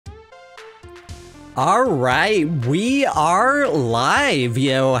All right, we are live.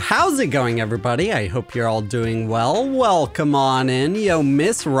 Yo, how's it going, everybody? I hope you're all doing well. Welcome on in. Yo,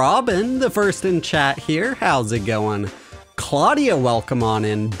 Miss Robin, the first in chat here. How's it going? Claudia, welcome on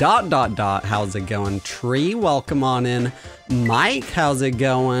in. ... How's it going? Tree, welcome on in. Mike, how's it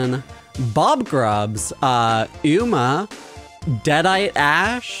going? Bob Grubbs, Uma, Deadite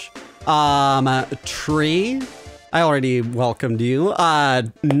Ash, Tree. I already welcomed you.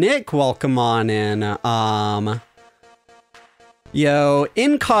 Nick, welcome on in. Yo,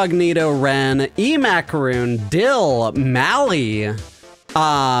 Incognito Ren, E-Macaroon, Dill, Mally,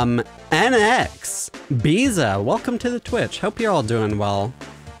 NX, Biza, welcome to the Twitch. Hope you're all doing well.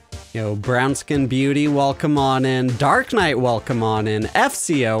 Yo, Brown Skin Beauty, welcome on in. Dark Knight, welcome on in.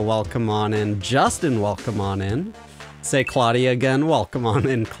 FCO, welcome on in. Justin, welcome on in. Say Claudia again, welcome on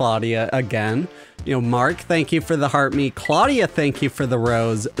in, Claudia again. You know, Mark, thank you for the heart me. Claudia, thank you for the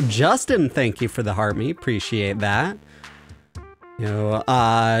rose. Justin, thank you for the heart me. Appreciate that. You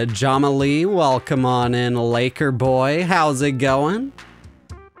know, Jama Lee, welcome on in. Laker Boy, how's it going?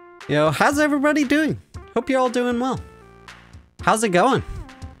 You know, how's everybody doing? Hope you're all doing well. How's it going?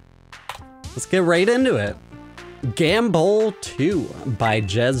 Let's get right into it. Gambol 2 by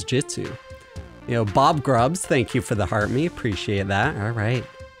JezJitzu. You know, Bob Grubbs, thank you for the heart me. Appreciate that. All right,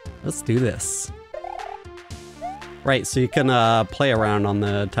 let's do this. Right, so you can play around on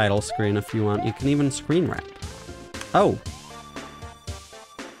the title screen if you want. You can even screen wrap. Oh.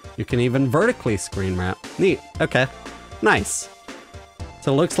 You can even vertically screen wrap. Neat, okay, nice.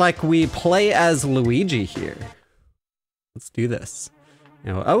 So it looks like we play as Luigi here. Let's do this.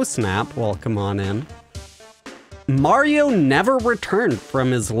 You know, oh snap, welcome on in. Mario never returned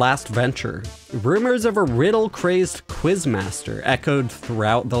from his last venture. Rumors of a riddle-crazed quizmaster echoed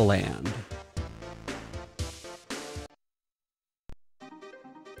throughout the land.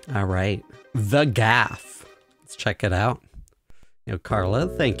 All right, The Gaff. Let's check it out. You know, Carla,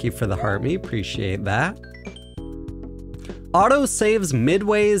 thank you for the heart me. Appreciate that. Auto saves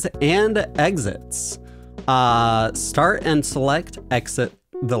midways and exits. Start and select, exit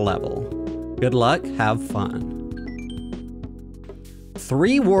the level. Good luck, have fun.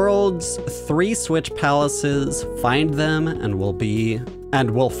 3 worlds, 3 switch palaces, find them and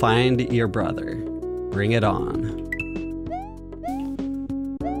we'll find your brother. Bring it on.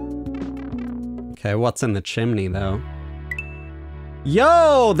 Okay, what's in the chimney though?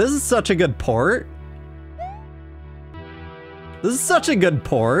 Yo, this is such a good port. This is such a good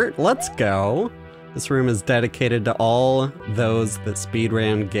port. Let's go. This room is dedicated to all those that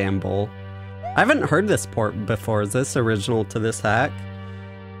speedran Gambol. I haven't heard this port before. Is this original to this hack?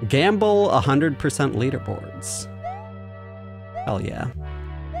 Gambol 100% leaderboards. Hell yeah.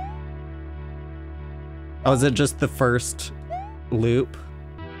 Oh, is it just the first loop?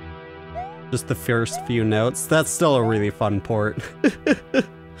 Just the first few notes? That's still a really fun port.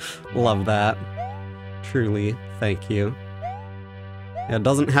 Love that. Truly, thank you. Yeah, it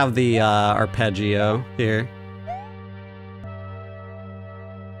doesn't have the arpeggio here.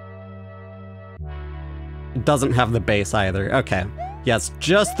 It doesn't have the bass either. Okay. Yes,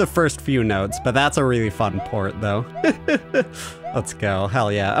 just the first few notes, but that's a really fun port though. Let's go.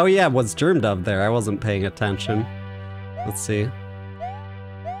 Hell yeah. Oh yeah, was Germ-Dub there? I wasn't paying attention. Let's see.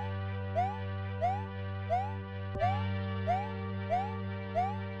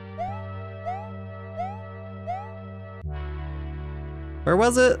 Where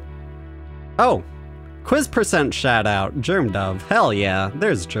was it? Oh, quiz percent shout out, Germ-Dub. Hell yeah,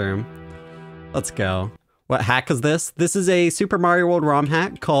 there's Germ. Let's go. What hack is this? This is a Super Mario World ROM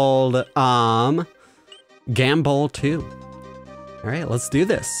hack called Gambol 2. All right, let's do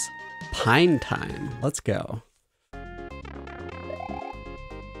this. Pine time. Let's go.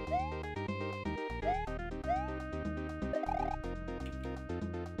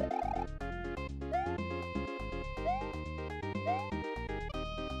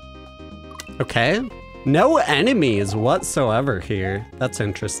 Okay, no enemies whatsoever here. That's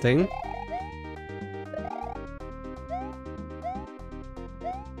interesting.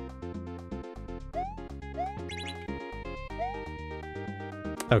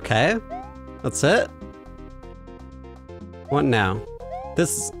 Okay, that's it. What now?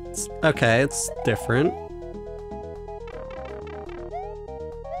 This, okay, it's different.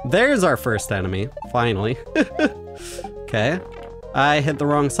 There's our first enemy, finally. Okay, I hit the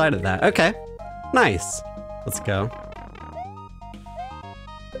wrong side of that. Okay, nice. Let's go.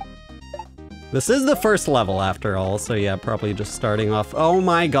 This is the first level after all, so yeah, probably just starting off. Oh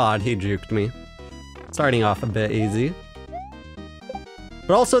my god, he juked me. Starting off a bit easy.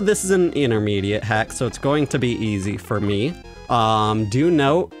 But also this is an intermediate hack, so it's going to be easy for me. Do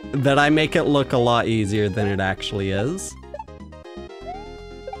note that I make it look a lot easier than it actually is.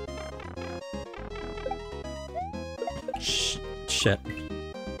 Shit.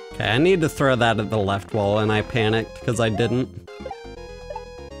 Okay, I need to throw that at the left wall, and I panicked because I didn't.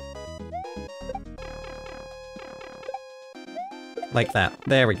 Like that.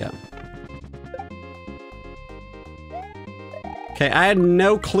 There we go. Okay, I had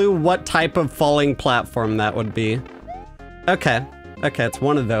no clue what type of falling platform that would be. Okay. Okay, it's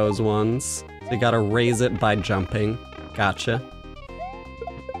one of those ones. So you gotta raise it by jumping. Gotcha.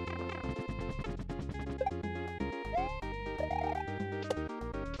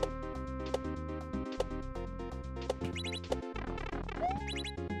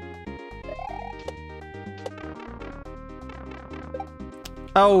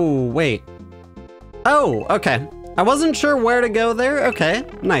 Oh, wait. Oh, okay. I wasn't sure where to go there. Okay,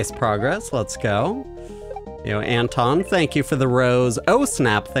 nice progress. Let's go. You know, Anton, thank you for the rose. Oh,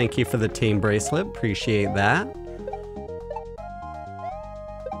 Snap, thank you for the team bracelet. Appreciate that.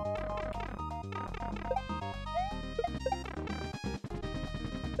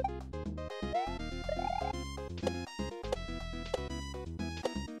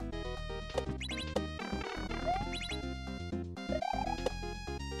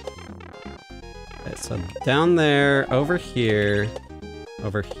 Okay, so down there, over here,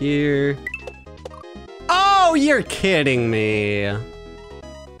 over here. Oh, you're kidding me.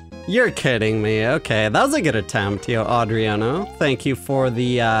 You're kidding me. Okay, that was a good attempt, yo, Adriano. Thank you for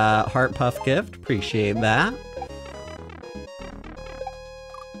the heart puff gift. Appreciate that.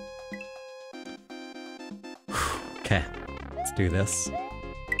 Okay, let's do this.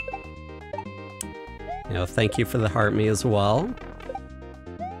 You know, thank you for the heart me as well.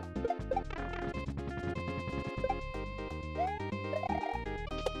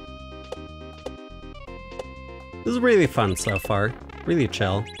 This is really fun so far. Really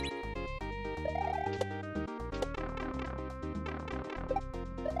chill.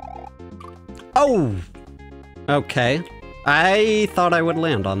 Oh! Okay. I thought I would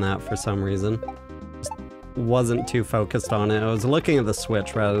land on that for some reason. Just wasn't too focused on it. I was looking at the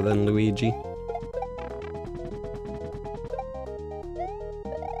Switch rather than Luigi.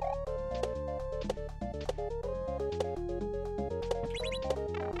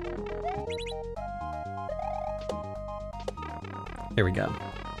 Here we go.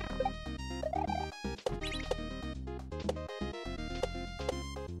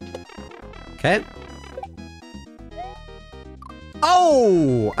 Okay.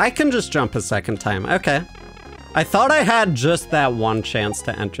 Oh! I can just jump a second time. Okay. I thought I had just that one chance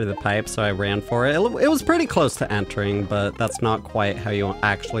to enter the pipe, so I ran for it. It was pretty close to entering, but that's not quite how you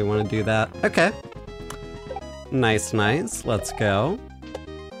actually want to do that. Okay. Nice, nice. Let's go.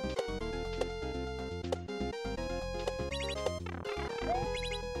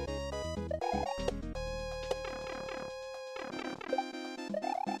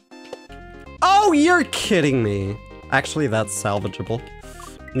 Oh, you're kidding me. Actually, that's salvageable.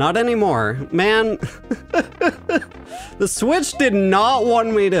 Not anymore. Man, the Switch did not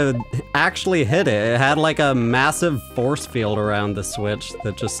want me to actually hit it. It had like a massive force field around the Switch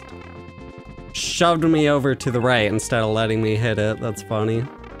that just shoved me over to the right instead of letting me hit it. That's funny.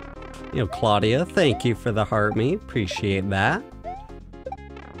 You know, Claudia, thank you for the heart me. Appreciate that.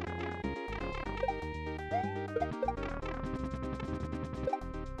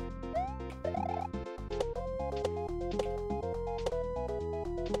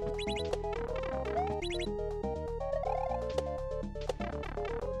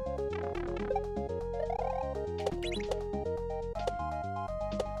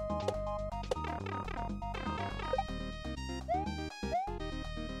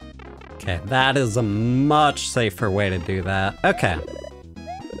 Okay, that is a much safer way to do that. Okay.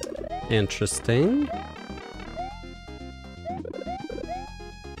 Interesting.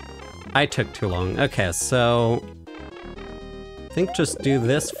 I took too long. Okay, so I think just do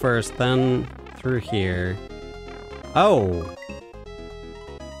this first, then through here. Oh.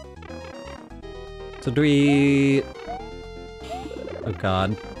 So do we... Oh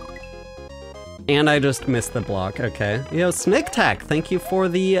god. And I just missed the block, okay. Yo, Snicktack, thank you for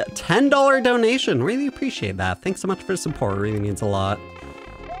the $10 donation. Really appreciate that. Thanks so much for support, really means a lot.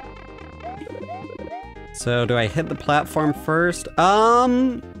 So do I hit the platform first?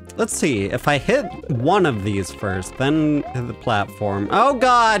 Let's see. If I hit one of these first, then hit the platform. Oh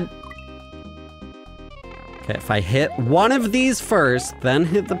god! Okay, if I hit one of these first, then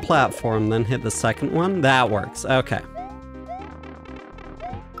hit the platform, then hit the second one, that works, okay.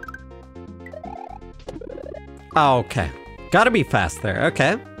 Okay. Gotta be fast there.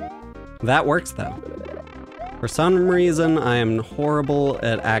 Okay. That works, though. For some reason, I am horrible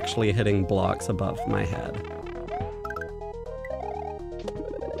at actually hitting blocks above my head.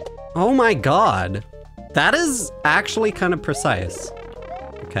 Oh my god! That is actually kind of precise.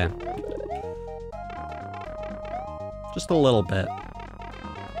 Okay. Just a little bit.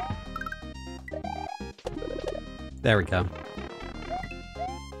 There we go.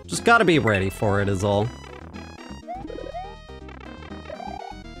 Just gotta be ready for it is all.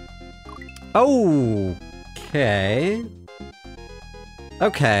 Okay.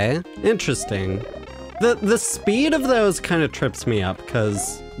 Okay, interesting. The speed of those kind of trips me up,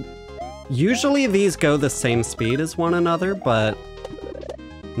 because usually these go the same speed as one another, but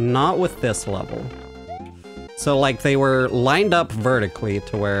not with this level. So like they were lined up vertically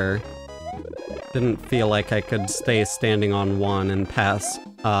to where it didn't feel like I could stay standing on one and pass,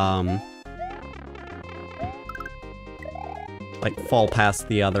 like fall past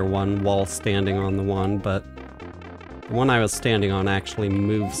the other one while standing on the one, but the one I was standing on actually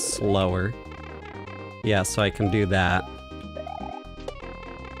moves slower. Yeah, so I can do that.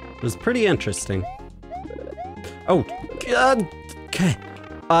 It was pretty interesting. Oh, okay.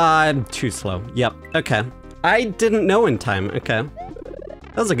 I'm too slow. Yep, okay. I didn't know in time, okay.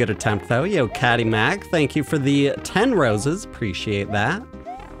 That was a good attempt though. Yo, Catty Mac, thank you for the 10 roses, appreciate that.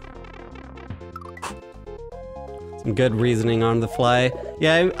 Some good reasoning on the fly.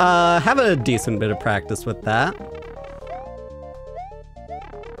 Yeah, I have a decent bit of practice with that.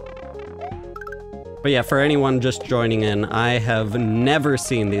 But yeah, for anyone just joining in, I have never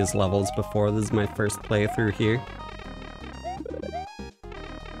seen these levels before. This is my first playthrough here.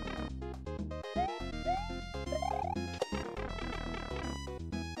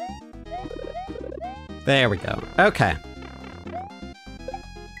 There we go. Okay.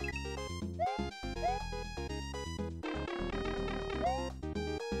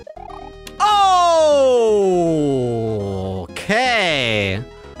 Oh! Okay.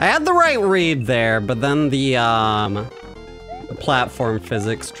 I had the right read there, but then the platform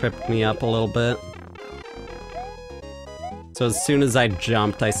physics tripped me up a little bit. So as soon as I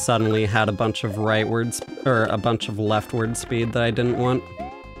jumped, I suddenly had a bunch of rightwards, or a bunch of leftward speed that I didn't want.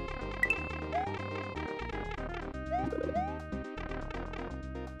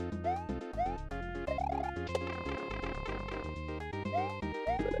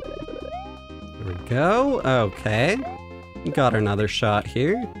 There we go, okay. Got another shot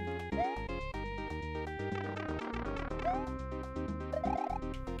here.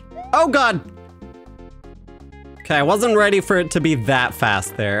 Oh god! Okay, I wasn't ready for it to be that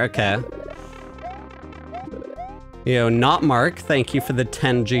fast there, okay. Yo, Not Mark, thank you for the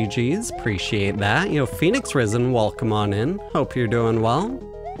 10 GGs, appreciate that. Yo, Phoenix Risen, welcome on in. Hope you're doing well.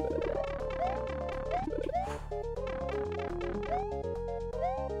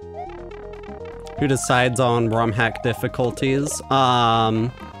 Who decides on romhack difficulties?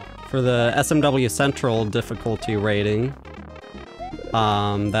 For the SMW Central difficulty rating,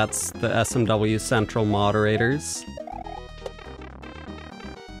 that's the SMW Central moderators.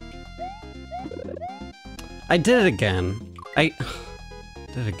 I did it again. I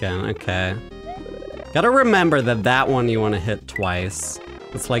did it again, okay. Gotta remember that that one you want to hit twice.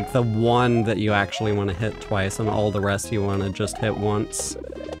 It's like the one that you actually want to hit twice, and all the rest you want to just hit once.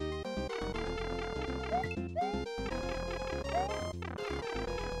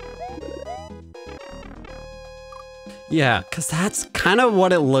 Yeah, because that's kind of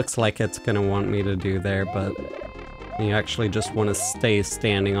what it looks like it's gonna want me to do there, but you actually just want to stay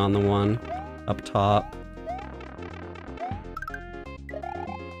standing on the one up top.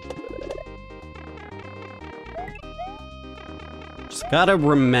 Just gotta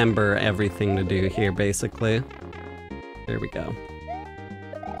remember everything to do here, basically. There we go.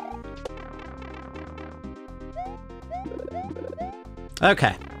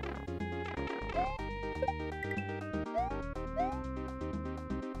 Okay.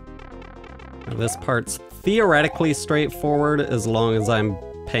 This part's theoretically straightforward as long as I'm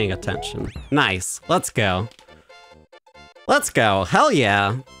paying attention. Nice. Let's go. Let's go. Hell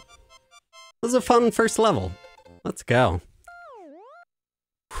yeah. This was a fun first level. Let's go.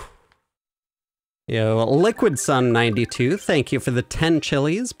 Yo, Liquid Sun 92, thank you for the 10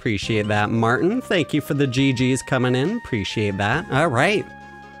 chilies. Appreciate that. Martin, thank you for the GGs coming in. Appreciate that. All right.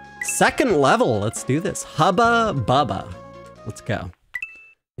 Second level. Let's do this. Hubba Bubba. Let's go.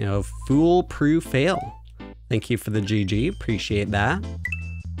 You know, foolproof fail. Thank you for the GG, appreciate that.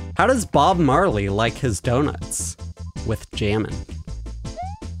 How does Bob Marley like his donuts? With jammin'.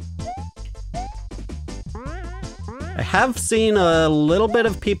 I have seen a little bit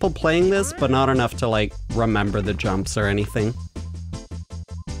of people playing this, but not enough to like remember the jumps or anything.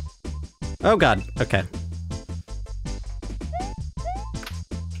 Oh god, okay.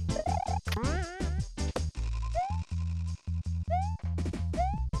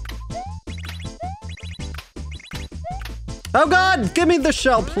 Oh God, give me the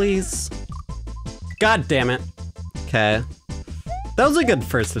shell, please. God damn it. Okay. That was a good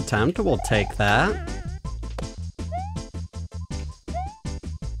first attempt. We'll take that.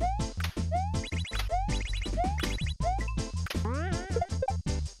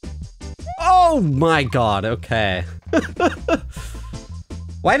 Oh my God, okay.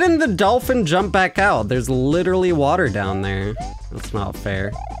 Why didn't the dolphin jump back out? There's literally water down there. That's not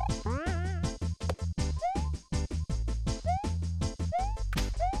fair.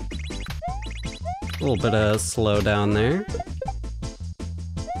 A little bit of slow down there.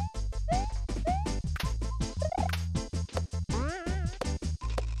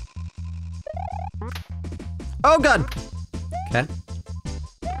 Oh God. Okay.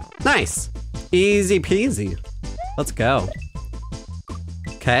 Nice. Easy peasy. Let's go.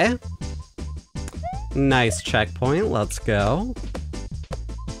 Okay. Nice checkpoint. Let's go.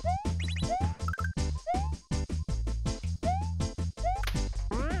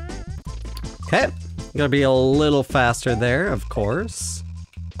 Okay. Gotta be a little faster there, of course.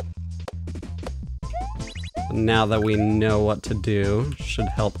 Now that we know what to do, should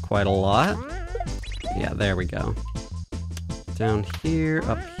help quite a lot. Yeah, there we go. Down here,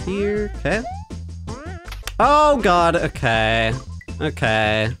 up here, okay. Oh God, okay.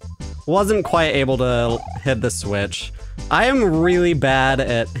 Okay. Wasn't quite able to hit the switch. I am really bad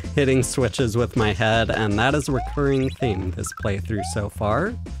at hitting switches with my head, and that is a recurring theme this playthrough so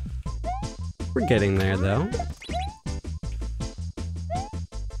far. We're getting there though.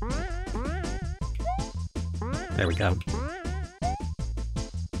 There we go.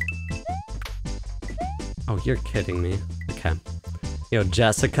 Oh, you're kidding me. Okay. Yo,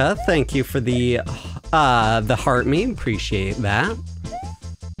 Jessica, thank you for the heart meme. Appreciate that.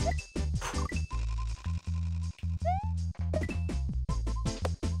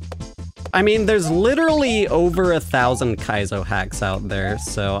 I mean, there's literally over 1,000 Kaizo hacks out there,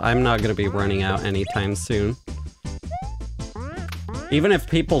 so I'm not gonna be running out anytime soon. Even if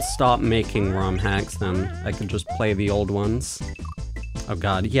people stop making ROM hacks, then I could just play the old ones. Oh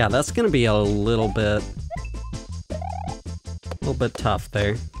God, yeah, that's gonna be a little bit tough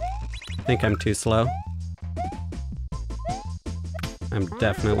there. I think I'm too slow. I'm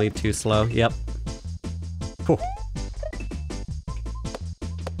definitely too slow, yep. Whew.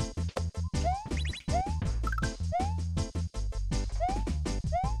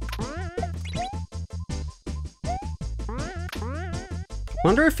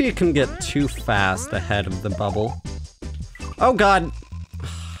 Wonder if you can get too fast ahead of the bubble. Oh God.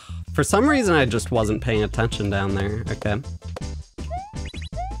 For some reason I just wasn't paying attention down there. Okay.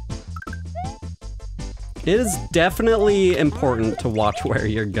 It is definitely important to watch where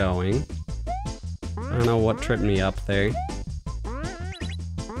you're going. I don't know what tripped me up there.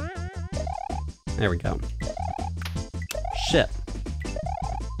 There we go. Shit.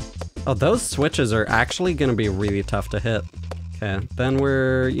 Oh, those switches are actually gonna be really tough to hit. Okay, then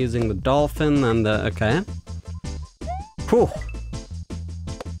we're using the dolphin, then the, okay. Whew.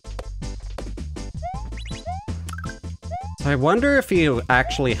 So I wonder if you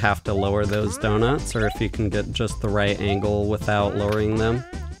actually have to lower those donuts, or if you can get just the right angle without lowering them.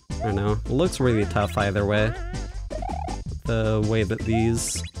 I don't know, it looks really tough either way. The way that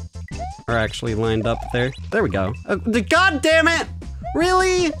these are actually lined up there. There we go. God damn it!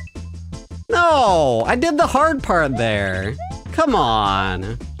 Really? No, I did the hard part there. Come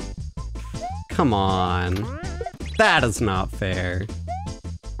on. Come on. That is not fair.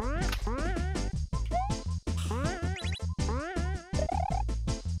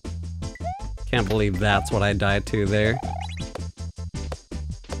 Can't believe that's what I died to there.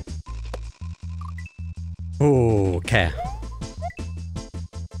 Okay.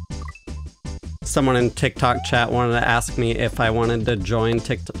 Someone in TikTok chat wanted to ask me if I wanted to join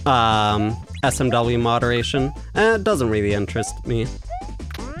SMW moderation. It doesn't really interest me.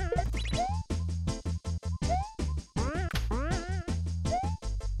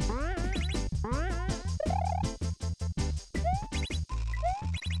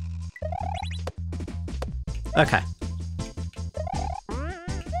 Okay.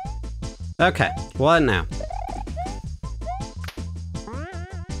 Okay, what now?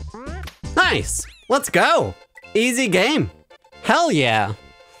 Nice! Let's go! Easy game! Hell yeah!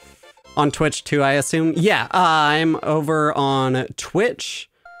 On Twitch too, I assume? Yeah, I'm over on Twitch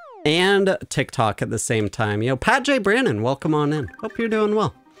and TikTok at the same time. Yo, Pat J. Brannon, welcome on in. Hope you're doing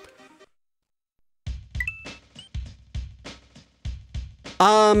well.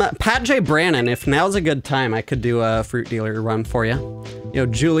 Pat J. Brannon, if now's a good time, I could do a fruit dealer run for you. Yo,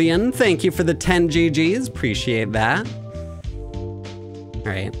 Julian, thank you for the 10 GGs. Appreciate that. All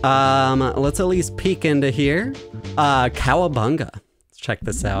right, let's at least peek into here. Cowabunga. Let's check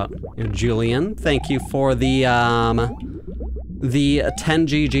this out. Julian, thank you for the 10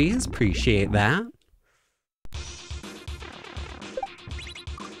 GGs. Appreciate that.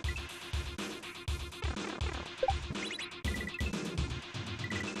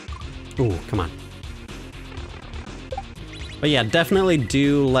 Ooh, come on. But yeah, definitely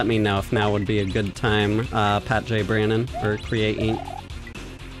do let me know if now would be a good time, Pat J. Brannon, or Create Inc.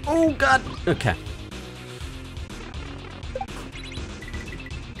 Oh, God. Okay.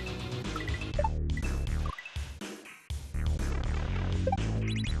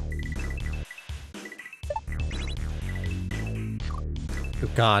 Oh,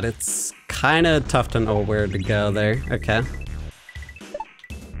 God, it's kind of tough to know where to go there. Okay.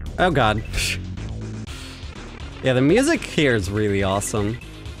 Oh, God. Yeah, the music here is really awesome.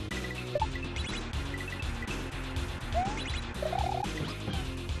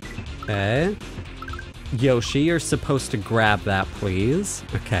 Okay. Yoshi, you're supposed to grab that, please.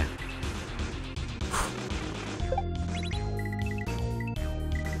 Okay.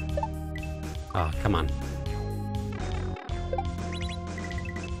 Oh, come on.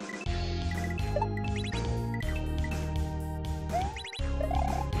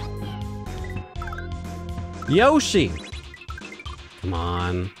 Yoshi! Come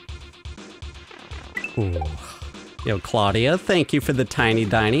on. Ooh. Yo, Claudia, thank you for the tiny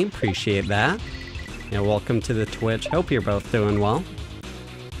diny. Appreciate that. Yeah, welcome to the Twitch. Hope you're both doing well.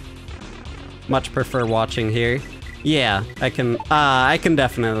 Much prefer watching here. Yeah, I can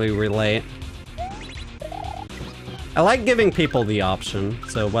definitely relate. I like giving people the option,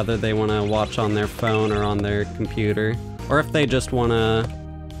 so whether they want to watch on their phone or on their computer, or if they just want to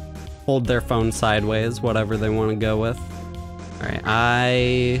hold their phone sideways, whatever they want to go with.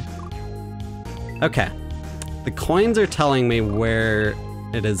 Alright, okay. The coins are telling me where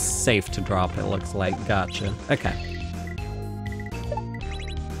it is safe to drop, it looks like. Gotcha. Okay.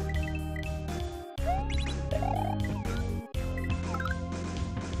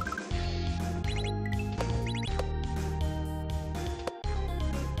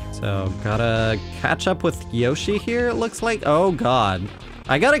 So, gotta catch up with Yoshi here, it looks like. Oh, God.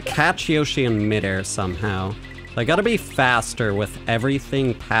 I gotta catch Yoshi in midair somehow. I gotta be faster with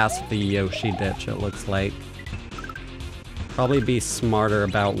everything past the Yoshi ditch, it looks like. Probably be smarter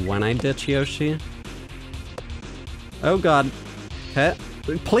about when I ditch Yoshi. Oh, God. Okay.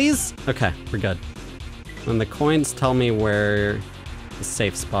 Please? Okay, we're good. And the coins tell me where the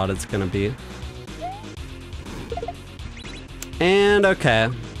safe spot is gonna be. And okay.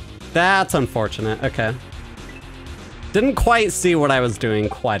 That's unfortunate. Okay. Didn't quite see what I was doing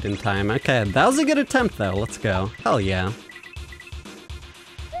quite in time. Okay, that was a good attempt though. Let's go. Hell yeah.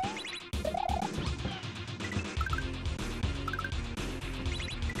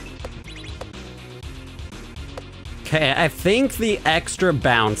 Okay, I think the extra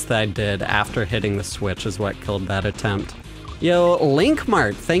bounce that I did after hitting the switch is what killed that attempt. Yo,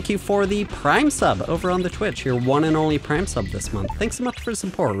 Linkmart, thank you for the Prime sub over on the Twitch. Your one and only Prime sub this month. Thanks so much for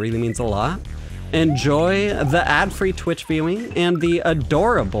support, really means a lot. Enjoy the ad-free Twitch viewing and the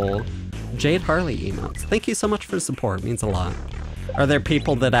adorable Jade Harley emotes. Thank you so much for support, it means a lot. Are there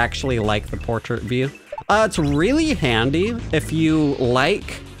people that actually like the portrait view? It's really handy if you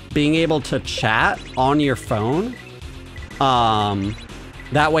like being able to chat on your phone.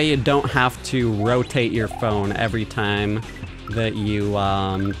 That way you don't have to rotate your phone every time that you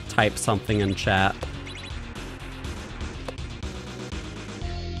type something in chat.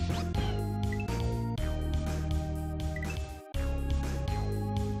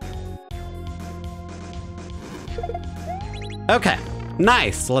 Okay,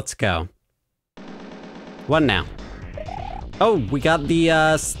 nice, let's go. What now? Oh, we got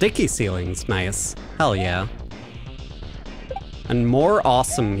the sticky ceilings, nice. Hell yeah. And more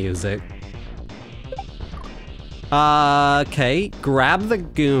awesome music. Okay, grab the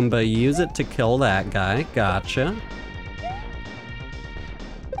Goomba, use it to kill that guy, gotcha.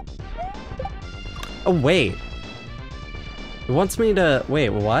 Oh, wait. It wants me to, wait,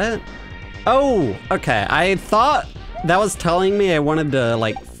 what? Oh, okay, I thought that was telling me I wanted to,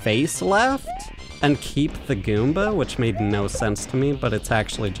 like, face left and keep the Goomba, which made no sense to me, but it's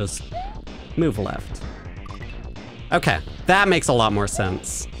actually just move left. Okay, that makes a lot more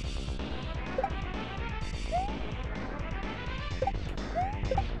sense.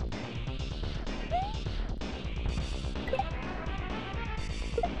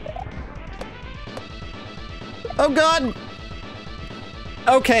 Oh, God!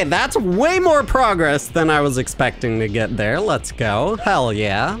 Okay, that's way more progress than I was expecting to get there. Let's go. Hell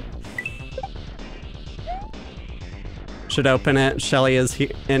yeah. Should open it. Shelly is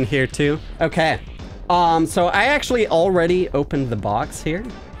in here too. Okay. So I actually already opened the box here.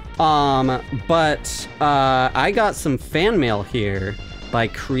 But I got some fan mail here by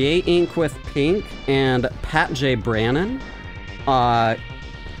Create Ink with Pink and Pat J. Brannon.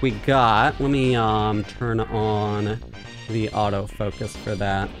 We got, let me turn on the autofocus for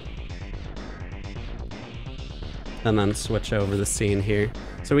that. And then switch over the scene here.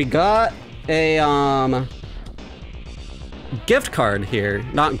 So we got a gift card here.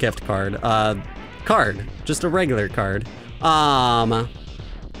 Not gift card, card. Just a regular card. But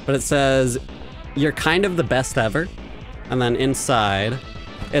it says, "You're kind of the best ever." And then inside,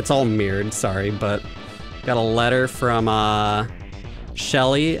 it's all mirrored, sorry, but got a letter from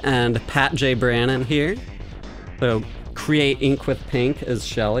Shelly and Pat J. Brannon here. So Create Ink with Pink is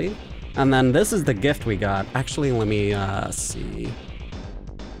Shelly. And then this is the gift we got. Actually, let me see.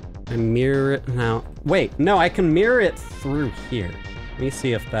 I mirror it now. Wait, no, I can mirror it through here. Let me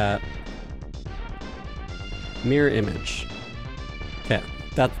see if that... Mirror image. Okay.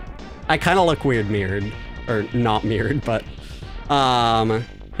 That, I kind of look weird mirrored, or not mirrored, but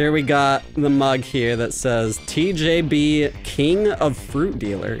here we got the mug here that says TJB King of Fruit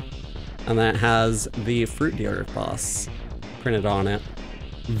Dealer, and that has the Fruit Dealer boss printed on it.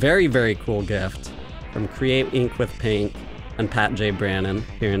 Very, very cool gift from Create Ink with Pink and Pat J. Brannon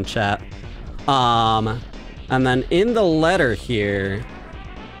here in chat. And then in the letter here,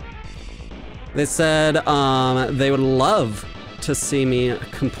 they said they would love to see me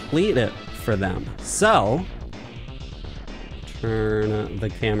complete it for them. So, turn the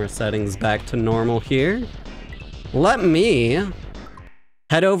camera settings back to normal here. Let me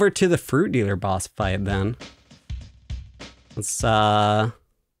head over to the Fruit Dealer boss fight then. Let's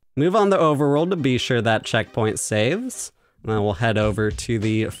move on the overworld to be sure that checkpoint saves. And then we'll head over to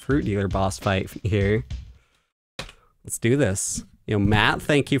the Fruit Dealer boss fight here. Let's do this. You know, Matt,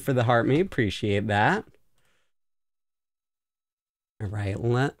 thank you for the heart me, appreciate that. All right,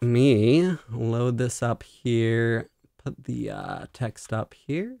 let me load this up here. Put the text up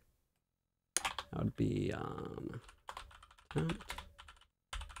here. That would be there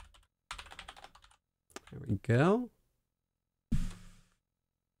we go.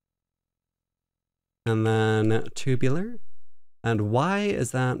 And then tubular. And why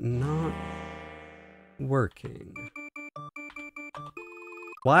is that not working?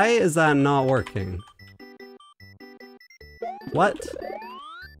 Why is that not working? What?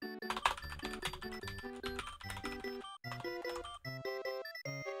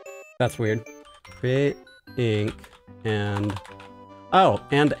 That's weird. Create ink and... Oh,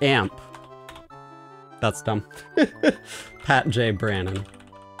 and amp. That's dumb. Pat J. Brannon.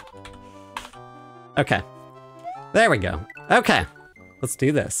 Okay. There we go. Okay. Let's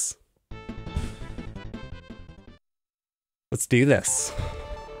do this. Let's do this.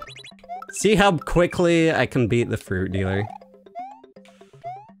 See how quickly I can beat the Fruit Dealer.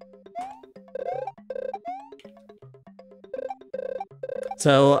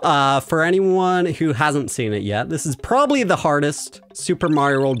 So, for anyone who hasn't seen it yet, this is probably the hardest Super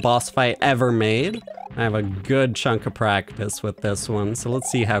Mario World boss fight ever made. I have a good chunk of practice with this one, so let's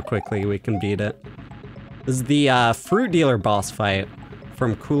see how quickly we can beat it. This is the Fruit Dealer boss fight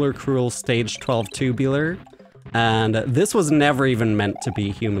from Cooler Cruel Stage 12 Tubular, and this was never even meant to be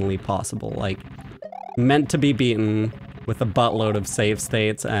humanly possible. Like, meant to be beaten with a buttload of save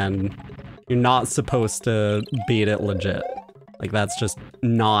states, and you're not supposed to beat it legit. Like, that's just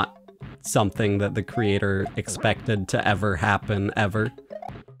not something that the creator expected to ever happen, ever.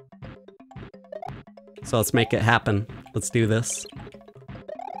 So let's make it happen. Let's do this.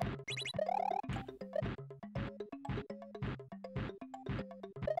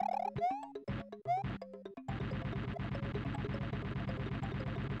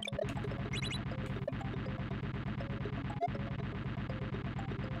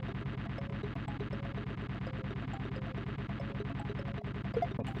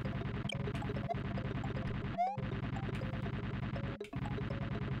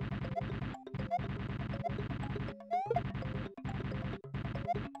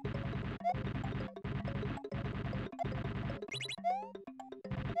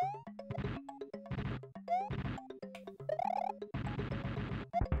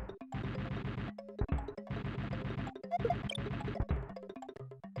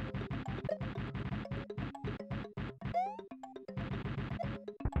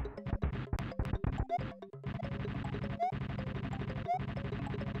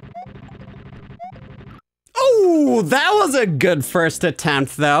 Ooh, that was a good first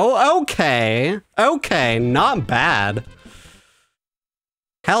attempt, though. Okay. Okay, not bad.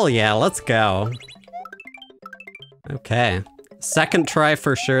 Hell yeah, let's go. Okay. Second try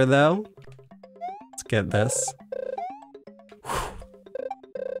for sure, though. Let's get this.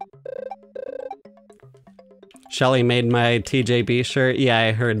 Shelly made my TJB shirt. Yeah,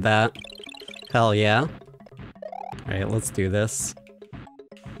 I heard that. Hell yeah. Alright, let's do this.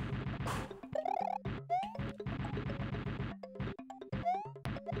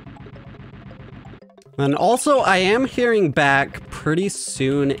 And also, I am hearing back pretty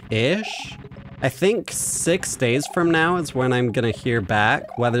soon-ish. I think 6 days from now is when I'm gonna hear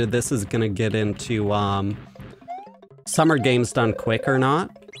back whether this is gonna get into Summer Games Done Quick or not.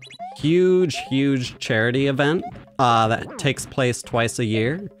 Huge charity event that takes place twice a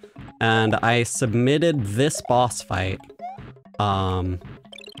year. And I submitted this boss fight.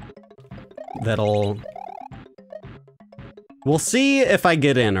 We'll see if I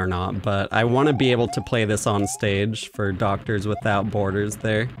get in or not, but I want to be able to play this on stage for Doctors Without Borders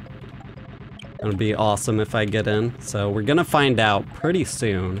there. It would be awesome if I get in. So we're gonna find out pretty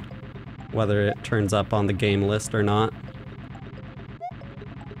soon whether it turns up on the game list or not.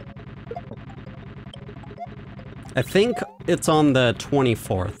 I think it's on the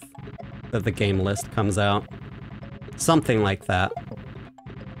 24th that the game list comes out. Something like that.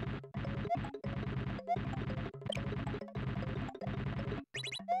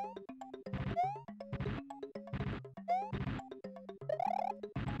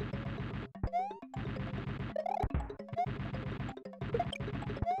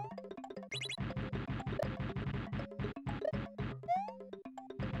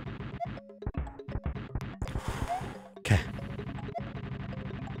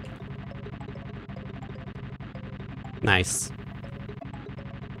 Nice.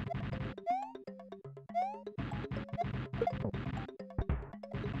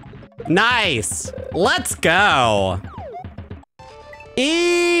 Nice! Let's go!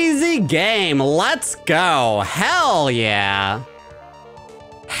 Easy game, let's go! Hell yeah!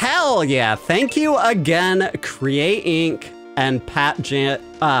 Hell yeah! Thank you again, Create Inc. and Pat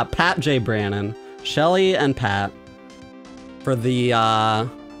J. Brannon, Shelly and Pat, for the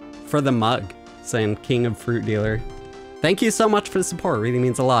mug, saying King of Fruit Dealer. Thank you so much for the support, it really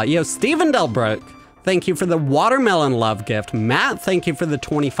means a lot. Yo, Steven Delbrook, thank you for the watermelon love gift. Matt, thank you for the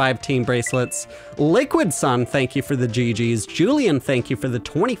 25 team bracelets. Liquid Sun, thank you for the GGs. Julian, thank you for the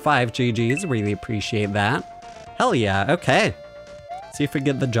 25 GGs, really appreciate that. Hell yeah, okay. See if we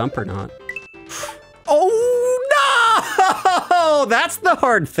get the jump or not. Oh no! That's the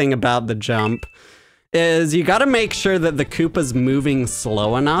hard thing about the jump, is you gotta make sure that the Koopa's moving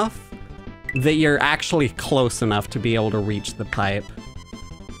slow enough that you're actually close enough to be able to reach the pipe.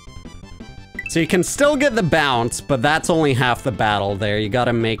 So you can still get the bounce, but that's only half the battle there. You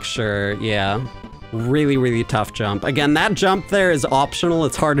gotta make sure, yeah. Really tough jump. Again, that jump there is optional.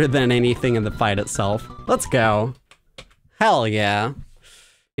 It's harder than anything in the fight itself. Let's go. Hell yeah.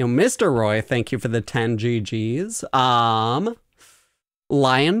 You know, Mr. Roy, thank you for the 10 GGs.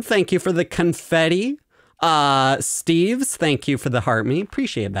 Lion, thank you for the confetti. Steves, thank you for the heart me.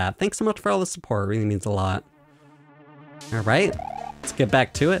 Appreciate that. Thanks so much for all the support. It really means a lot. All right, let's get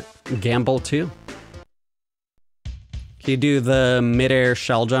back to it. Gambol 2. Can you do the midair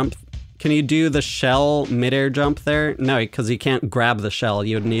shell jump? Can you do the shell midair jump there? No, because you can't grab the shell.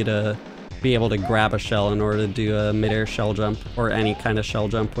 You would need to be able to grab a shell in order to do a midair shell jump or any kind of shell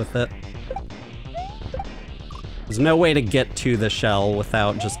jump with it. There's no way to get to the shell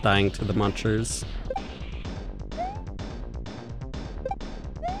without just dying to the munchers.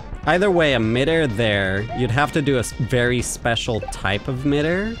 Either way, a midair there, you'd have to do a very special type of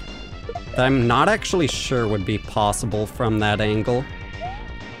midair that I'm not actually sure would be possible from that angle.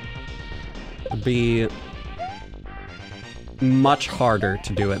 It'd be much harder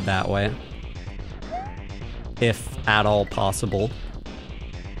to do it that way, if at all possible.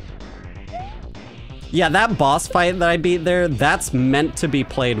 Yeah, that boss fight that I beat there, that's meant to be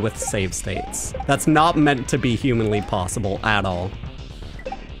played with save states. That's not meant to be humanly possible at all.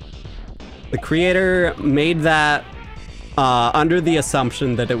 The creator made that under the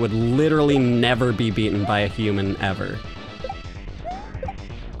assumption that it would literally never be beaten by a human ever.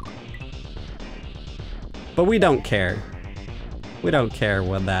 But we don't care. We don't care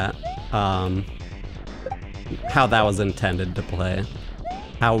what that, how that was intended to play.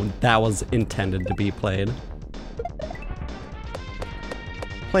 How that was intended to be played.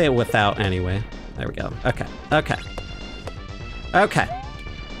 Play it without anyway. There we go. Okay, okay. Okay.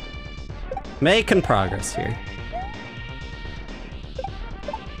 Making progress here.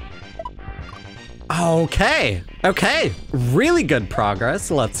 Okay, okay. Really good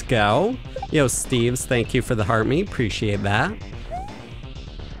progress. Let's go. Yo, Steves, thank you for the heart me. Appreciate that.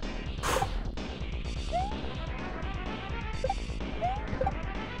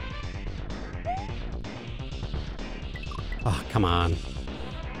 come on.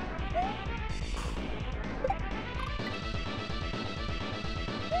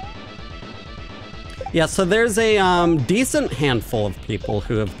 Yeah, so there's a decent handful of people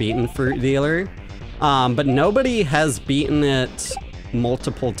who have beaten Fruit Dealer, but nobody has beaten it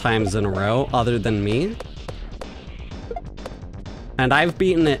multiple times in a row other than me. And I've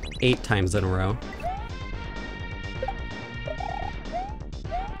beaten it 8 times in a row.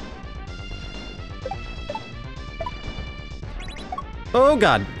 Oh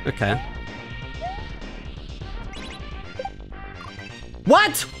god, okay.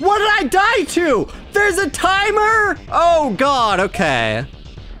 What? What did I die to? There's a timer? Oh god, okay.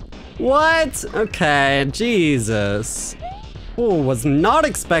 What? Okay, Jesus. Oh, was not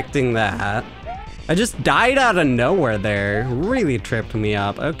expecting that. I just died out of nowhere there. Really tripped me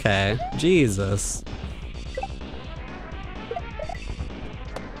up. Okay, Jesus.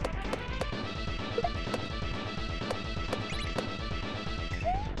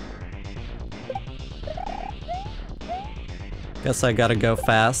 Guess I gotta go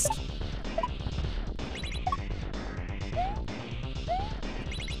fast.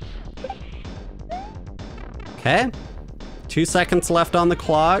 Okay. 2 seconds left on the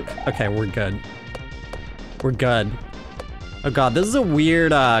clock. Okay, we're good. We're good. Oh god, this is a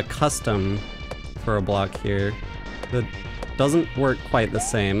weird custom throw block here. That doesn't work quite the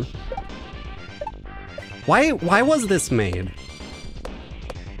same. Why was this made?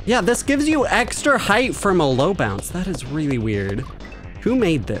 Yeah, this gives you extra height from a low bounce. That is really weird. Who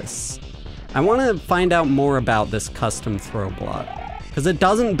made this? I want to find out more about this custom throw block. Because it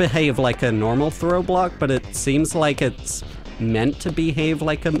doesn't behave like a normal throw block, but it seems like it's meant to behave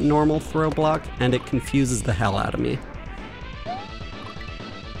like a normal throw block, and it confuses the hell out of me.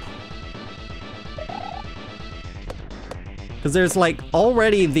 Because there's like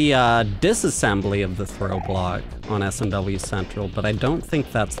already the disassembly of the throw block on SMW Central, but I don't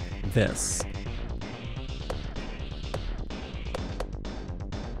think that's this.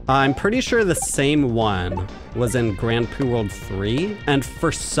 I'm pretty sure the same one was in Grand Prix World 3, and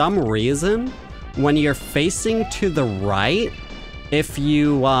for some reason, when you're facing to the right, if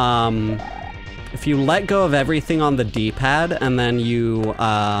you let go of everything on the D-pad and then you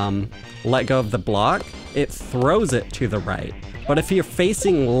let go of the block, it throws it to the right. But if you're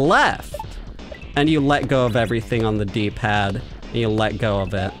facing left and you let go of everything on the D-pad and you let go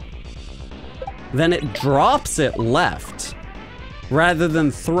of it, then it drops it left rather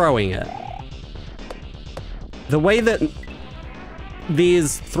than throwing it. The way that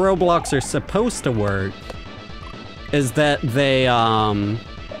these throw blocks are supposed to work is that they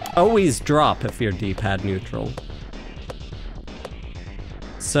always drop if you're D-pad neutral.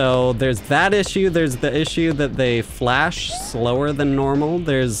 So there's that issue, there's the issue that they flash slower than normal.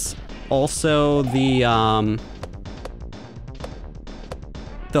 There's also the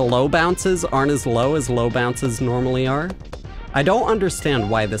low bounces aren't as low bounces normally are. I don't understand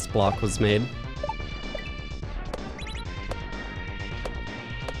why this block was made.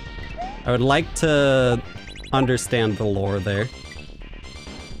 I would like to understand the lore there.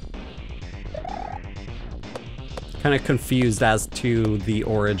 Kind of confused as to the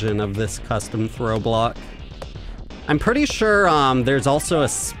origin of this custom throw block. I'm pretty sure there's also a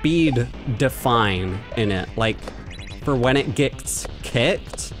speed define in it, like for when it gets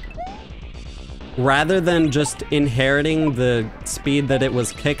kicked. Rather than just inheriting the speed that it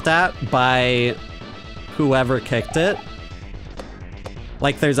was kicked at by whoever kicked it,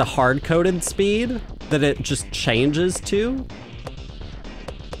 like there's a hard-coded speed that it just changes to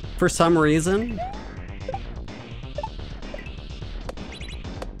for some reason.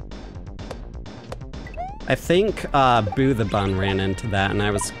 I think Boo the Bun ran into that, and I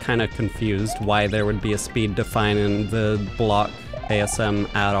was kind of confused why there would be a speed define in the block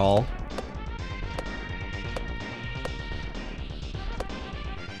ASM at all.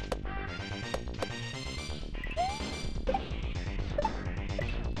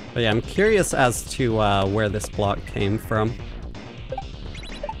 But yeah, I'm curious as to where this block came from.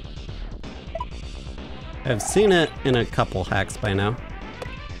 I've seen it in a couple hacks by now.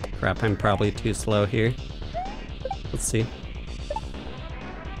 Crap, I'm probably too slow here. Let's see.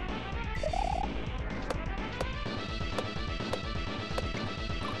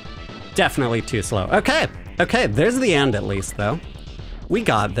 Definitely too slow. Okay, okay, there's the end at least, though. We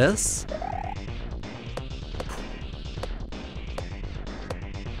got this.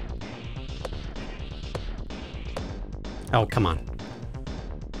 Oh, come on.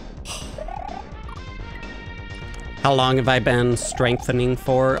 How long have I been strengthening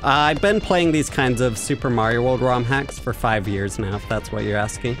for? I've been playing these kinds of Super Mario World ROM hacks for 5 years now, if that's what you're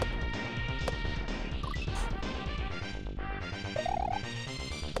asking.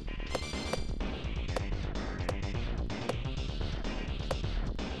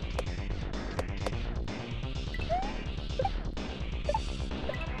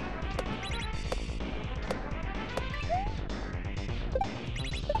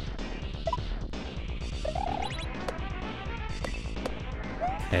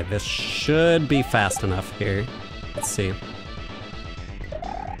 Okay, this should be fast enough here. Let's see.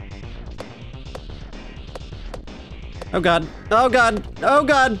 Oh god, oh god, oh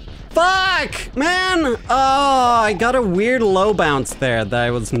god! Fuck! Man! Oh, I got a weird low bounce there that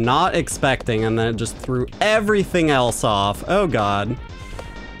I was not expecting, and then it just threw everything else off. Oh god.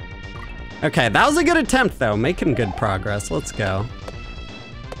 Okay, that was a good attempt though, making good progress. Let's go.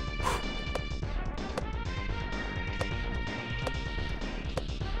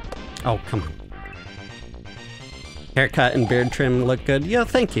 Oh, come on. Haircut and beard trim look good. Yeah,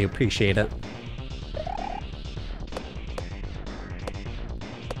 thank you, appreciate it.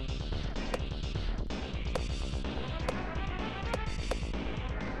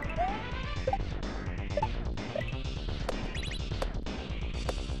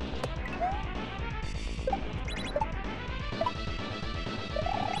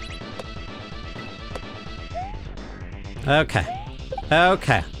 Okay,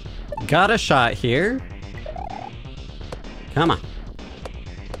 okay. Got a shot here. Come on.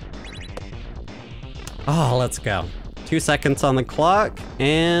 Oh, let's go. 2 seconds on the clock,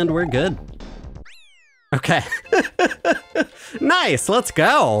 and we're good. Okay. Nice, let's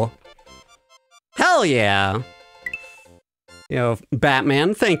go. Hell yeah. You know,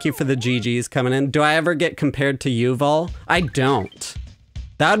 Batman, thank you for the GGs coming in. Do I ever get compared to Yuval? I don't.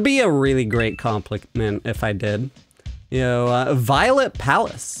 That would be a really great compliment if I did. You know, Violet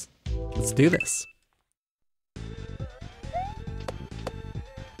Palace. Let's do this.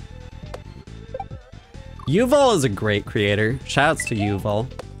 Yuval is a great creator. Shoutouts to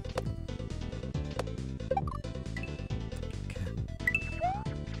Yuval.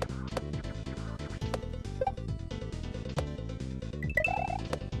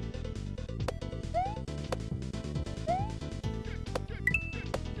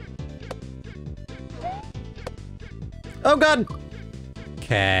 Oh god!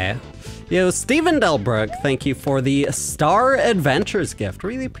 Okay. Yo, Steven Delbrook, thank you for the Star Adventures gift.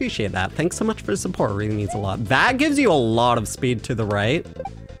 Really appreciate that. Thanks so much for the support. Really means a lot. That gives you a lot of speed to the right.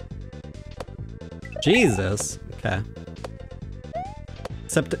 Jesus. Okay.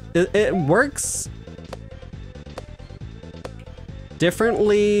 Except it works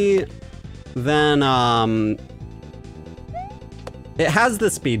differently than, it has the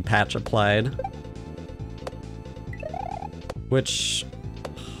speed patch applied, which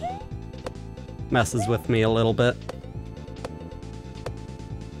messes with me a little bit.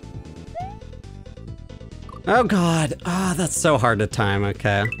 Oh god, ah, that's so hard to time,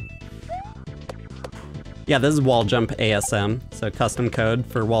 okay. Yeah, this is wall jump ASM, so custom code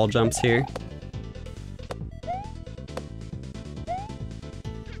for wall jumps here.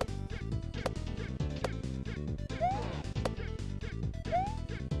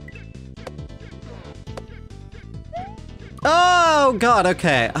 Oh god,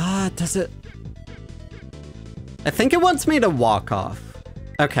 okay. Does it? I think it wants me to walk off.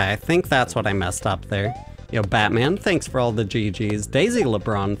 Okay, I think that's what I messed up there. Yo, Batman, thanks for all the GGs. Daisy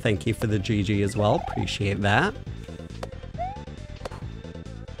LeBron, thank you for the GG as well. Appreciate that.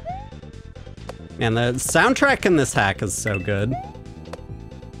 Man, the soundtrack in this hack is so good.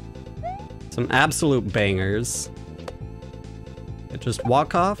 Some absolute bangers. Just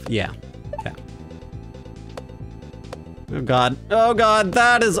walk off? Yeah. Okay. Oh god. Oh god,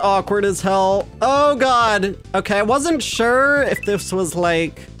 that is awkward as hell. Oh god. Okay, I wasn't sure if this was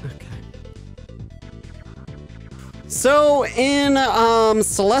like... So in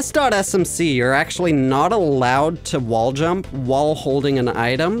Celeste.smc, you're actually not allowed to wall jump while holding an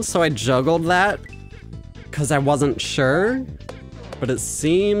item, so I juggled that because I wasn't sure, but it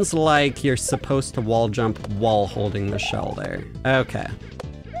seems like you're supposed to wall jump while holding the shell there. Okay.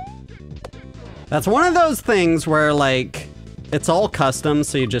 That's one of those things where like, it's all custom,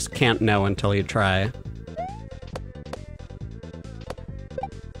 so you just can't know until you try.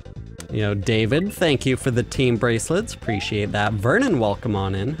 You know, David, thank you for the team bracelets. Appreciate that. Vernon, welcome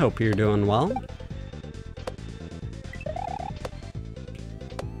on in. Hope you're doing well.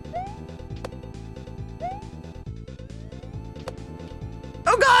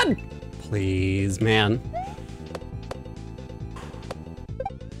 Oh god! Please, man.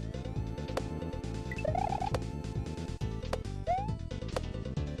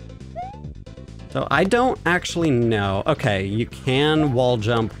 So I don't actually know. Okay, you can wall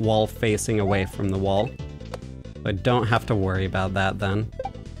jump while facing away from the wall. I don't have to worry about that then.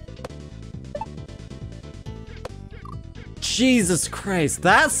 Jesus Christ,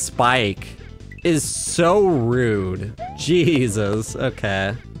 that spike is so rude. Jesus,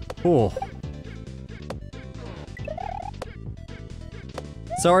 okay. Ooh.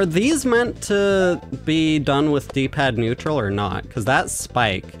 So are these meant to be done with D-pad neutral or not? Because that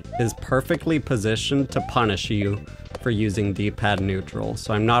spike is perfectly positioned to punish you for using D-pad neutral,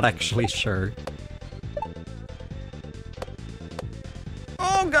 so I'm not actually sure.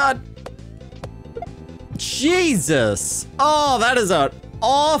 Oh god! Jesus! Oh, that is an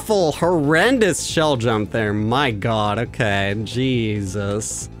awful, horrendous shell jump there. My god, okay,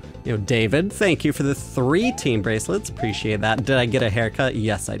 Jesus. You know, David, thank you for the 3 team bracelets. Appreciate that. Did I get a haircut?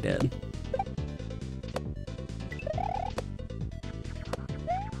 Yes, I did.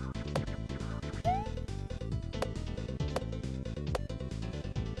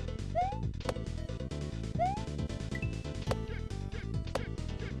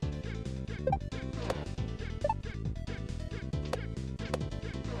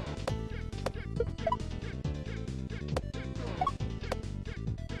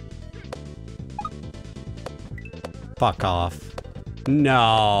 Fuck off.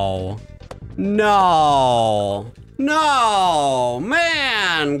 No. No. No.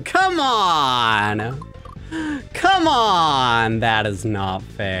 Man, come on. Come on. That is not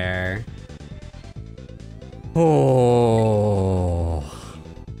fair. Oh.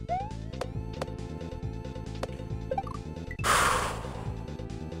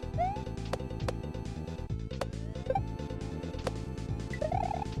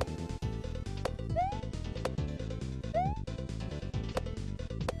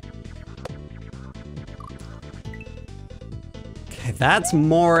 That's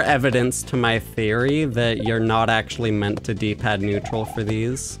more evidence to my theory that you're not actually meant to D-pad neutral for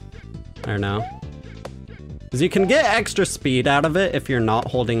these. I don't know. Because you can get extra speed out of it if you're not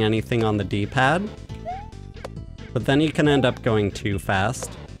holding anything on the D-pad. But then you can end up going too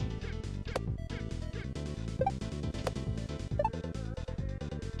fast.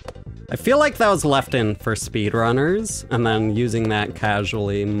 I feel like that was left in for speedrunners, and then using that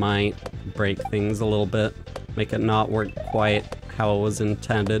casually might break things a little bit. Make it not work quite how it was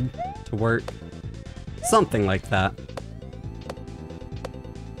intended to work. Something like that.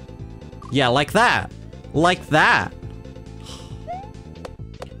 Yeah, like that. Like that.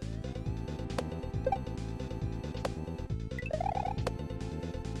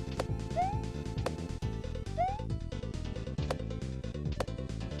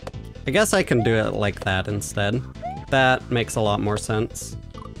 I guess I can do it like that instead. That makes a lot more sense.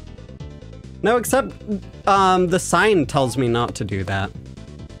 No, except the sign tells me not to do that.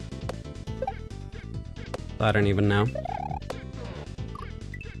 I don't even know.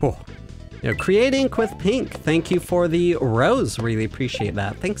 Oh. You know, Create Ink with Pink, thank you for the rose. Really appreciate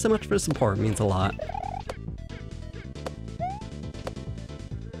that. Thanks so much for the support, it means a lot.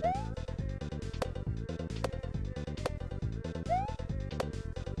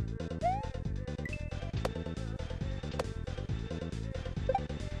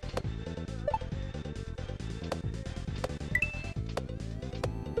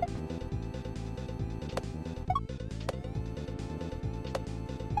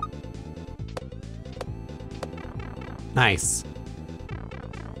 Nice.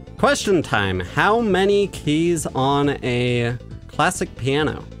 Question time. How many keys on a classic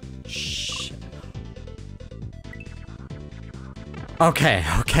piano? Shit. Okay,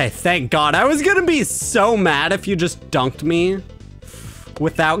 thank God. I was gonna be so mad if you just dunked me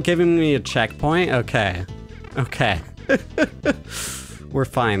without giving me a checkpoint. Okay. We're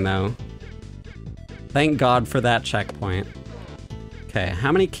fine though. Thank God for that checkpoint. Okay,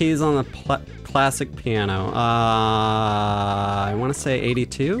 how many keys on the classic piano? I want to say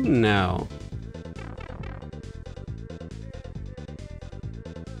 82? No.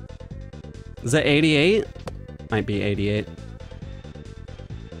 Is it 88? Might be 88.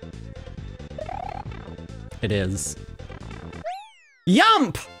 It is.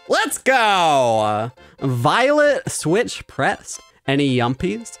 Yump! Let's go! Violet switch pressed. Any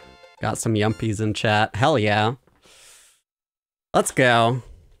yumpies? Got some yumpies in chat. Hell yeah. Let's go.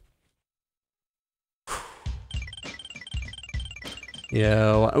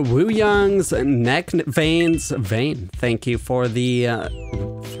 Yo, Woo Young's neck veins vein. Thank you for the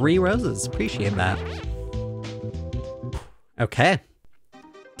 3 roses. Appreciate that. Okay.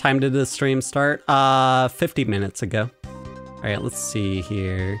 Time did the stream start? 50 minutes ago. All right, let's see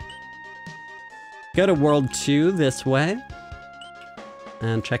here. Go to World 2 this way.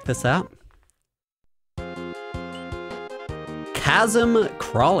 And check this out. Chasm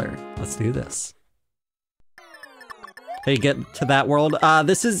Crawler. Let's do this. How you get to that world?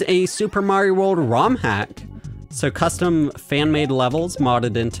 This is a Super Mario World ROM hack. So custom fan-made levels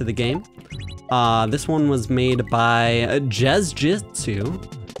modded into the game. This one was made by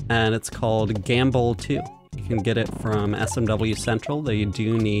JezJitzu, and it's called Gambol 2. You can get it from SMW Central, though you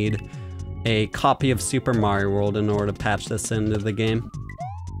do need a copy of Super Mario World in order to patch this into the game.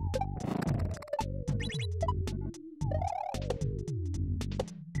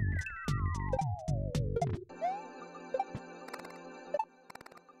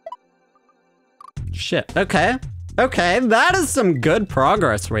 Shit, okay. Okay, that is some good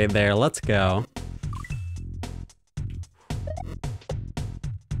progress right there. Let's go.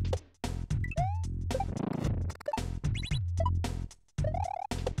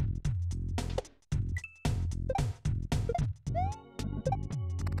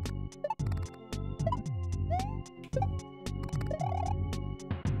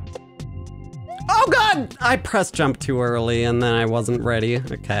 Oh god! I pressed jump too early and then I wasn't ready.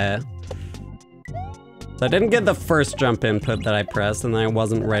 Okay. So I didn't get the first jump input that I pressed, and then I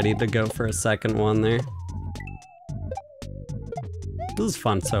wasn't ready to go for a second one there. This is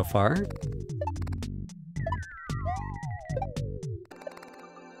fun so far.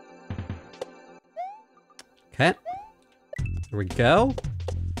 Okay. Here we go.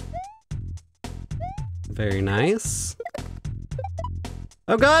 Very nice.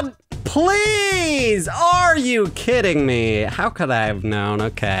 Oh god! Please! Are you kidding me? How could I have known?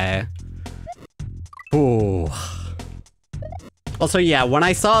 Okay. Ooh. Also, yeah, when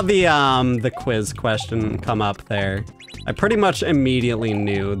I saw the quiz question come up there, I pretty much immediately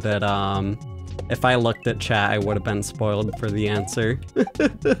knew that if I looked at chat, I would have been spoiled for the answer.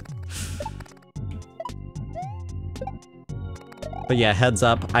 But yeah, heads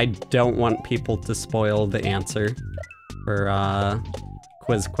up, I don't want people to spoil the answer for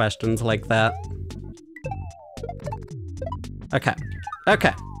quiz questions like that. Okay.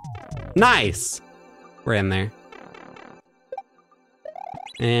 Okay. Nice! We're in there.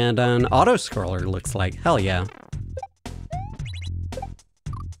 And an auto-scroller looks like. Hell yeah.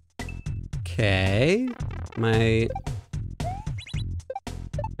 Okay. There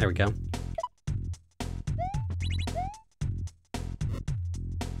we go.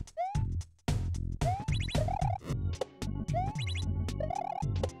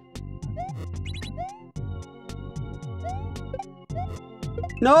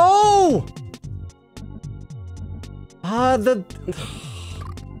 No! I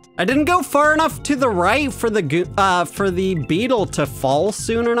didn't go far enough to the right for the beetle to fall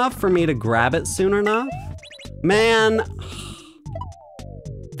soon enough for me to grab it soon enough. Man,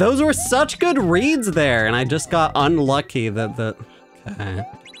 those were such good reads there, and I just got unlucky that okay.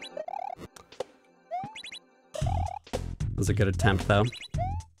 That was a good attempt though.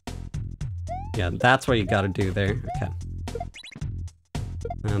 Yeah, that's what you gotta do there. Okay.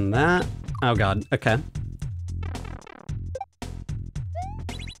 And that, oh god, okay.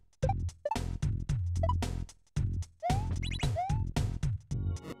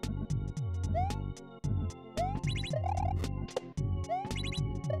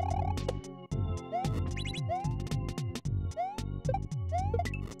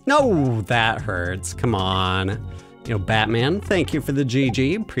 No, that hurts. Come on. You know, Batman, thank you for the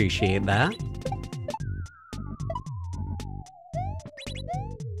GG. Appreciate that.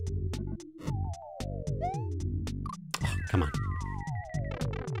 Oh, come on.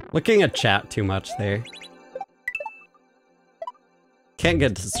 Looking at chat too much there. Can't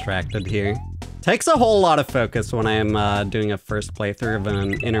get distracted here. Takes a whole lot of focus when I'm doing a first playthrough of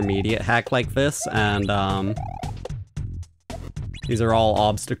an intermediate hack like this, and these are all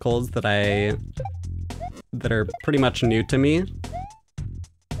obstacles that are pretty much new to me.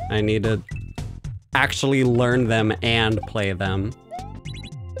 I need to actually learn them and play them.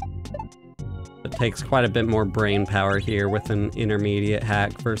 It takes quite a bit more brain power here with an intermediate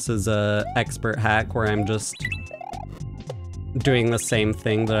hack versus a expert hack where I'm just doing the same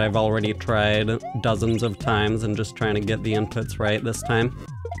thing that I've already tried dozens of times and just trying to get the inputs right this time.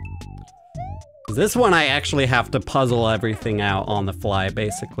 This one I actually have to puzzle everything out on the fly,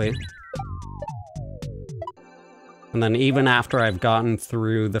 basically. And then even after I've gotten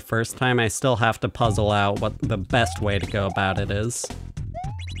through the first time, I still have to puzzle out what the best way to go about it is.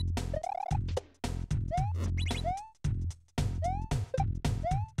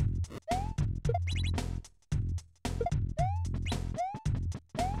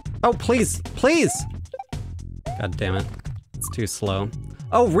 Oh, please, please! God damn it. It's too slow.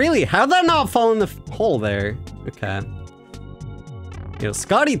 Oh, really? How'd that not fall in the hole there? Okay. You know,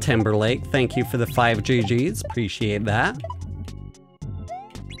 Scotty Timberlake, thank you for the 5 GGs. Appreciate that.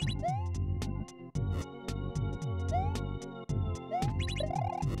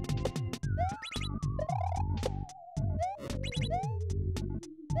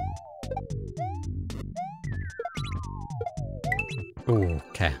 Ooh,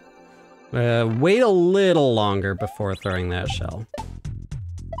 okay. Wait a little longer before throwing that shell.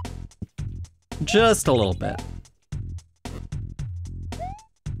 Just a little bit.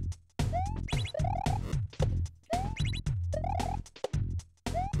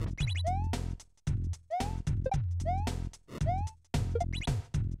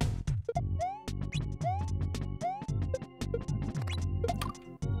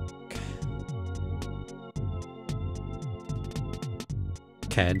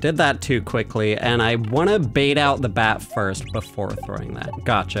 Okay, I did that too quickly, and I want to bait out the bat first before throwing that.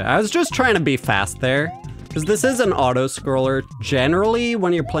 Gotcha. I was just trying to be fast there, because this is an auto-scroller. Generally,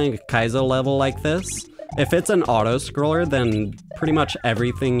 when you're playing a Kaizo level like this, if it's an auto-scroller, then pretty much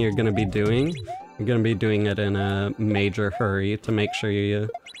everything you're going to be doing, you're going to be doing it in a major hurry to make sure you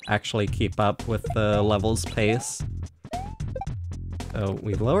actually keep up with the level's pace. So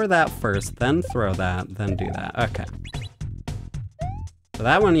we lower that first, then throw that, then do that. Okay. So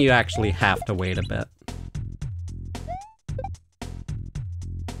that one you actually have to wait a bit.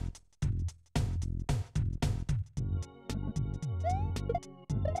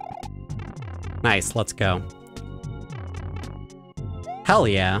 Nice, let's go. Hell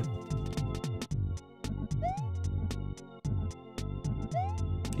yeah.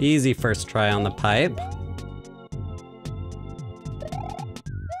 Easy first try on the pipe.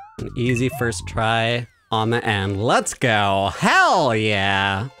 An easy first try on the end. Let's go. Hell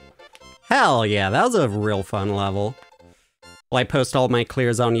yeah. Hell yeah, that was a real fun level. Will I post all my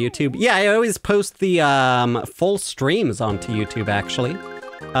clears on YouTube? Yeah, I always post the full streams onto YouTube, actually.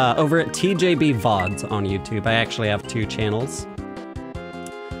 Over at TJB VODs on YouTube. I actually have 2 channels.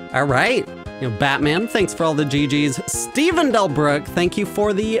 All right. You know, Batman, thanks for all the GGs. Stephen Delbrook, thank you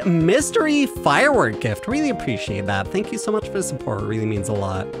for the mystery firework gift. Really appreciate that. Thank you so much for the support. It really means a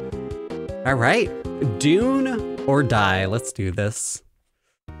lot. All right. Dune or die. Let's do this.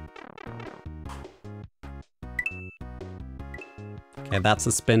 Okay, that's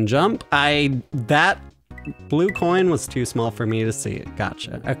a spin jump. That blue coin was too small for me to see.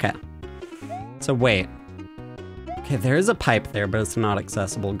 Gotcha. Okay. So wait. Okay, there is a pipe there, but it's not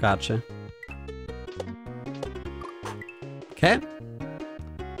accessible. Gotcha. Okay.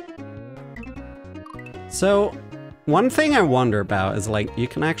 So one thing I wonder about is, like, you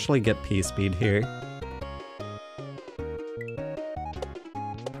can actually get P-speed here.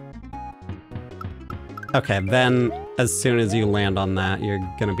 Okay, then as soon as you land on that, you're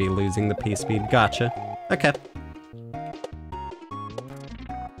gonna be losing the P-speed. Gotcha. Okay.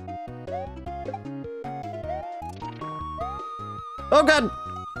 Oh god!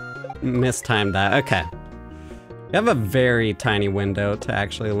 Mistimed that. Okay. You have a very tiny window to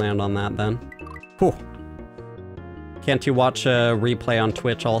actually land on that then. Whew. Can't you watch a replay on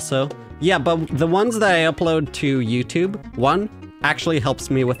Twitch also? Yeah, but the ones that I upload to YouTube, 1, actually helps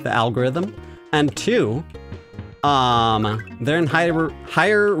me with the algorithm, and 2, they're in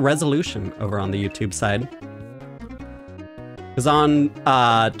higher resolution over on the YouTube side. Because on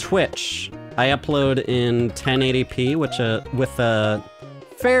Twitch, I upload in 1080p, which with a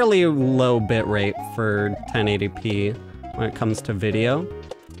fairly low bitrate for 1080p when it comes to video.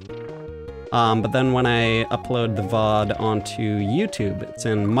 But then when I upload the VOD onto YouTube, it's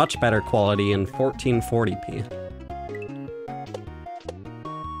in much better quality in 1440p.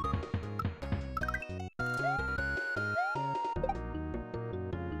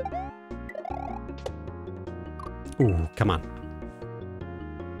 Ooh, come on.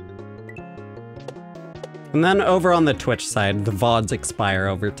 And then over on the Twitch side, the VODs expire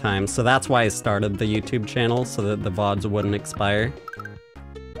over time, so that's why I started the YouTube channel, so that the VODs wouldn't expire.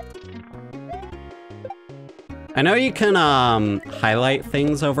 I know you can highlight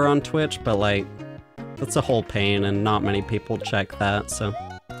things over on Twitch, but like, that's a whole pain and not many people check that, so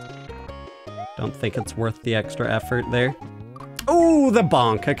don't think it's worth the extra effort there. Ooh, the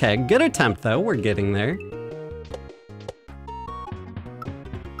bonk. Okay, good attempt though, we're getting there.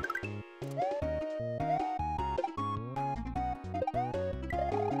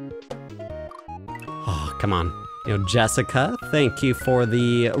 Oh, come on. You know, Jessica, thank you for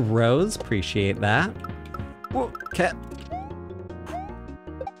the rose, appreciate that. Okay.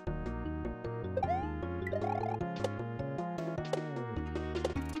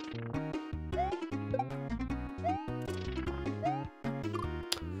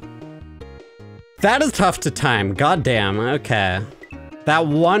 That is tough to time. Goddamn. Okay. That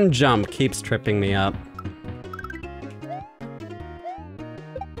one jump keeps tripping me up.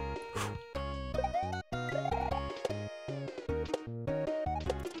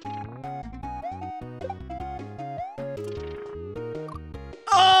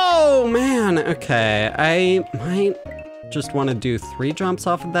 Oh man. Okay. I might just want to do 3 jumps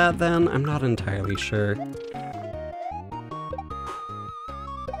off of that then? I'm not entirely sure.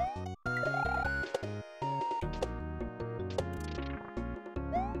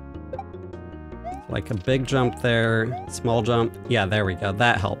 Like a big jump there, small jump. Yeah, there we go.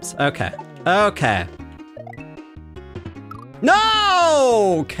 That helps. Okay. Okay.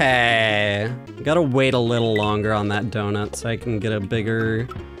 No! Okay. Gotta wait a little longer on that donut so I can get a bigger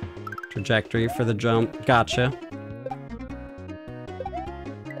trajectory for the jump. Gotcha.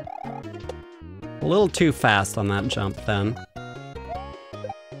 A little too fast on that jump then.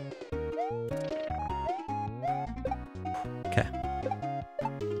 Okay.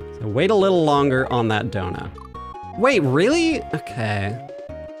 So wait a little longer on that donut. Wait, really? Okay.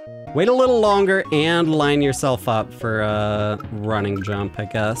 Wait a little longer and line yourself up for a running jump, I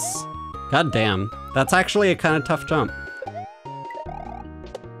guess. God damn. That's actually a kind of tough jump.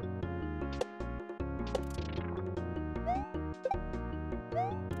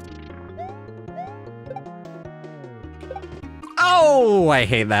 Oh, I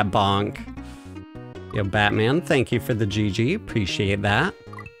hate that bonk. Yo, Batman, thank you for the GG. Appreciate that.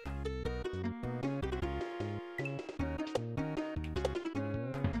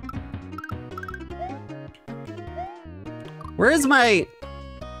 Where is my...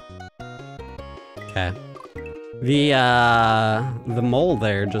 Okay. The mole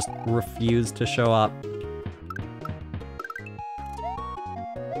there just refused to show up.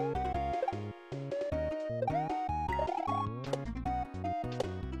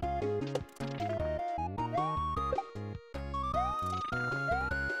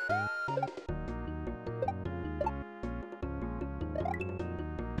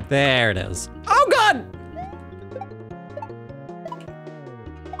 There it is. Oh God!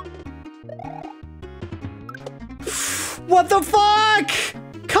 What the fuck?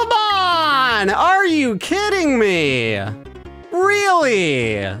 Come on! Are you kidding me?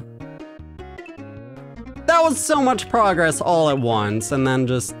 Really? That was so much progress all at once, and then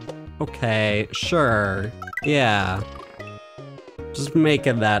just... Okay, sure. Yeah. Just make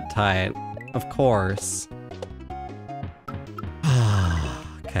it that tight. Of course.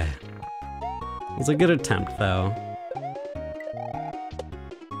 Okay. It was a good attempt, though.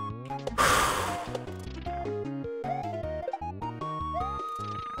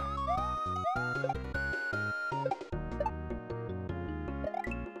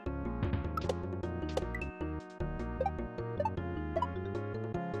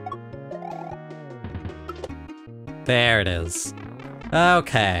 There it is.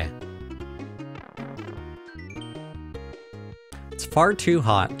 Okay. It's far too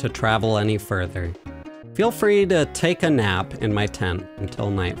hot to travel any further. Feel free to take a nap in my tent until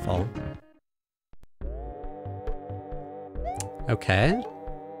nightfall. Okay.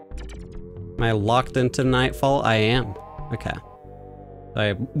 Am I locked into nightfall? I am. Okay.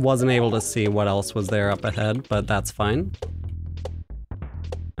 I wasn't able to see what else was there up ahead, but that's fine.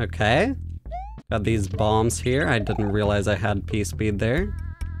 Okay. Got these bombs here. I didn't realize I had P-speed there.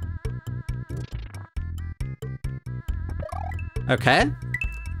 Okay.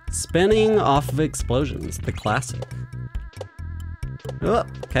 Spinning off of explosions, the classic. Oh,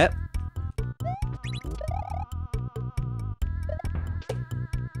 okay.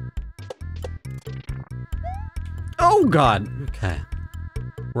 Oh God. Okay.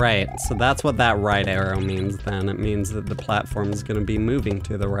 Right, so that's what that right arrow means then. It means that the platform is going to be moving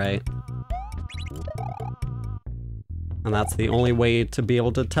to the right. And that's the only way to be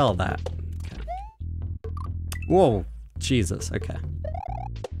able to tell that. Okay. Whoa, Jesus, okay.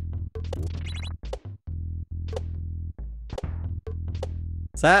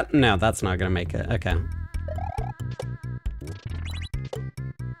 Is that? No, that's not gonna make it, okay.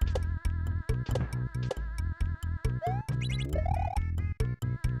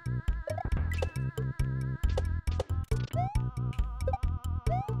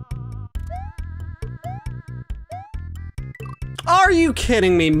 Are you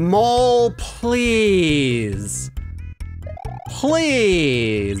kidding me? Mole, please.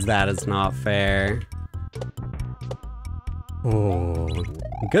 Please. That is not fair. Oh,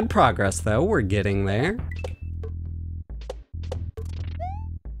 good progress though. We're getting there.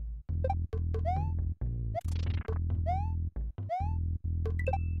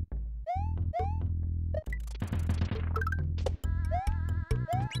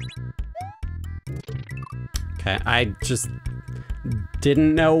 Okay, I just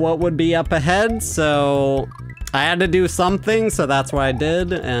didn't know what would be up ahead, so I had to do something, so that's what I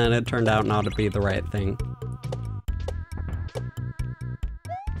did, and it turned out not to be the right thing.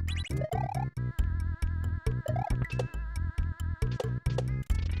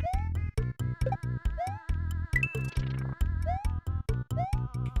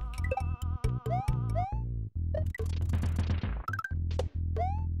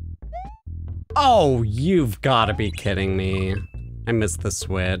 Oh, you've gotta be kidding me. I missed the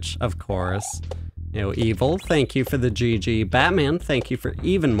switch, of course. You know, Evil, thank you for the GG. Batman, thank you for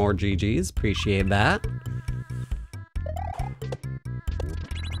even more GGs. Appreciate that.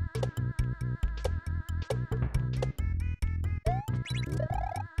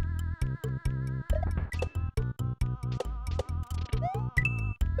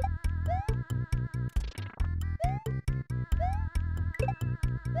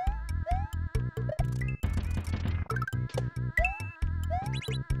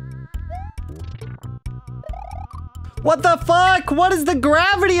 What the fuck? What is the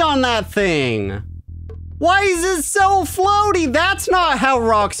gravity on that thing? Why is it so floaty? That's not how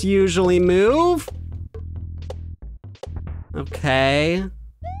rocks usually move. Okay.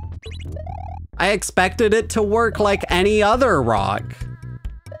 I expected it to work like any other rock.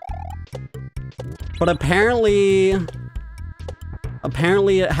 But apparently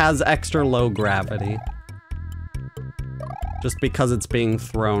it has extra low gravity. Just because it's being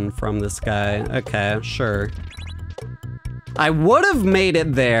thrown from the sky. Okay, sure. I would have made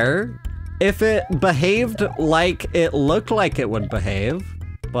it there if it behaved like it looked like it would behave,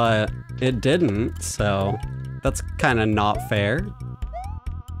 but it didn't, so that's kind of not fair.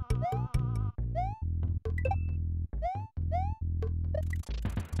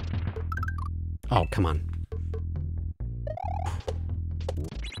 Oh, come on.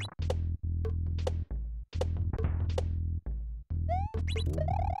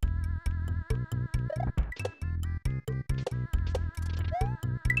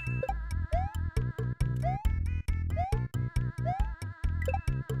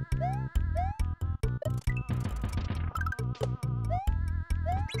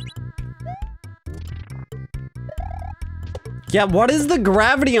 Yeah, what is the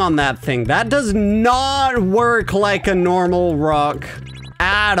gravity on that thing? That does not work like a normal rock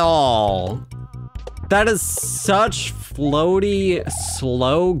at all. That is such floaty,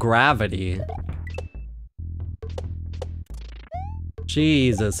 slow gravity.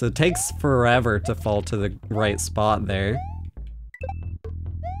 Jesus, it takes forever to fall to the right spot there.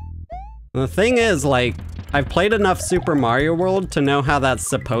 The thing is, like, I've played enough Super Mario World to know how that's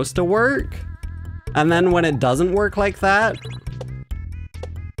supposed to work. And then when it doesn't work like that,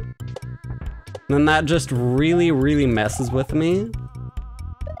 then that just really, really messes with me.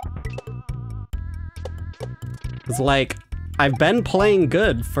 It's like, I've been playing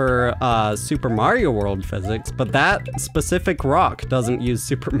good for Super Mario World physics, but that specific rock doesn't use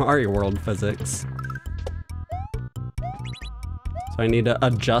Super Mario World physics. So I need to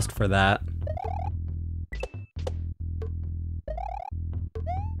adjust for that.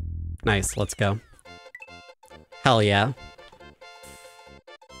 Nice, let's go. Hell yeah.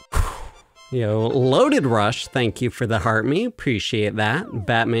 Yo, Loaded Rush, thank you for the heart me, appreciate that.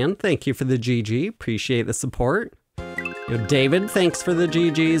 Batman, thank you for the GG, appreciate the support. Yo, David, thanks for the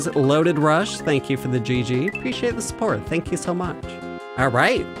GGs. Loaded Rush, thank you for the GG, appreciate the support, thank you so much. All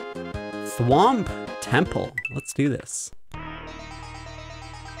right, Thwomp Temple, let's do this.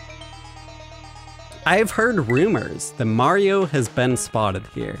 I've heard rumors that Mario has been spotted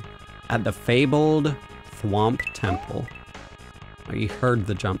here at the fabled Thwomp Temple. Oh, you heard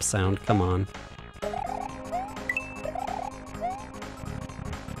the jump sound, come on.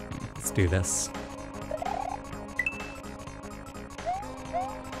 Let's do this.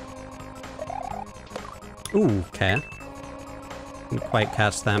 Ooh, okay. Didn't quite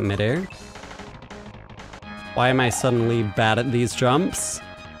catch that midair. Why am I suddenly bad at these jumps?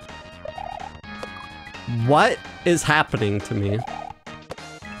 What is happening to me?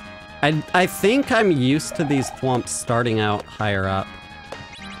 I think I'm used to these thwomps starting out higher up.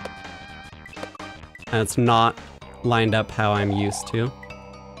 And it's not lined up how I'm used to.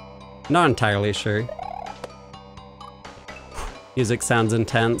 Not entirely sure. Music sounds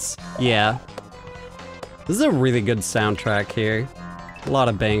intense. Yeah. This is a really good soundtrack here. A lot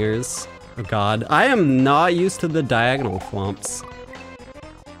of bangers. Oh god. I am not used to the diagonal thwomps.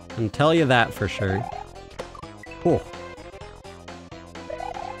 I can tell you that for sure. Cool.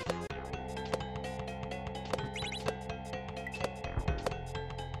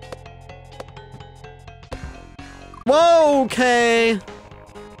 Whoa, okay.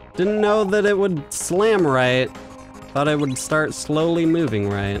 Didn't know that it would slam right. Thought it would start slowly moving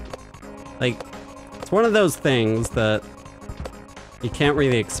right. Like, it's one of those things that you can't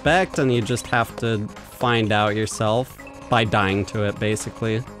really expect and you just have to find out yourself by dying to it,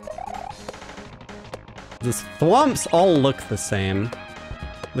 basically. The thwomps all look the same.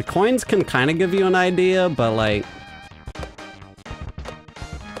 The coins can kind of give you an idea, but like...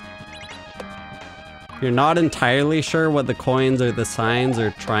 If you're not entirely sure what the coins or the signs are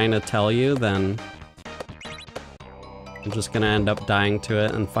trying to tell you, then I'm just gonna end up dying to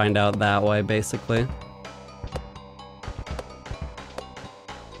it and find out that way, basically.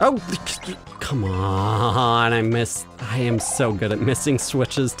 Oh, come on, I missed. I am so good at missing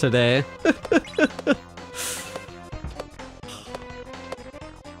switches today.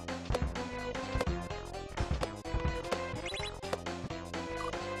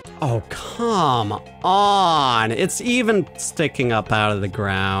 Oh, come on. It's even sticking up out of the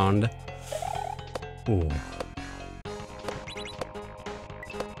ground. Ooh.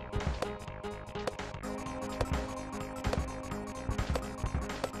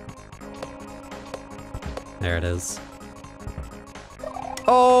 There it is.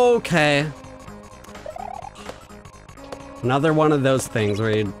 Okay. Another one of those things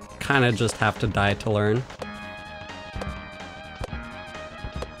where you kind of just have to die to learn.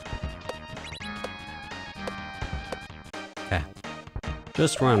 Okay.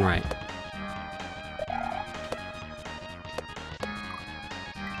 Just run right.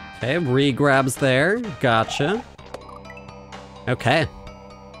 Okay, re-grabs there. Gotcha. Okay.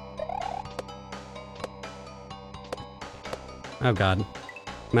 Oh god.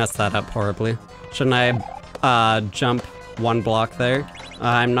 Messed that up horribly. Shouldn't I jump one block there?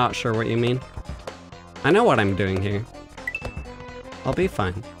 I'm not sure what you mean. I know what I'm doing here. I'll be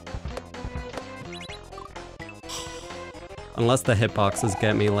fine. Unless the hitboxes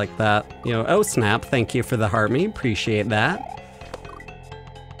get me like that. You know, oh snap, thank you for the heart me, appreciate that.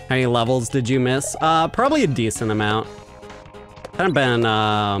 How many levels did you miss? Probably a decent amount. Kind of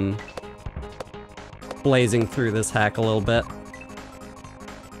been, blazing through this hack a little bit.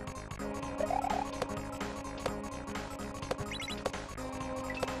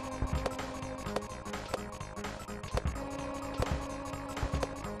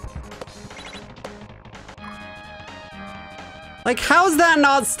 Like, how's that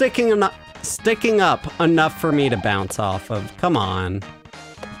not sticking up enough for me to bounce off of? Come on.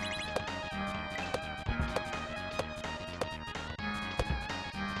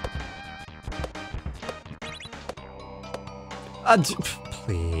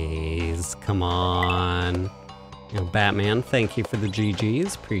 Please, come on. You know, Batman, thank you for the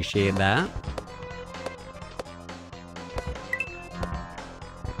GGs. Appreciate that.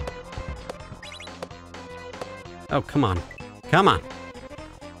 Oh, come on. Come on.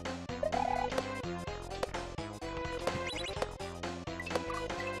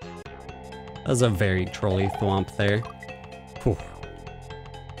 That was a very trolly thwomp there. Whew.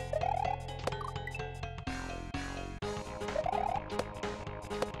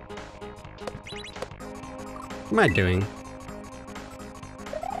 What am I doing?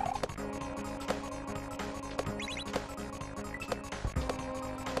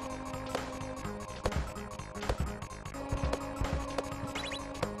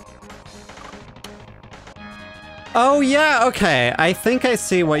 Oh yeah, okay. I think I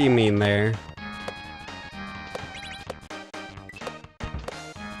see what you mean there.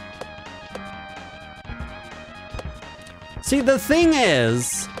 See, the thing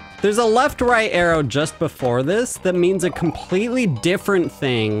is, there's a left-right arrow just before this that means a completely different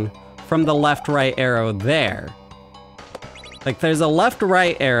thing from the left-right arrow there. Like, there's a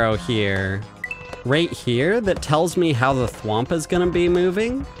left-right arrow here, right here, that tells me how the thwomp is gonna be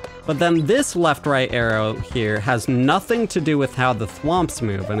moving. But then this left-right arrow here has nothing to do with how the thwomps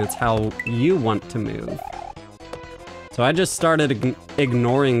move, and it's how you want to move. So I just started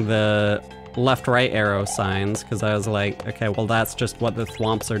ignoring the left-right arrow signs, because I was like, okay, well that's just what the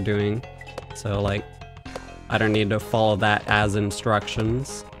thwomps are doing. So like, I don't need to follow that as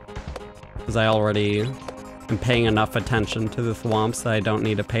instructions, because I already am paying enough attention to the thwomps that I don't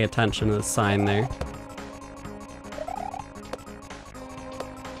need to pay attention to the sign there.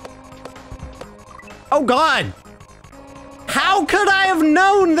 Oh god! How could I have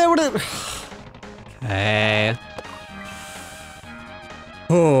known they would've... Okay.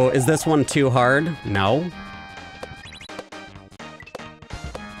 Oh, is this one too hard? No.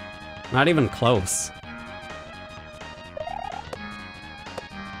 Not even close.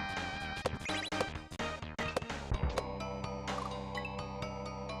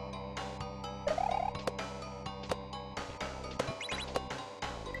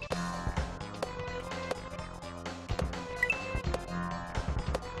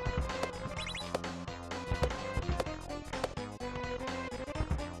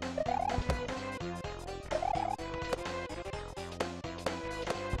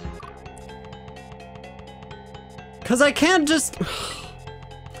 Because I can't just...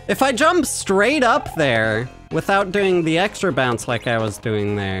 If I jump straight up there without doing the extra bounce like I was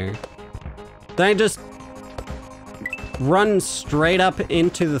doing there, then I just run straight up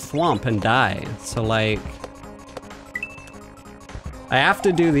into the thwomp and die. So like, I have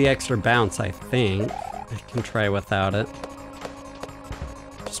to do the extra bounce, I think. I can try without it.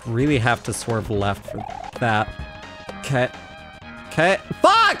 Just really have to swerve left for that. Okay. Okay.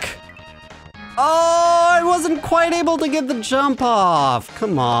 Fuck! Oh, I wasn't quite able to get the jump off.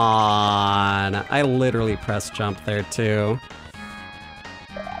 Come on. I literally pressed jump there too.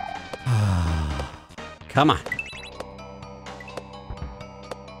 Come on.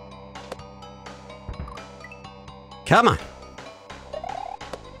 Come on.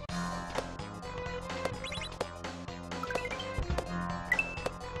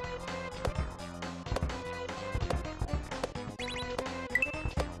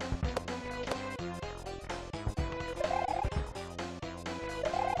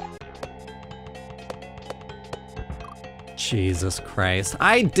 Jesus Christ.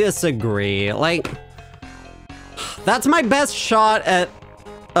 I disagree. Like, that's my best shot at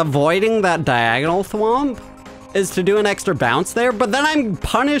avoiding that diagonal thwomp, is to do an extra bounce there, but then I'm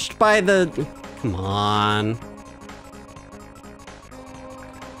punished by the... Come on.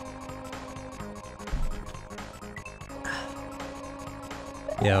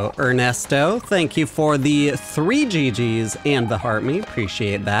 Yo, Ernesto, thank you for the 3 GGs and the heart me.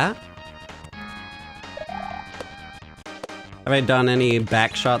 Appreciate that. Have I done any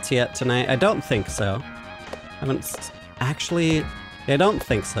back shots yet tonight? I don't think so. I haven't actually... I don't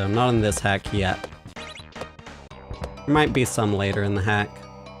think so. Not in this hack yet. There might be some later in the hack.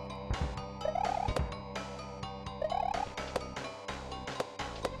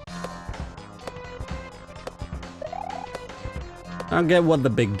 I don't get what the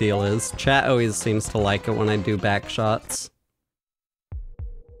big deal is. Chat always seems to like it when I do back shots.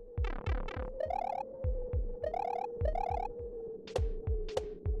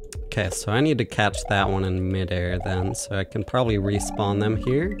 Okay, so I need to catch that one in midair then, so I can probably respawn them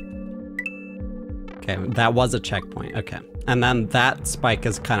here. Okay, that was a checkpoint, okay. And then that spike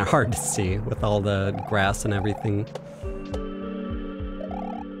is kind of hard to see with all the grass and everything.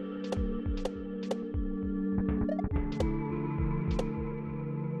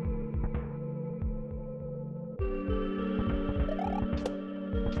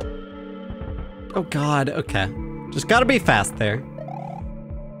 Oh God, okay. Just gotta be fast there.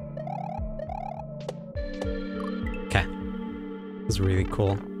 Okay. This is really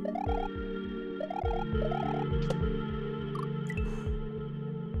cool.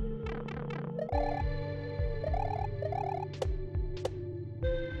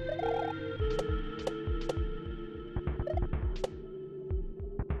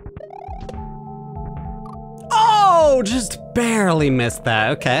 Oh, just barely missed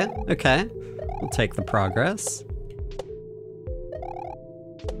that. Okay, okay. We'll take the progress.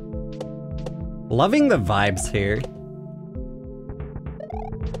 Loving the vibes here.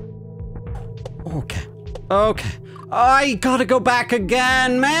 Okay. Okay. I gotta go back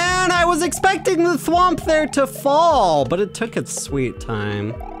again, man! I was expecting the thwomp there to fall, but it took its sweet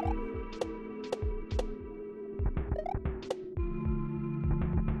time.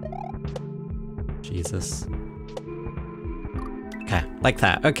 Jesus. Okay, like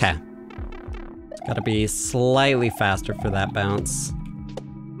that. Okay. It's gotta be slightly faster for that bounce.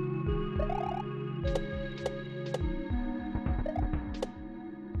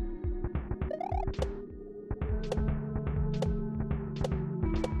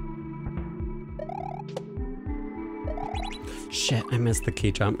 Shit, I missed the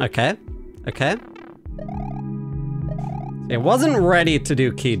key jump. Okay, okay. It wasn't ready to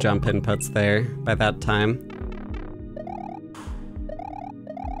do key jump inputs there by that time.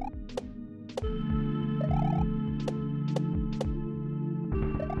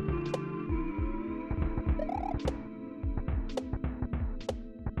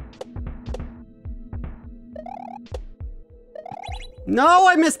 No,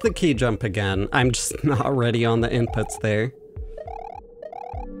 I missed the key jump again. I'm just not ready on the inputs there.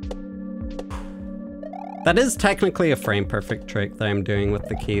 That is technically a frame perfect trick that I'm doing with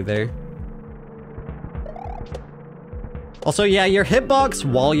the key there. Also, yeah, your hitbox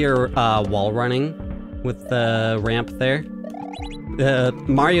while you're wall running with the ramp there.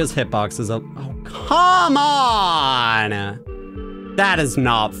 Mario's hitbox is a... Oh, come on! That is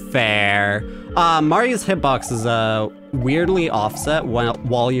not fair. Mario's hitbox is weirdly offset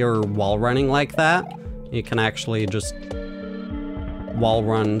while you're wall running like that. You can actually just wall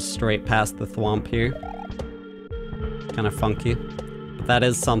run straight past the thwomp here. Kind of funky. But that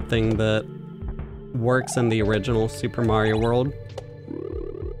is something that works in the original Super Mario World.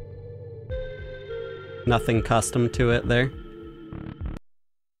 Nothing custom to it there.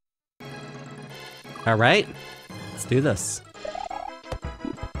 All right, Let's do this.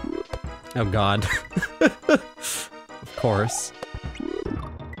 Oh god. Of course.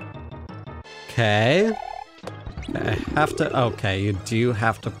 Okay. I have to, okay, you do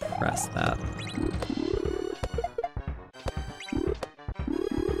have to press that.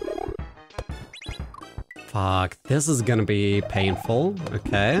 Fuck, this is gonna be painful.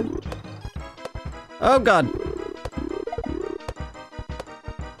 Okay. Oh god.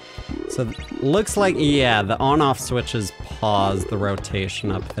 So, looks like, yeah, the on-off switches pause the rotation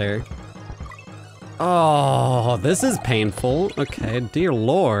up there. Oh, this is painful. Okay, dear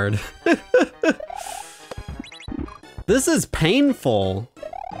lord. This is painful.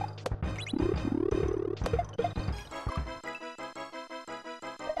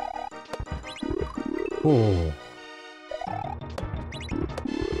 Ooh.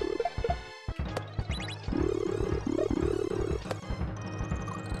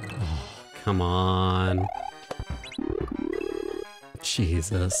 Oh, come on.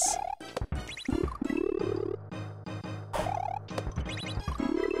 Jesus.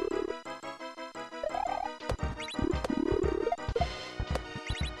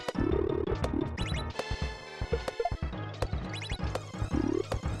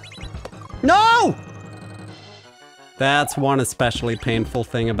 No! That's one especially painful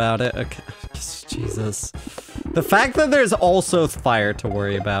thing about it. Okay. Jesus. The fact that there's also fire to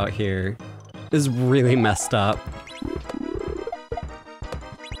worry about here is really messed up.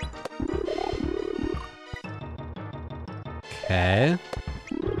 Okay.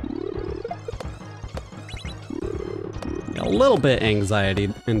 A little bit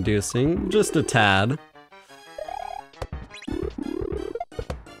anxiety inducing, just a tad.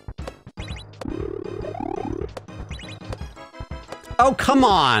 Oh, come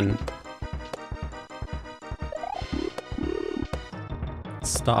on!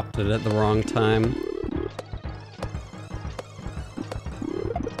 Stopped it at the wrong time.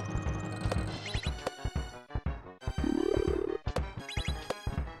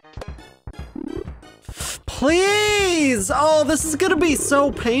 Please! Oh, this is gonna be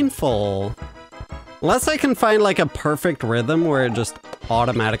so painful. Unless I can find like a perfect rhythm where it just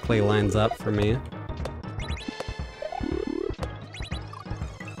automatically lines up for me.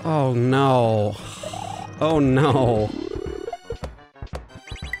 Oh no. Oh no.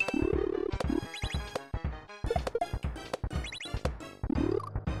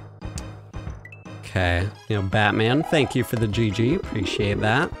 Okay, you know, Batman, thank you for the GG, appreciate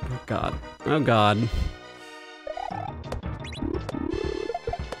that. Oh god, oh god.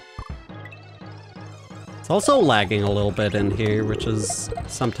 It's also lagging a little bit in here, which is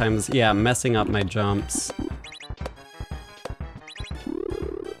sometimes, yeah, messing up my jumps.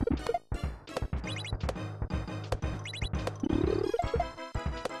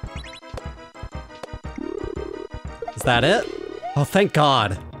 Is that it? Oh, thank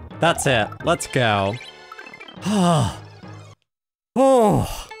God. That's it. Let's go. Oh.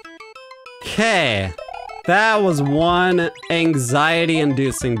 Okay. That was one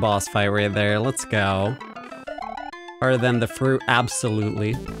anxiety-inducing boss fight right there. Let's go. Harder than the fruit,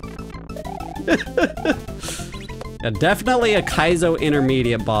 absolutely. Yeah, definitely a Kaizo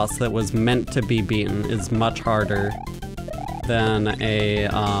intermediate boss that was meant to be beaten is much harder than a,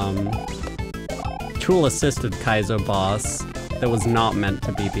 tool-assisted Kaizo boss that was not meant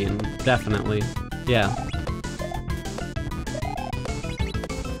to be beaten. Definitely. Yeah.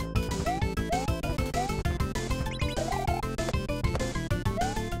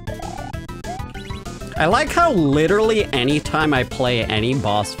 I like how literally anytime I play any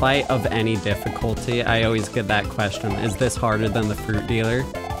boss fight of any difficulty, I always get that question, is this harder than the fruit dealer?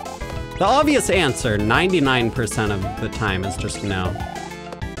 The obvious answer, 99% of the time, is just no.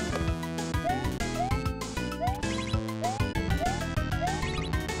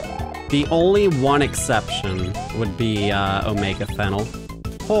 The only one exception would be Omega Fennel.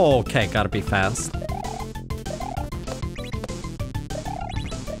 Oh, okay, gotta be fast.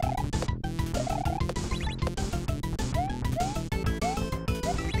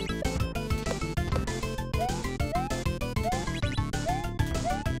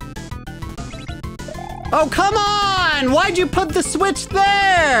 Oh, come on! Why'd you put the switch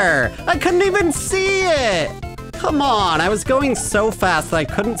there? I couldn't even see it! Come on, I was going so fast that I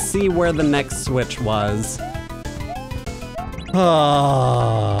couldn't see where the next switch was.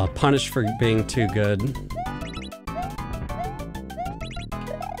 Oh, punished for being too good.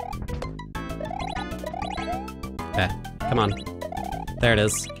 Okay, come on. There it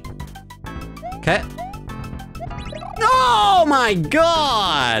is. Okay. Oh my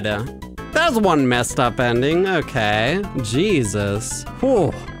god! That was one messed up ending. Okay. Jesus.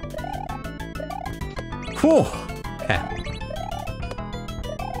 Whew. Whew.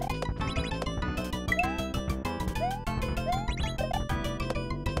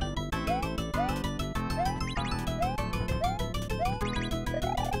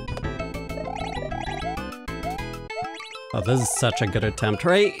 Oh, this is such a good attempt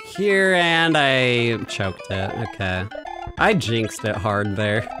right here, and I choked it. Okay. I jinxed it hard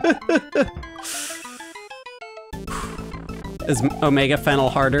there. Is Omega Fennel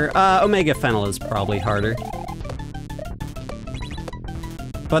harder? Omega Fennel is probably harder.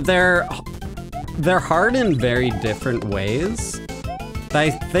 But they're hard in very different ways. I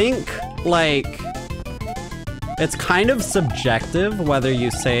think, like, it's kind of subjective whether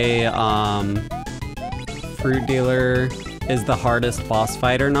you say, Fruit Dealer is the hardest boss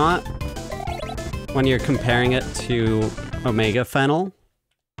fight or not, when you're comparing it to Omega Fennel.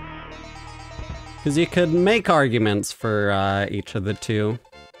 Because you could make arguments for each of the two,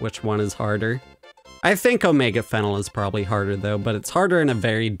 which one is harder. I think Omega Fennel is probably harder though, but it's harder in a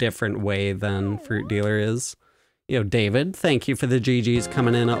very different way than Fruit Dealer is. Yo, David, thank you for the GGs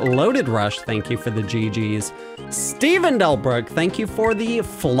coming in. Loaded Rush, thank you for the GGs. Steven Delbrook, thank you for the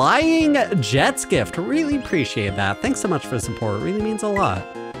Flying Jets gift. Really appreciate that. Thanks so much for the support. It really means a lot.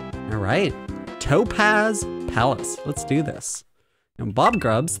 All right, Topaz Palace. Let's do this. And Bob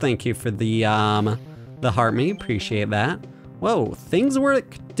Grubbs, thank you for the heart me. Appreciate that. Whoa, things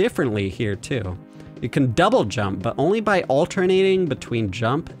work differently here too. You can double jump, but only by alternating between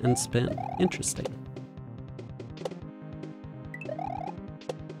jump and spin. Interesting.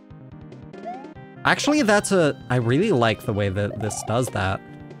 Actually, I really like the way that this does that.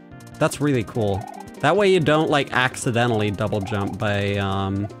 That's really cool. That way you don't like accidentally double jump by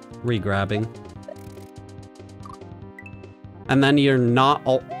re-grabbing. And then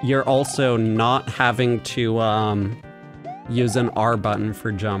you're also not having to use an R button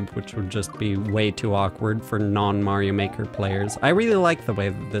for jump, which would just be way too awkward for non-Mario Maker players. I really like the way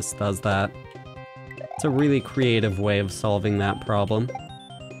that this does that. It's a really creative way of solving that problem.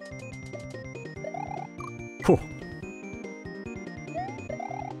 Whew.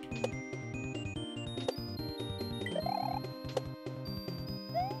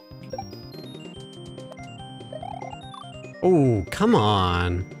 Oh, come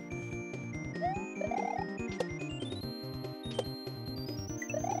on.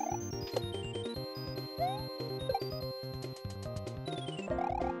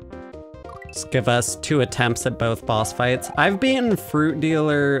 Just give us 2 attempts at both boss fights. I've beaten Fruit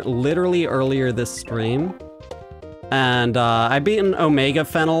Dealer literally earlier this stream. And I've beaten Omega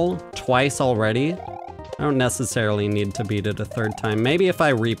Fennel twice already. I don't necessarily need to beat it a 3rd time. Maybe if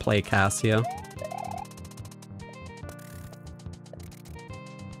I replay Casio.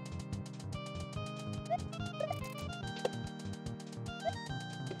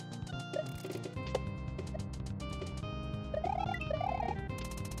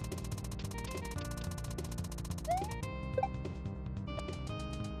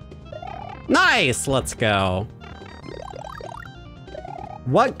 Nice! Let's go.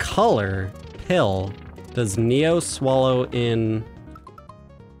 What color pill does Neo swallow in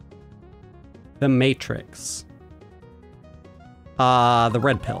The Matrix? The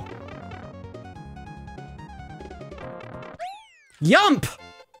red pill. Yump!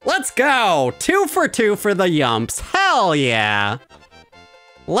 Let's go! 2 for 2 for the yumps. Hell yeah!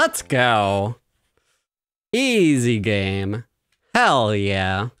 Let's go. Easy game. Hell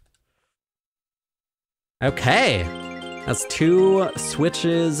yeah. Okay. That's 2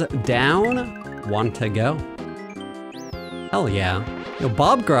 switches down, 1 to go. Hell yeah. Yo,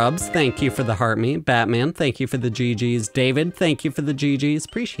 Bob Grubbs, thank you for the heart me. Batman, thank you for the GGs. David, thank you for the GGs.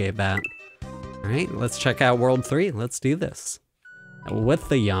 Appreciate that. All right, let's check out World 3. Let's do this. With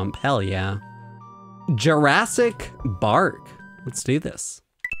the yump, hell yeah. Jurassic Bark. Let's do this.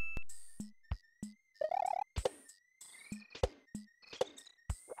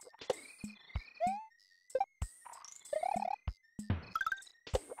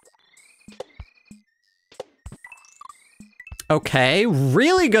 Okay,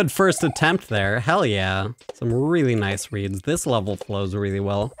 really good first attempt there. Hell yeah. Some really nice reads. This level flows really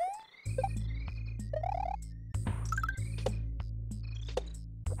well.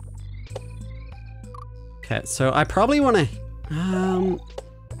 Okay, so I probably want to...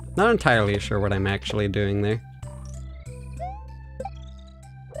 not entirely sure what I'm actually doing there.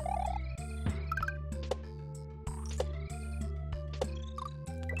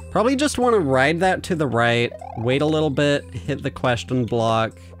 Probably just want to ride that to the right, wait a little bit, hit the question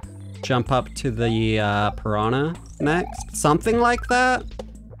block, jump up to the piranha next. Something like that.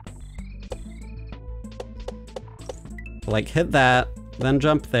 Like hit that, then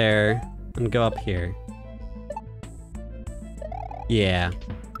jump there, and go up here. Yeah.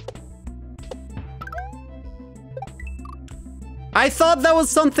 I thought that was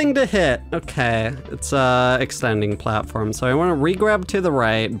something to hit. Okay, it's extending platform. So I want to re-grab to the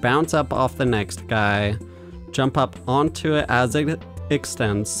right, bounce up off the next guy, jump up onto it as it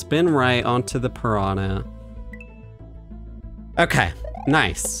extends, spin right onto the piranha. Okay,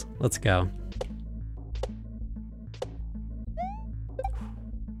 nice. Let's go.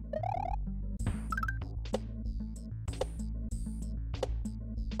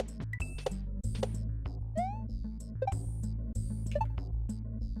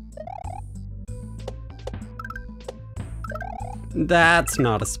 That's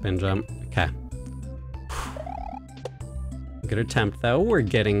not a spin jump. Okay. Good attempt though, we're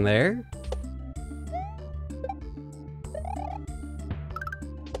getting there.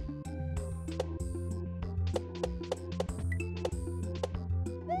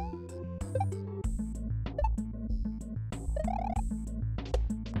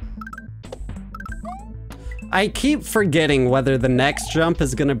 I keep forgetting whether the next jump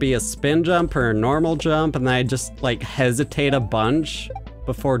is gonna be a spin jump or a normal jump, and then I just like hesitate a bunch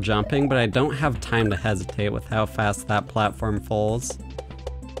before jumping, but I don't have time to hesitate with how fast that platform falls.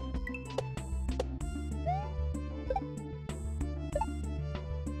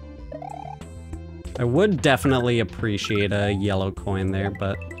 I would definitely appreciate a yellow coin there,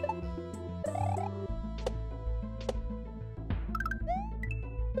 but...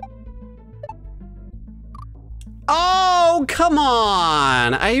 Oh, come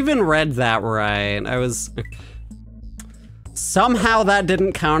on! I even read that right. I was... Somehow that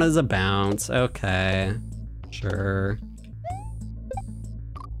didn't count as a bounce. Okay. Sure.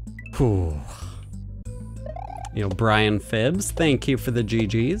 Whew. You know, Brian Phibbs, thank you for the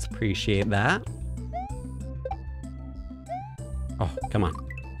GGs. Appreciate that. Oh, come on.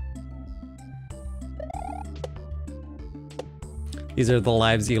 These are the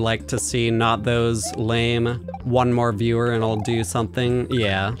lives you like to see, not those lame, one more viewer and I'll do something.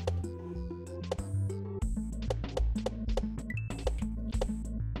 Yeah.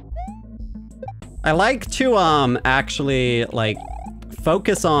 I like to actually like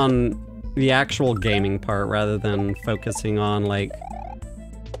focus on the actual gaming part rather than focusing on like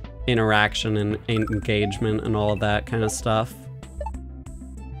interaction and engagement and all of that kind of stuff.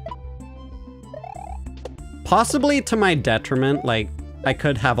 Possibly to my detriment, like I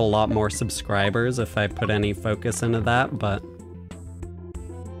could have a lot more subscribers if I put any focus into that, but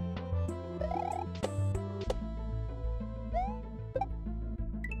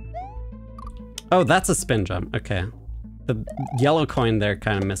oh, that's a spin jump. Okay. The yellow coin there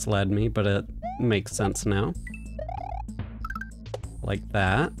kind of misled me, but it makes sense now. Like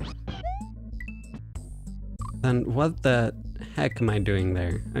that. Then what the heck am I doing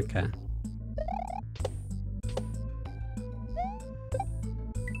there? Okay.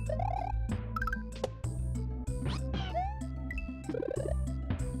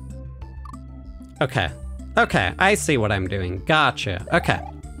 Okay. Okay, I see what I'm doing. Gotcha. Okay.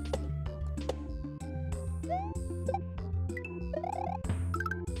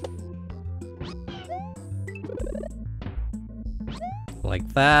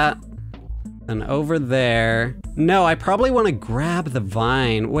 Like that. Then over there. No, I probably want to grab the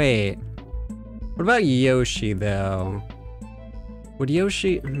vine. Wait. What about Yoshi, though? Would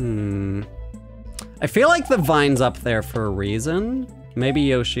Yoshi... I feel like the vine's up there for a reason. Maybe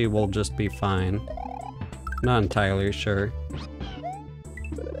Yoshi will just be fine. Not entirely sure.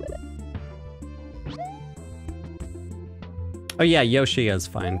 Oh yeah, Yoshi is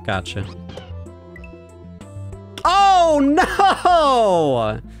fine. Gotcha. Oh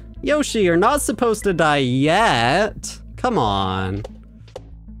no! Yoshi, you're not supposed to die yet. Come on.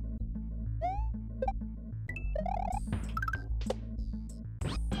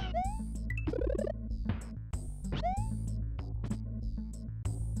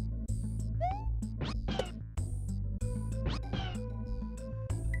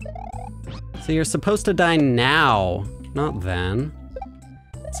 So you're supposed to die now, not then.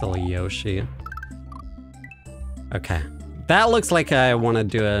 Silly Yoshi. Okay. That looks like I want to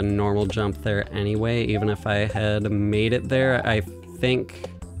do a normal jump there anyway, even if I had made it there. I think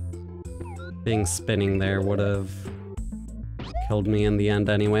being spinning there would have killed me in the end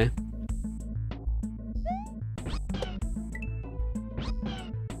anyway.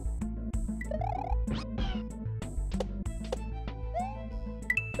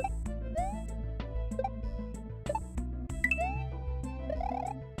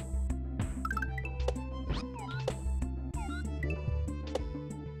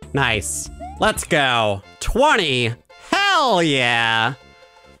 Nice. Let's go. 20. Hell yeah.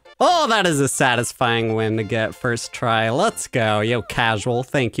 Oh, that is a satisfying win to get first try. Let's go. Yo, Casual,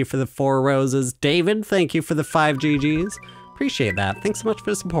 thank you for the 4 roses. David, thank you for the 5 GGs. Appreciate that. Thanks so much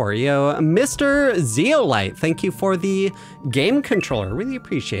for the support. Yo, Mr. Zeolite, thank you for the game controller. Really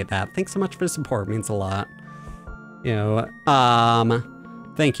appreciate that. Thanks so much for the support. It means a lot. You know,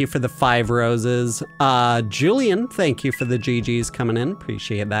 thank you for the 5 roses. Julian, thank you for the GGs coming in.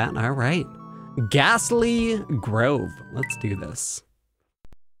 Appreciate that. All right. Ghastly Grove. Let's do this.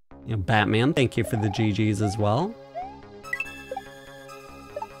 You know, Batman, thank you for the GGs as well.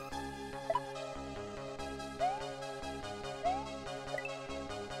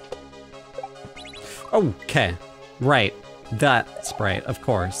 Okay. Right. That sprite, of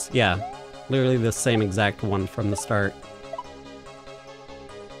course. Yeah. Literally the same exact one from the start.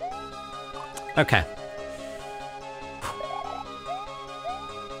 Okay.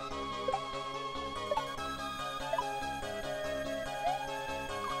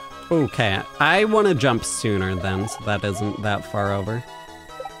 Okay, I want to jump sooner then, so that isn't that far over.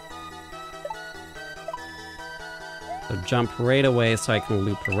 So jump right away so I can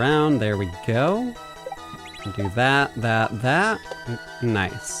loop around. There we go. Do that, that.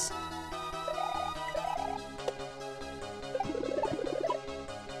 Nice.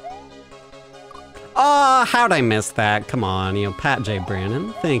 Oh, how'd I miss that? Come on, you know, Pat J.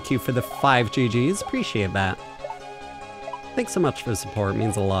 Brandon. Thank you for the 5 GGs. Appreciate that. Thanks so much for the support. It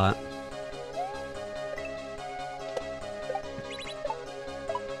means a lot.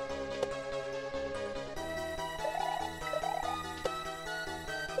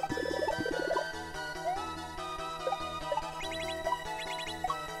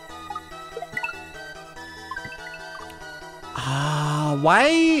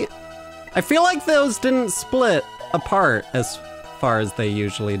 Why? I feel like those didn't split apart as far as they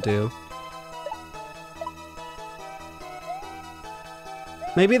usually do.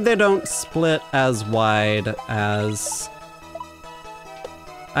 Maybe they don't split as wide as...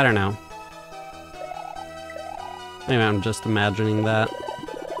 I don't know. Maybe I'm just imagining that.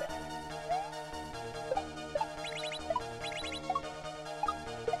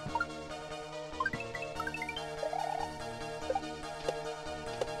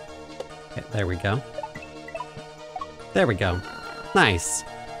 Okay, there we go. There we go. Nice.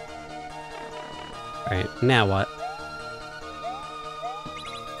 Alright, now what?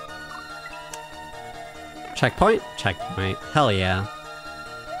 Checkpoint? Checkpoint. Hell yeah.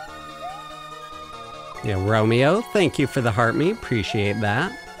 Yeah, Romeo, thank you for the heart me. Appreciate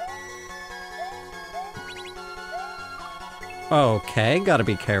that. Okay, gotta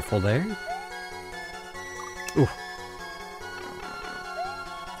be careful there. Ooh.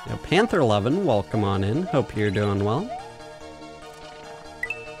 Yo, Panther Lovin', welcome on in. Hope you're doing well.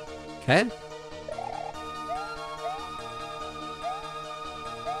 Okay.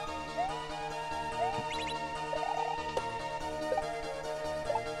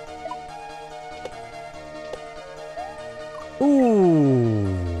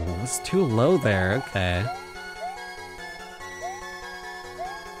 Ooh, it's too low there. Okay.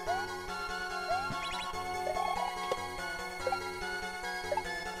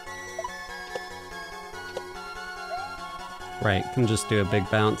 Right, can just do a big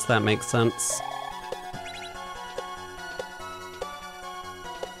bounce. That makes sense.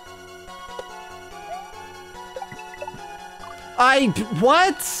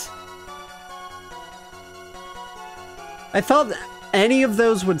 What? I thought any of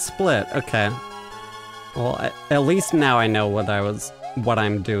those would split. Okay. Well, at least now I know what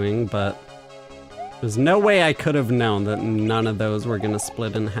I'm doing, but there's no way I could have known that none of those were gonna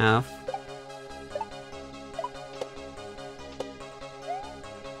split in half.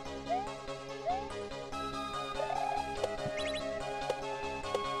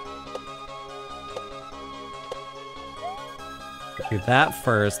 Do that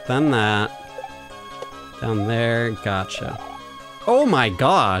first, then that. Down there, gotcha. Oh my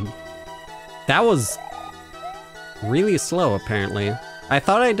god! That was really slow, apparently. I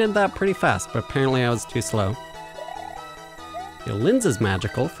thought I did that pretty fast, but apparently I was too slow. Yo, Linz is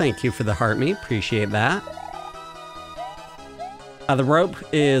magical. Thank you for the heart me. Appreciate that. The rope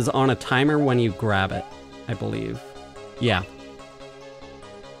is on a timer when you grab it, I believe. Yeah.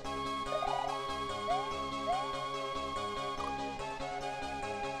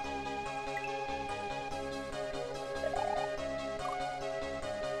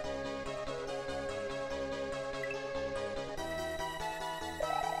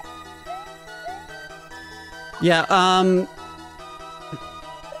 Yeah,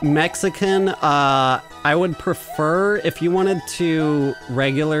 Mexican, I would prefer, if you wanted to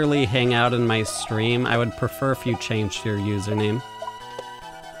regularly hang out in my stream, I would prefer if you changed your username.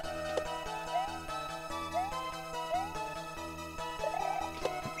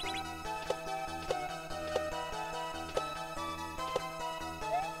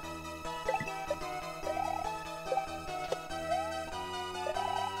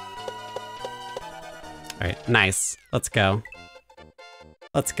 Alright, nice. Let's go.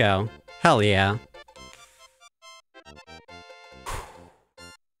 Let's go. Hell yeah.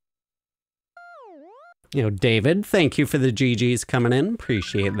 You know, David, thank you for the GGs coming in.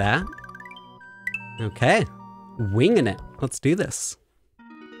 Appreciate that. Okay. Winging it. Let's do this.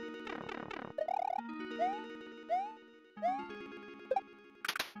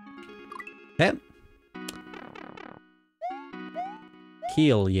 Okay.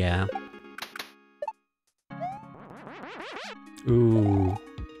 Keel, yeah. Ooh.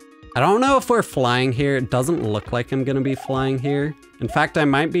 I don't know if we're flying here. It doesn't look like I'm gonna be flying here. In fact, I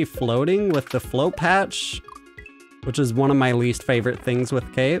might be floating with the float patch, which is one of my least favorite things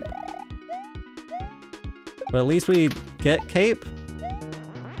with Cape. But at least we get Cape.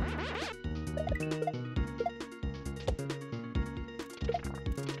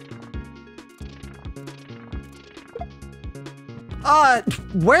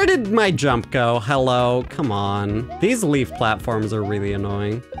 Where did my jump go? Hello, come on. These leaf platforms are really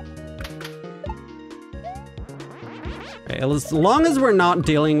annoying. Okay, as long as we're not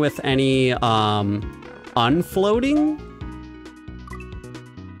dealing with any, unfloating,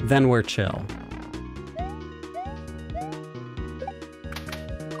 then we're chill.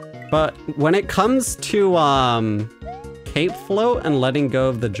 But when it comes to, Cape float and letting go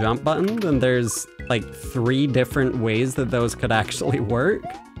of the jump button, then there's like 3 different ways that those could actually work.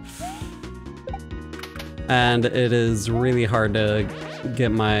 And it is really hard to get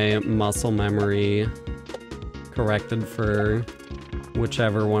my muscle memory corrected for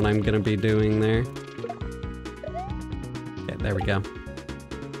whichever one I'm gonna be doing there. Okay, there we go.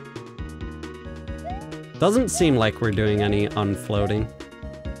 Doesn't seem like we're doing any unfloating.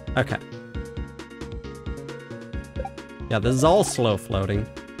 Okay. Yeah, this is all slow floating.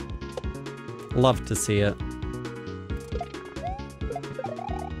 Love to see it.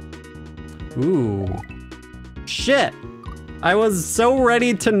 Ooh. Shit! I was so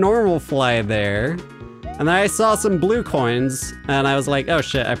ready to normal fly there. And then I saw some blue coins, and I was like, oh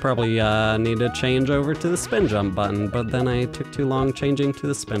shit, I probably need to change over to the spin jump button. But then I took too long changing to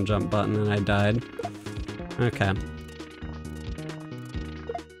the spin jump button and I died. Okay.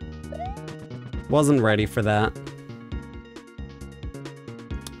 Wasn't ready for that.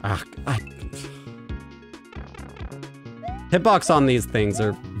 Hitbox on these things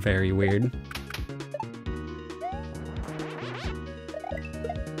are very weird.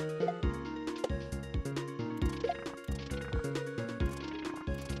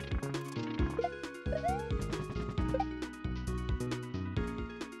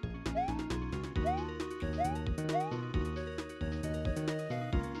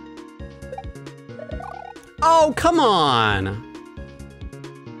 Oh, come on!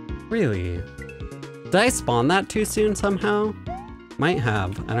 Really? Did I spawn that too soon somehow? Might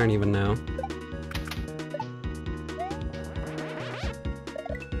have, I don't even know.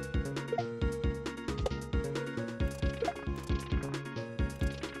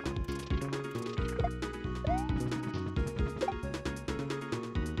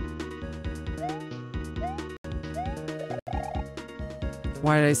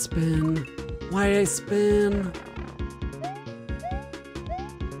 Why did I spin? Why did I spin?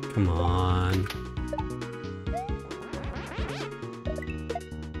 Come on.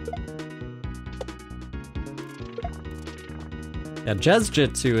 Yeah,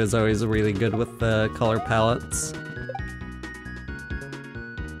 JezJitzu is always really good with the color palettes.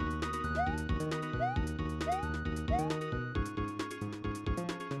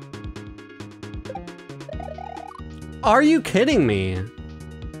 Are you kidding me?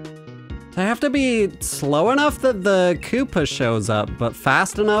 Do I have to be slow enough that the Koopa shows up, but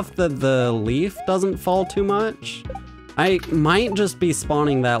fast enough that the leaf doesn't fall too much? I might just be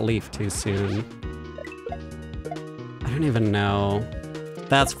spawning that leaf too soon. I don't even know.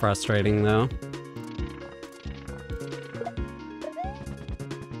 That's frustrating though.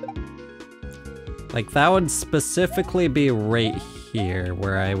 Like that would specifically be right here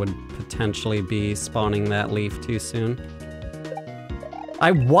where I would potentially be spawning that leaf too soon.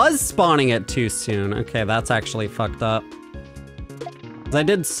 I was spawning it too soon. Okay, that's actually fucked up. 'Cause I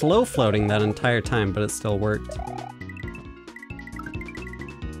did slow floating that entire time, but it still worked.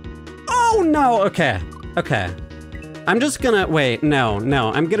 Oh no, okay, okay. I'm just gonna, wait, no,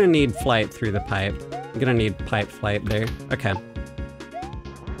 I'm gonna need flight through the pipe. I'm gonna need pipe flight there, okay.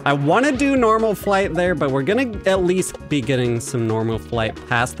 I wanna do normal flight there, but we're gonna at least be getting some normal flight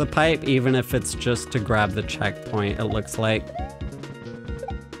past the pipe, even if it's just to grab the checkpoint, it looks like.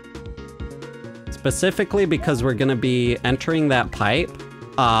 Specifically because we're gonna be entering that pipe,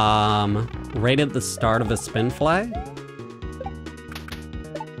 right at the start of a spin fly.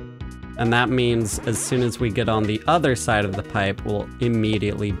 And that means as soon as we get on the other side of the pipe, we'll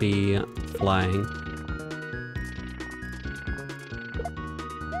immediately be flying.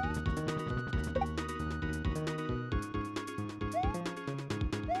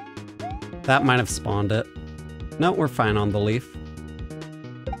 That might have spawned it. No, we're fine on the leaf.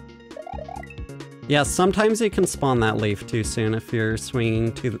 Yeah, sometimes you can spawn that leaf too soon if you're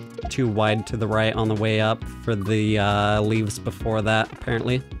swinging too wide to the right on the way up for the leaves before that,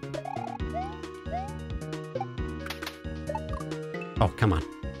 apparently. Oh, come on.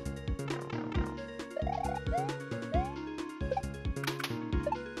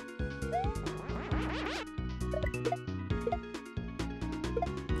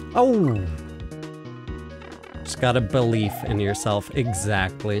 Oh! Just got a belief in yourself,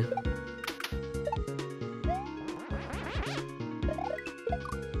 exactly.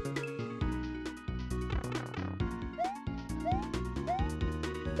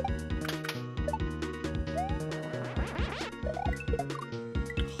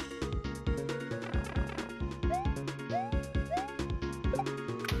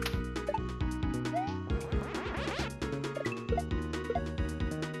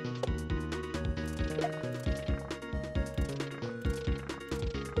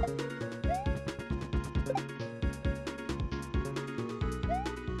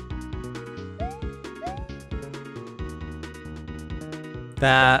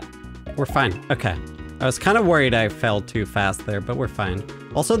 We're fine. Okay. I was kind of worried I fell too fast there, but we're fine.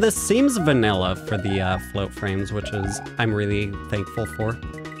 Also, this seems vanilla for the float frames, which is I'm really thankful for.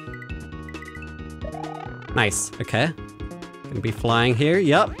 Nice. Okay. Gonna be flying here.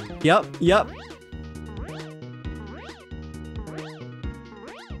 Yup. Yup. Yup.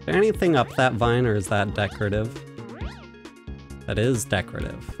 Is there anything up that vine, or is that decorative? That is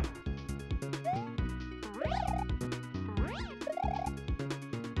decorative.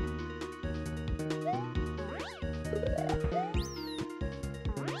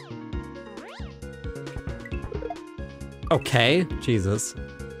 Okay, Jesus.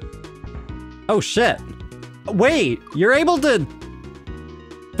 Oh shit. Wait, you're able to...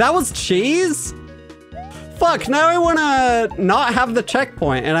 That was cheese? Fuck, now I wanna not have the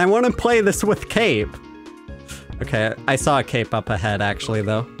checkpoint and I wanna play this with cape. Okay, I saw a cape up ahead actually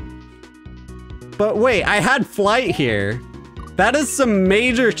though. But wait, I had flight here. That is some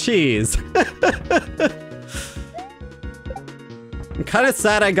major cheese. I'm kind of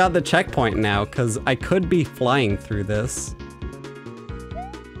sad I got the checkpoint now, because I could be flying through this.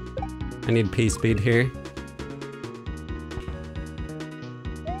 I need P-speed here.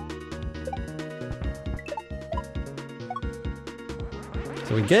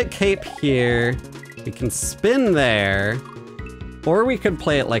 So we get cape here, we can spin there, or we could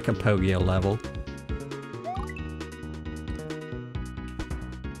play it like a Poggio level.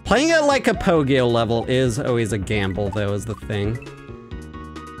 Playing it like a Poggio level is always a gamble though, is the thing.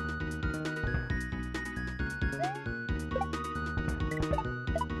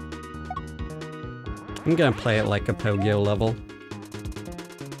 I'm gonna play it like a Poggio level.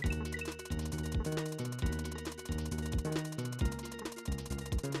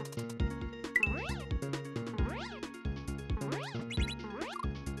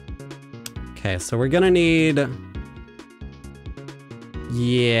 Okay, so we're gonna need...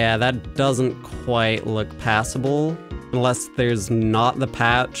 Yeah, that doesn't quite look passable. Unless there's not the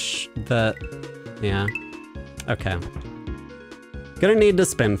patch that... Yeah. Okay. Gonna need to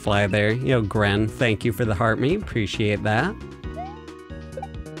spin fly there. Yo, Gren, thank you for the heart me. Appreciate that.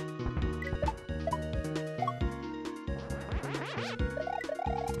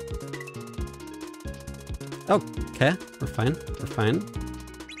 Okay, we're fine. We're fine.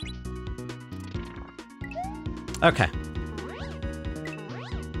 Okay.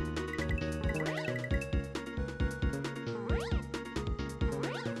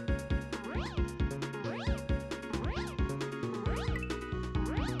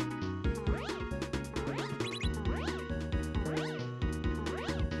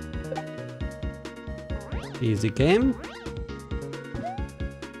 Easy game.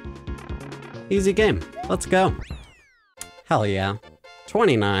 Easy game. Let's go. Hell yeah.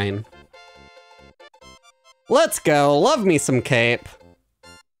 29. Let's go. Love me some cape.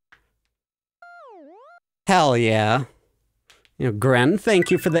 Hell yeah. You know, Gren,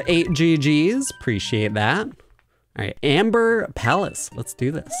 thank you for the 8 GGs. Appreciate that. All right, Amber Palace. Let's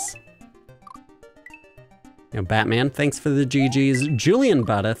do this. You know, Batman, thanks for the GGs. Julian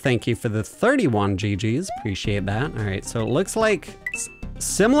Butta, thank you for the 31 GGs. Appreciate that. All right, so it looks like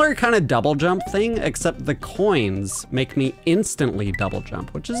similar kind of double jump thing, except the coins make me instantly double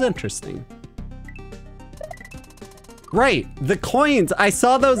jump, which is interesting. Right, the coins, I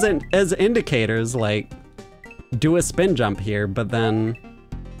saw those as indicators, like, do a spin jump here, but then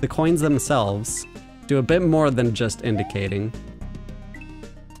the coins themselves do a bit more than just indicating.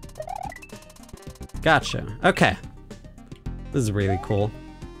 Gotcha, okay. This is really cool.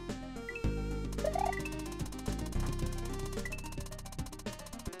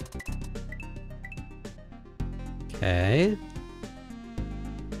 Okay.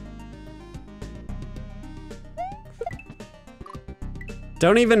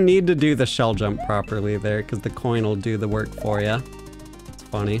 Don't even need to do the shell jump properly there, because the coin will do the work for you. It's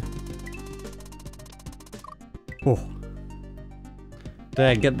funny. Oh. Did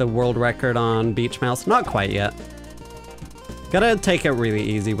I get the world record on beach mouse? Not quite yet. Gotta take it really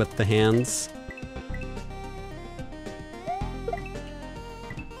easy with the hands.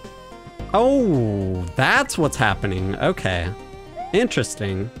 Oh, that's what's happening. Okay.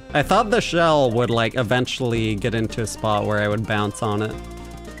 Interesting. I thought the shell would like eventually get into a spot where I would bounce on it.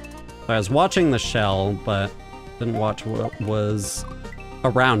 So I was watching the shell, but didn't watch what was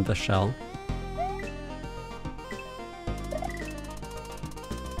around the shell.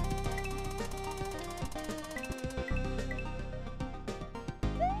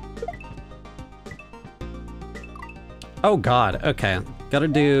 Oh God, okay. Gotta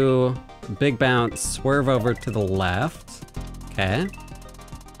do big bounce, swerve over to the left. Okay.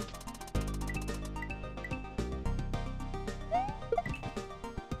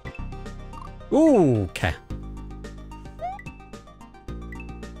 Ooh, okay.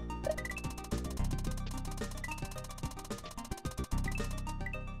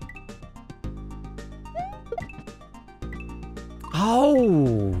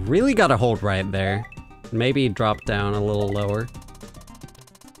 Oh, really gotta hold right there. Maybe drop down a little lower.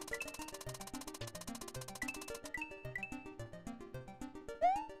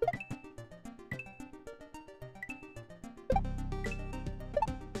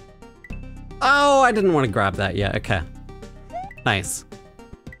 Oh, I didn't want to grab that yet. Okay. Nice.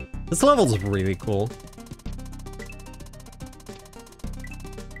 This level's really cool.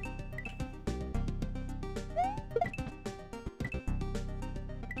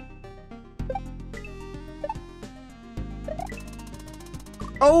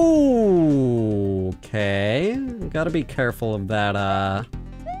 Oh, okay. Gotta be careful of that,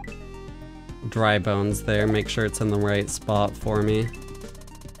 dry bones there. Make sure it's in the right spot for me.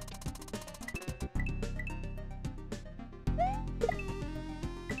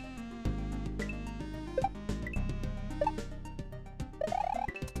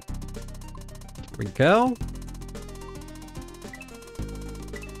 There we go.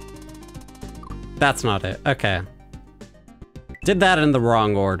 That's not it. Okay. Did that in the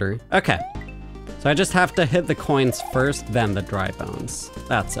wrong order. Okay. So I just have to hit the coins first, then the dry bones.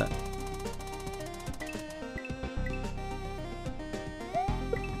 That's it.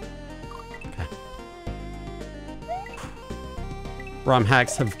 Okay. ROM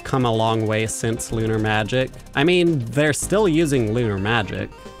hacks have come a long way since Lunar Magic. I mean, they're still using Lunar Magic.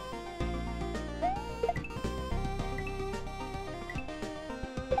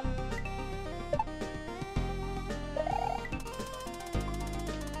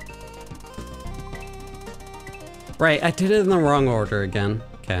 Right, I did it in the wrong order again.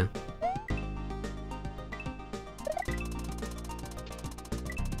 Okay.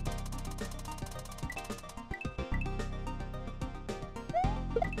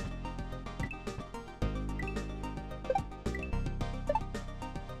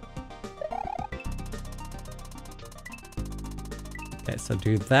 Okay, so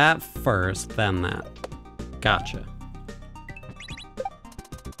do that first, then that. Gotcha.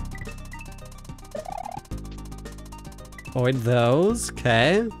 Avoid those,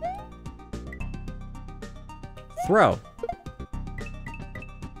 okay. Throw.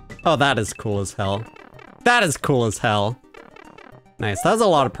 Oh, that is cool as hell. That is cool as hell. Nice, that was a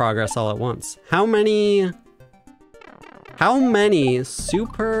lot of progress all at once. How many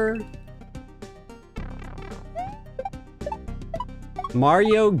Super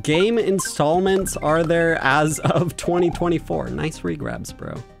Mario game installments are there as of 2024? Nice regrabs,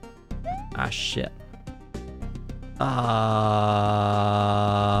 bro. Ah, shit.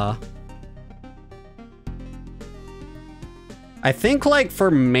 I think like for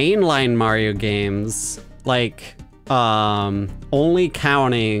mainline Mario games, like only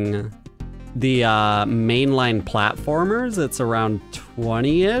counting the mainline platformers, it's around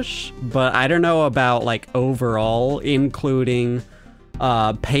 20-ish, but I don't know about like overall, including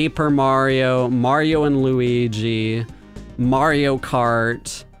Paper Mario, Mario and Luigi, Mario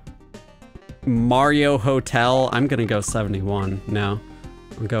Kart, Mario Hotel. I'm gonna go 71. No,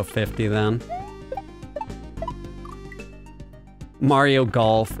 I'll go 50 then. Mario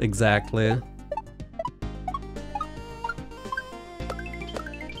Golf, exactly.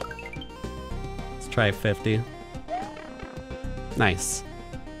 Let's try 50. Nice.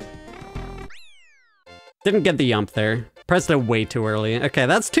 Didn't get the yump there. Pressed it way too early. Okay,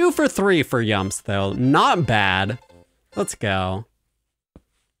 that's 2 for 3 for yumps, though. Not bad. Let's go.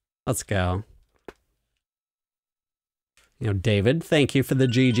 Let's go. You know, David, thank you for the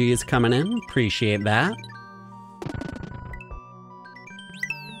GGs coming in. Appreciate that.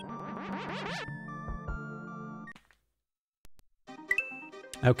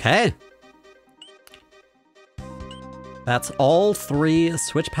 Okay. That's all 3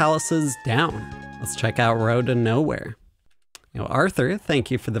 Switch Palaces down. Let's check out Road to Nowhere. You know, Arthur, thank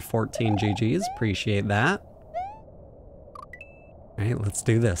you for the 14 GGs. Appreciate that. All right, let's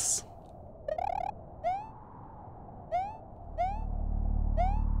do this.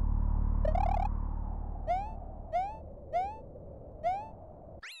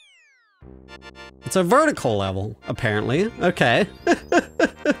 It's a vertical level, apparently. Okay.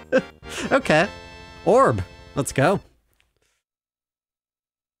 Okay. Orb. Let's go.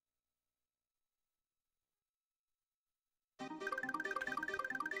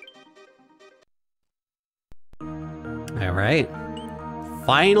 All right.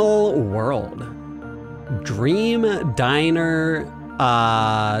 Final world. Dream Diner,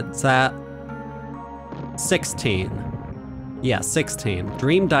 is that 16? Yeah, 16.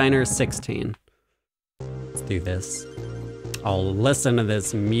 Dream Diner 16. Let's do this. Oh, listen to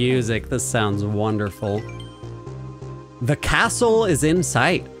this music. This sounds wonderful. The castle is in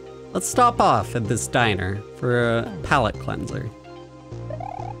sight. Let's stop off at this diner for a palate cleanser.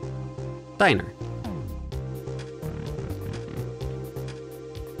 Diner.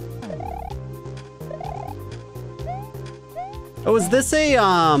 Oh, is this a,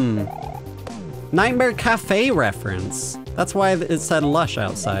 Nightmare Cafe reference? That's why it said Lush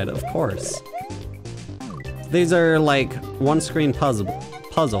outside, of course. These are like one-screen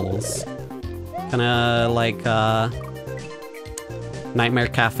puzzles. Kinda like, Nightmare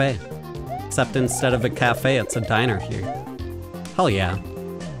Cafe. Except instead of a cafe, it's a diner here. Hell yeah.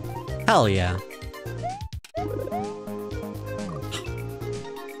 Hell yeah.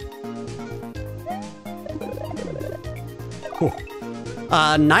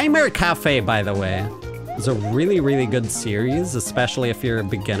 Nightmare Cafe, by the way, is a really, really good series, especially if you're a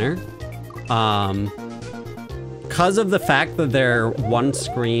beginner. Because of the fact that they're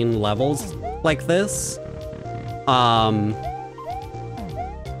one-screen levels like this,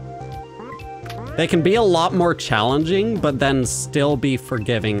 they can be a lot more challenging, but then still be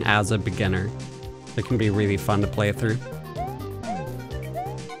forgiving as a beginner. It can be really fun to play through.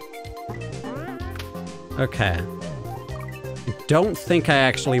 Okay. Don't think I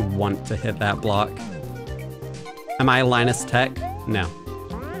actually want to hit that block. Am I Linus Tech? No.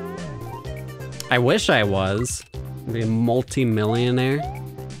 I wish I was. Be a multi-millionaire.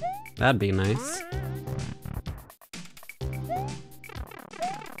 That'd be nice.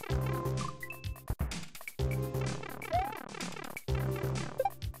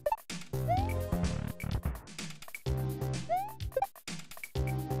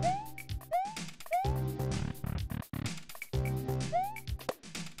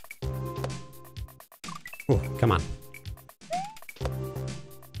 Ooh, come on.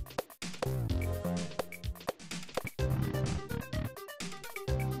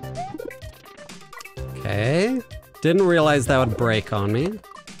 Okay. Didn't realize that would break on me.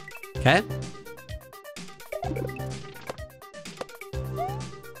 Okay.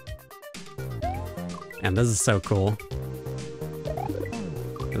 And this is so cool.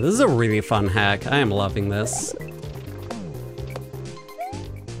 This is a really fun hack. I am loving this.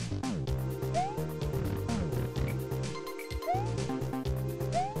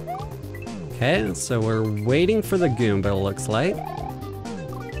 Okay, so we're waiting for the Goomba, looks like.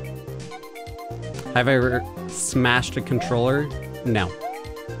 Have I ever smashed a controller? No.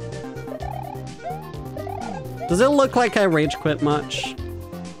 Does it look like I rage quit much?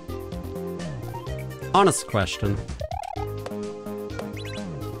 Honest question.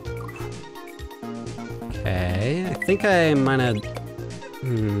 Okay, I think I might have...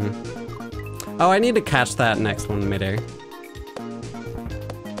 Oh, I need to catch that next one midair.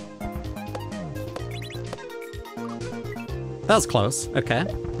 That was close, okay.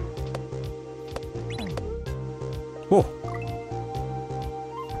 Whoa.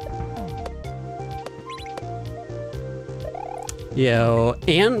 Yo,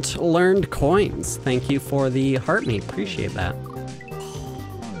 Ant learned coins. Thank you for the heart meat, appreciate that.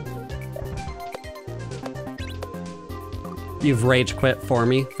 You've rage quit for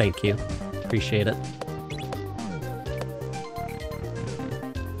me, thank you. Appreciate it.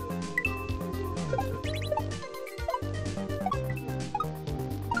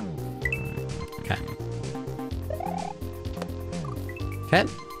 Okay.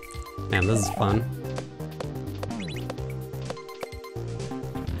 Man, this is fun.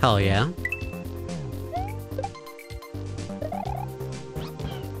 Hell yeah.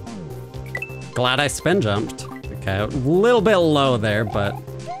 Glad I spin jumped. Okay, a little bit low there, but...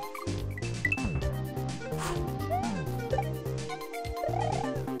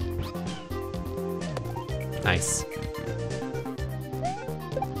 Nice.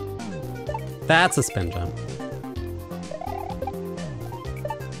 That's a spin jump.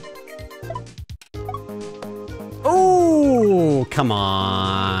 Ooh, come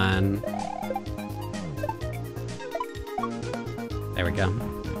on. There we go.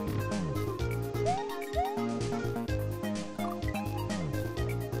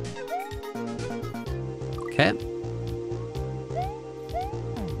 Okay.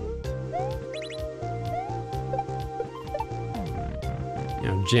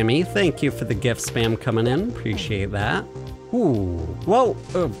 Jimmy, thank you for the gift spam coming in. Appreciate that. Ooh, whoa,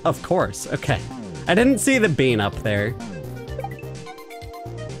 of course. Okay. I didn't see the bean up there.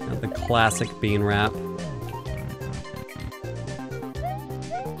 The classic bean wrap.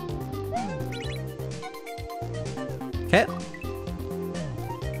 Okay.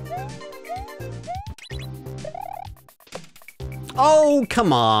 Oh,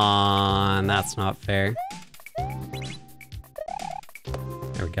 come on. That's not fair.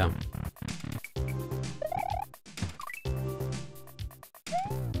 There we go.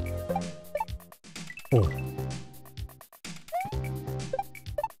 Oh.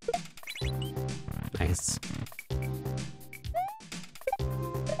 Nice.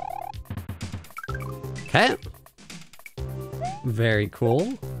 Okay. Very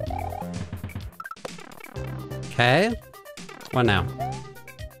cool. Okay. What now?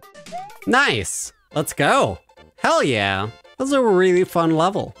 Nice! Let's go! Hell yeah! That was a really fun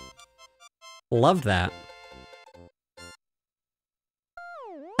level. Love that.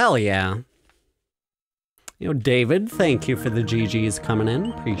 Hell yeah. David, thank you for the GGs coming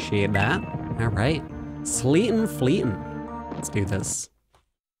in. Appreciate that. Alright. Sleetin' Fleetin'. Let's do this.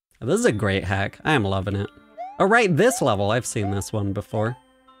 This is a great hack. I am loving it. Oh, right, this level. I've seen this one before.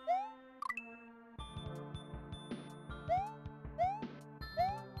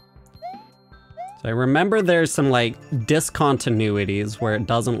 So I remember there's some like discontinuities where it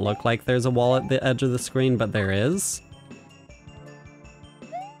doesn't look like there's a wall at the edge of the screen, but there is.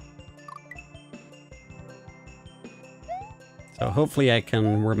 So hopefully I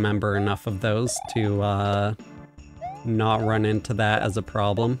can remember enough of those to not run into that as a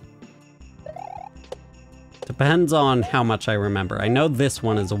problem. Depends on how much I remember. I know this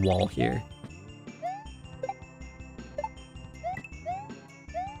one is a wall here.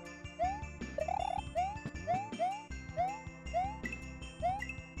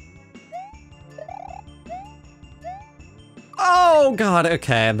 Oh god,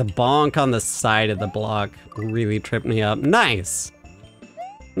 okay, the bonk on the side of the block really tripped me up. Nice!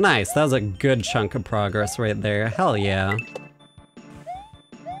 Nice, that was a good chunk of progress right there. Hell yeah.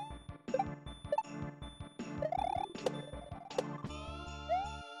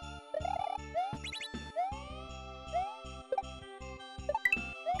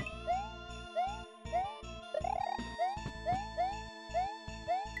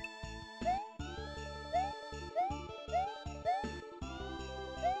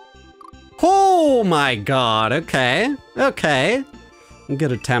 Oh my god, okay, okay.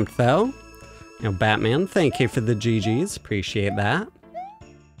 Good attempt though. Batman, thank you for the GGs, appreciate that.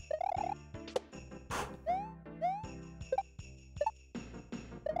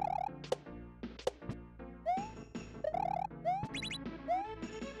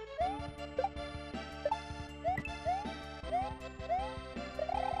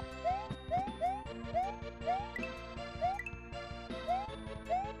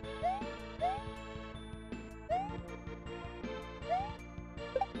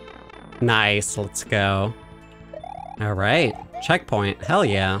 Nice, let's go. All right, checkpoint, hell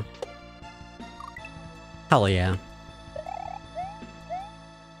yeah. Hell yeah.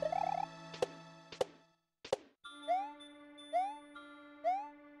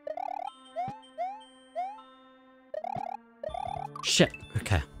 Shit,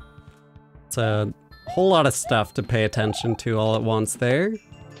 okay. It's a whole lot of stuff to pay attention to all at once there.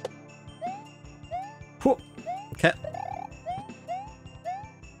 Whew. Okay.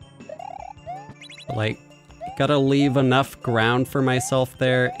 Like, gotta leave enough ground for myself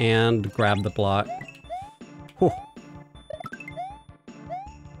there and grab the block. Whew.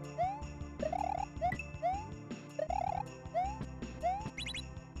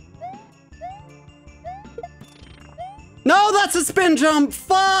 No, that's a spin jump!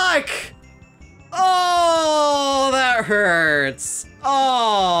 Fuck! Oh, that hurts. Oh,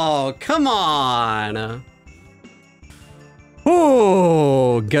 Oh, come on.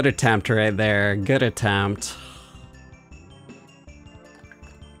 Ooh, good attempt right there. Good attempt.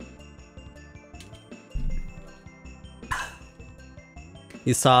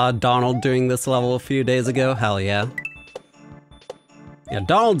 You saw Donald doing this level a few days ago? Hell yeah. Yeah,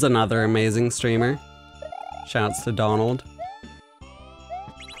 Donald's another amazing streamer. Shouts to Donald.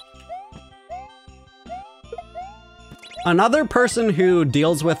 Another person who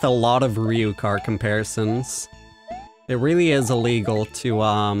deals with a lot of Ryu car comparisons. It really is illegal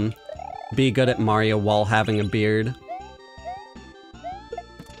to be good at Mario while having a beard.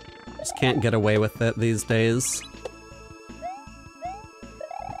 Just can't get away with it these days.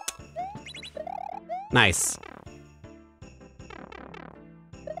 Nice.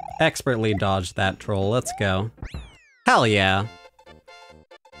 Expertly dodged that troll. Let's go. Hell yeah.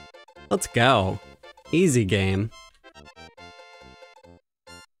 Let's go. Easy game.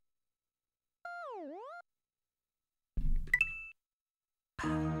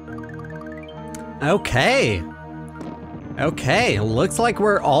 Okay. Okay, looks like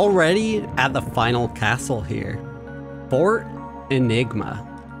we're already at the final castle here. Fort Enigma.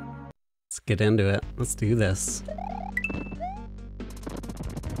 Let's get into it. Let's do this.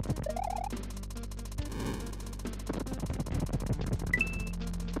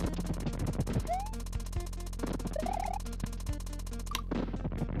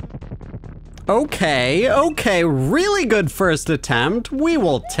 Okay, okay, really good first attempt. We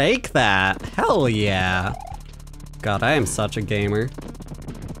will take that. Hell yeah. God, I am such a gamer.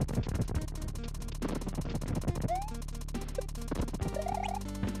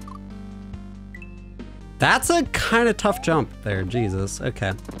 That's a kind of tough jump there, Jesus.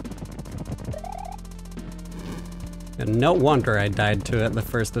 Okay. And no wonder I died to it the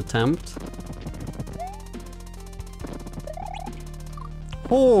first attempt.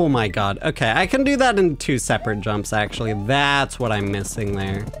 Oh my god. Okay, I can do that in 2 separate jumps, actually. That's what I'm missing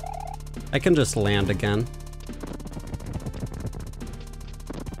there. I can just land again.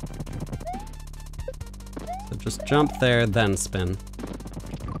 So just jump there, then spin.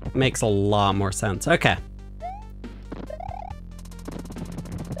 Makes a lot more sense. Okay.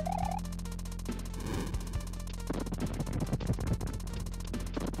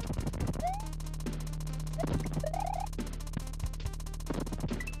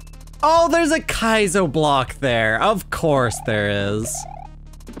 Oh, there's a Kaizo block there. Of course there is.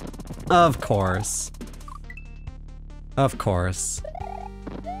 Of course. Of course.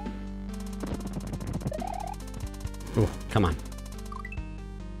 Ooh, come on.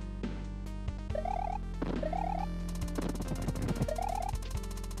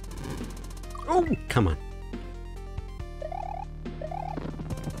 Oh, come on.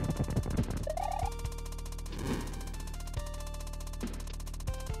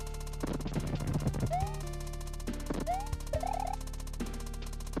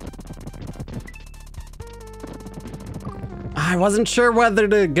 I wasn't sure whether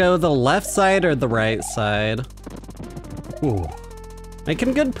to go the left side or the right side. Ooh,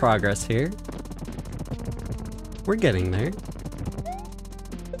 making good progress here. We're getting there.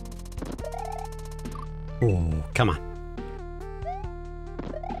 Ooh, come on.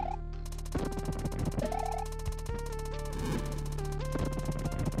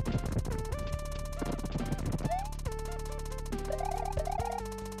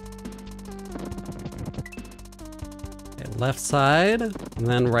 Left side, and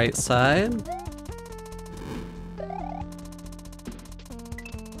then right side.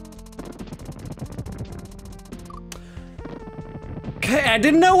 Okay, I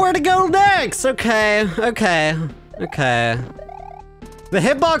didn't know where to go next. Okay. The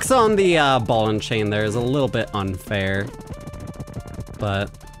hitbox on the ball and chain there is a little bit unfair, but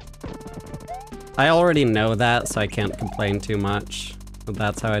I already know that, so I can't complain too much. But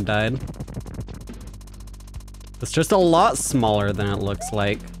that's how I died. It's just a lot smaller than it looks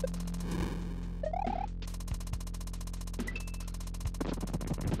like.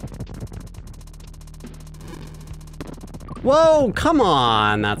 Whoa, come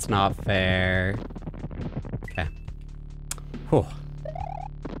on, that's not fair. Okay. Whew.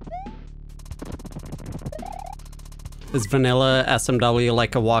 Is vanilla SMW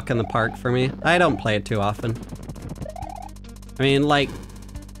like a walk in the park for me? I don't play it too often. I mean, like,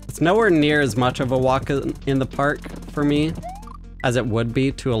 it's nowhere near as much of a walk in the park for me as it would be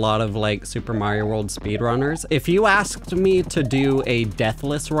to a lot of like Super Mario World speedrunners. If you asked me to do a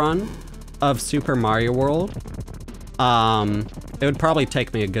deathless run of Super Mario World, it would probably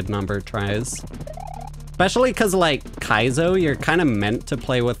take me a good number of tries. Especially because like Kaizo, you're kind of meant to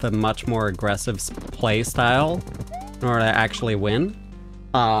play with a much more aggressive play style in order to actually win.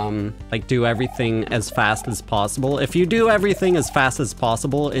 like do everything as fast as possible. If you do everything as fast as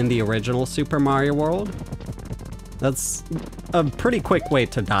possible in the original Super Mario World, that's a pretty quick way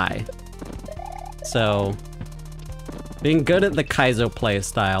to die. So being good at the Kaizo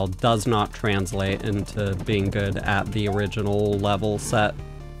playstyle does not translate into being good at the original level set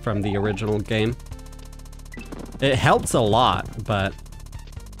from the original game. It helps a lot, but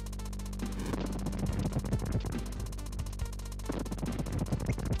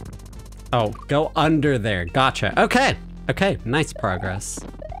oh, go under there. Gotcha. Okay. Okay, nice progress.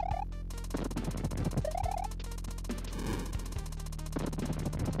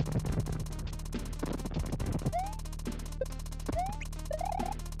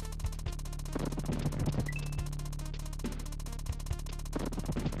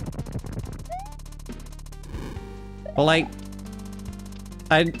 But like,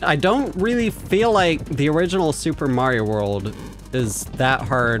 I don't really feel like the original Super Mario World is that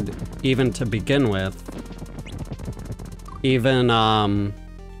hard even to begin with. Even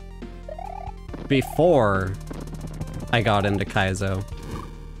before I got into Kaizo.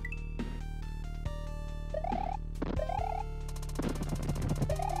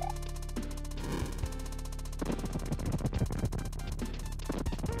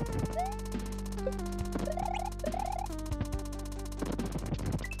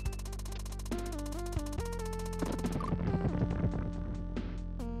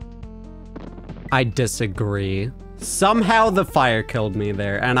 I disagree. Somehow the fire killed me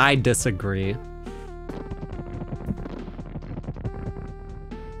there, and I disagree.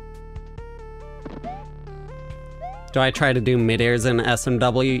 Do I try to do mid-airs in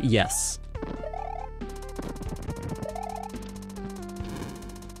SMW? Yes.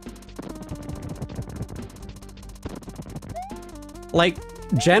 Like,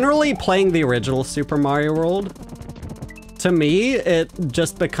 generally playing the original Super Mario World, to me, it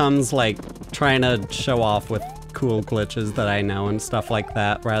just becomes like trying to show off with cool glitches that I know and stuff like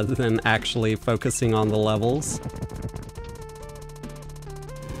that, rather than actually focusing on the levels.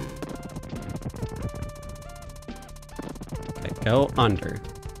 Okay, go under.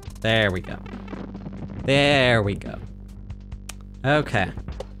 There we go. There we go. Okay.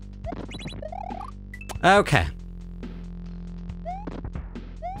 Okay.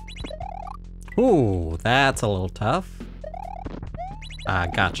 Ooh, that's a little tough. Ah,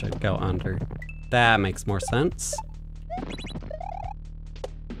 gotcha. Go under. That makes more sense.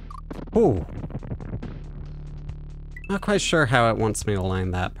 Ooh. Not quite sure how it wants me to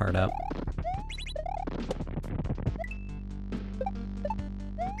line that part up.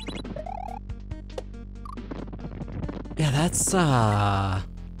 Yeah, that's, do I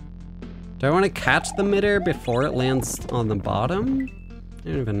want to catch the midair before it lands on the bottom? I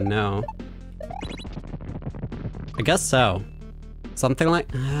don't even know. I guess so. Something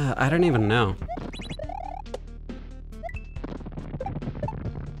like, I don't even know.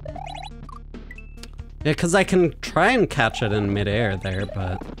 Yeah, because I can try and catch it in midair there,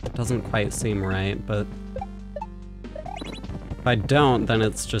 but it doesn't quite seem right, but if I don't, then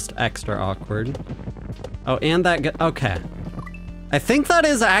it's just extra awkward. Oh, and that, okay. I think that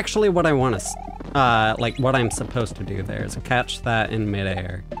is actually what I want to, like what I'm supposed to do there, is catch that in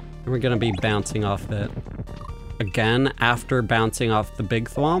midair. And we're gonna be bouncing off it again after bouncing off the big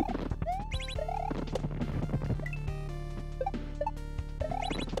thwomp.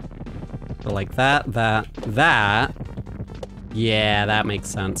 So like that. Yeah, that makes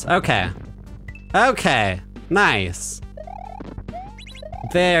sense. Okay. Okay, nice.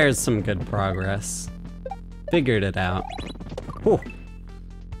 There's some good progress. Figured it out. Whew.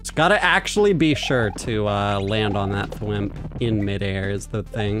 Just gotta actually be sure to land on that thwimp in midair is the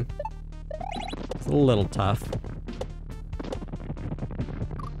thing. It's a little tough.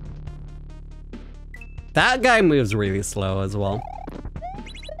 That guy moves really slow as well.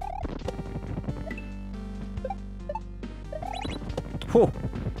 Whew.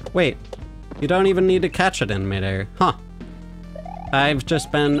 Wait, you don't even need to catch it in midair. Huh. I've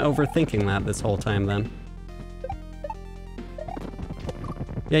just been overthinking that this whole time then.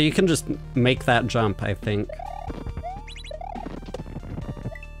 Yeah, you can just make that jump, I think.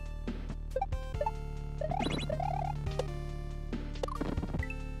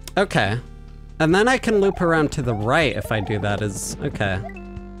 Okay. And then I can loop around to the right if I do that as, okay.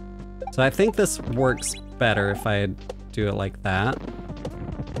 So I think this works better if I do it like that.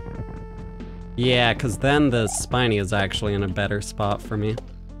 Yeah, because then the spiny is actually in a better spot for me.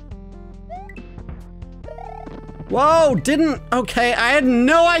 Whoa, okay, I had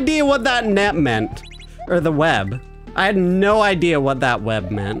no idea what that net meant. Or the web. I had no idea what that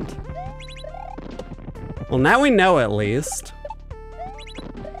web meant. Well, now we know at least.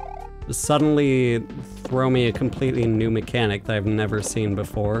 Just suddenly throw me a completely new mechanic that I've never seen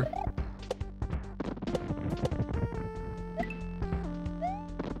before.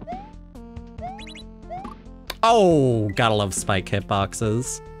 Oh, gotta love spike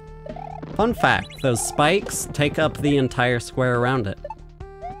hitboxes. Fun fact, those spikes take up the entire square around it.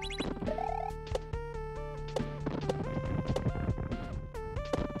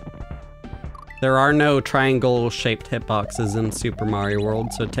 There are no triangle-shaped hitboxes in Super Mario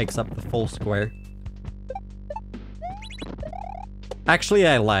World, so it takes up the full square. Actually,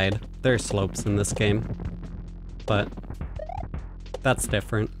 I lied. There are slopes in this game, but that's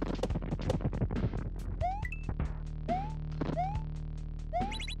different.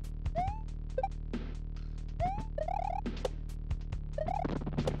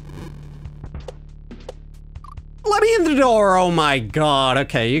 Let me in the door, oh my god.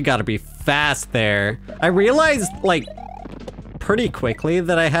 Okay, you gotta be fast there. I realized, like, pretty quickly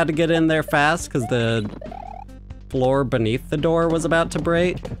that I had to get in there fast because the floor beneath the door was about to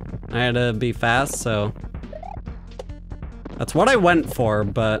break. I had to be fast, so that's what I went for,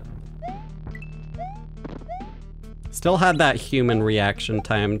 but still had that human reaction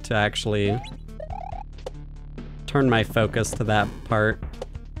time to actually turn my focus to that part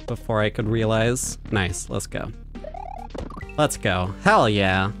before I could realize. Nice, let's go. Let's go. Hell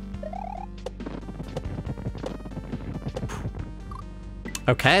yeah.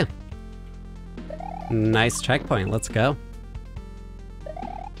 Okay. Nice checkpoint, let's go.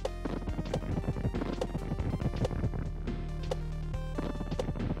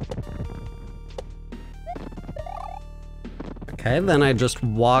 Okay, then I just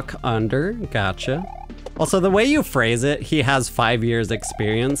walk under, gotcha. Also, the way you phrase it, he has 5 years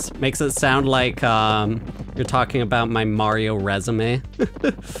experience, makes it sound like you're talking about my Mario resume.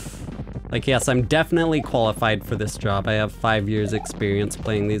 Like, yes, I'm definitely qualified for this job. I have 5 years experience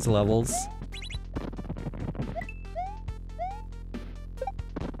playing these levels.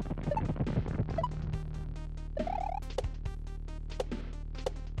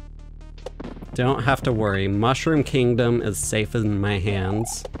 Don't have to worry. Mushroom Kingdom is safe in my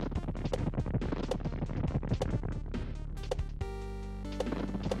hands.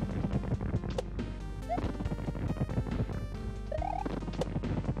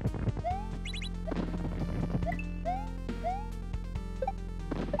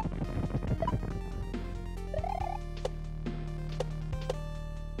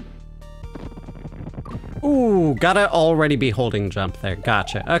 Ooh, gotta already be holding jump there.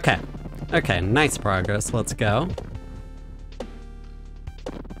 Gotcha. Okay. Okay, nice progress. Let's go.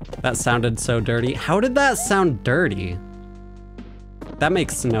 That sounded so dirty. How did that sound dirty? That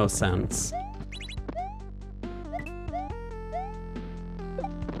makes no sense.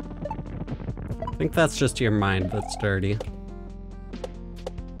 I think that's just your mind that's dirty.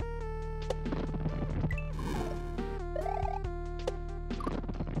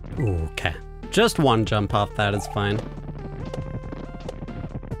 Ooh, okay. Just one jump off that is fine.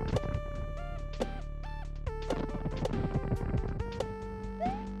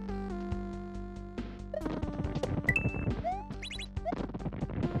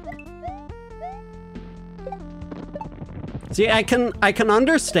 See, I can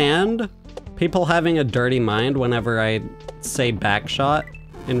understand people having a dirty mind whenever I say backshot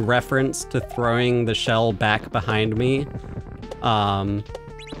in reference to throwing the shell back behind me.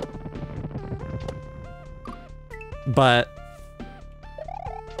 But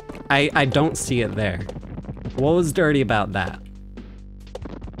I don't see it there. What was dirty about that?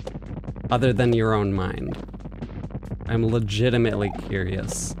 Other than your own mind. I'm legitimately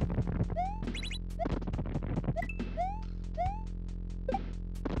curious.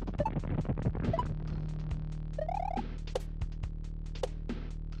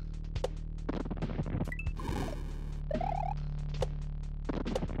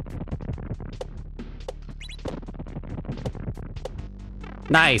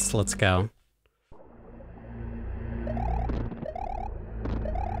 Nice, let's go.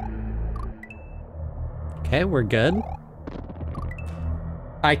 Okay, we're good.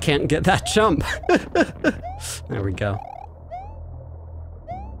 I can't get that jump. There we go.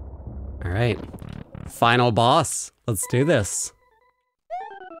 All right, final boss. Let's do this.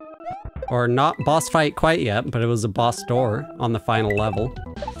 Or not boss fight quite yet, but it was a boss door on the final level.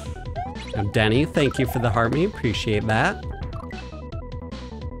 Now, Denny, thank you for the heart me, appreciate that.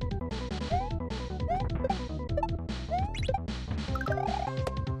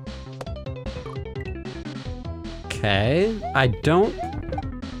 Okay, I don't...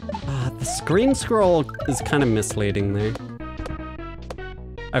 the screen scroll is kind of misleading there.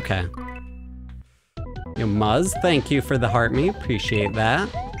 Okay. Yo, Muzz, thank you for the heart me, appreciate that.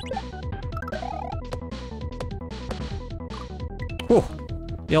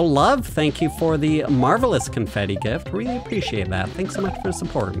 Yo, Love, thank you for the marvelous confetti gift. Really appreciate that. Thanks so much for the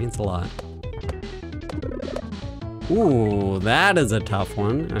support. It means a lot. Ooh, that is a tough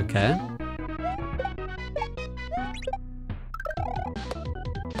one. Okay.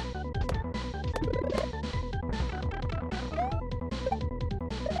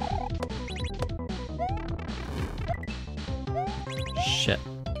 Shit.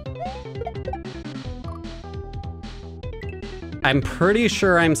 I'm pretty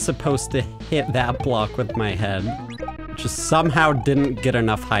sure I'm supposed to hit that block with my head. Just somehow didn't get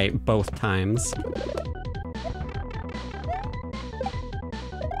enough height both times.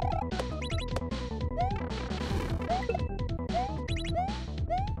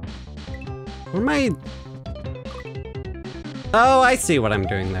 Where am I? Oh, I see what I'm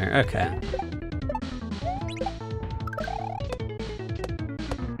doing there. Okay.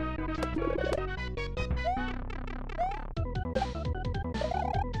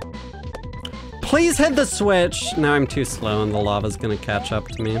 Please hit the switch. Now I'm too slow and the lava's gonna catch up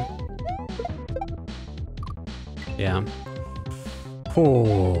to me. Yeah.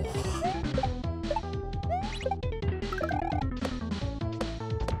 Oh.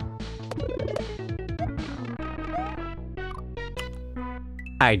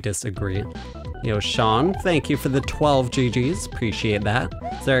 I disagree. Yo, Sean, thank you for the 12 GGs. Appreciate that.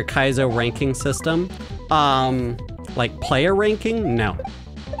 Is there a Kaizo ranking system? Like player ranking? No.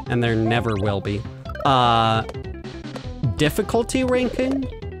 And there never will be. Difficulty ranking?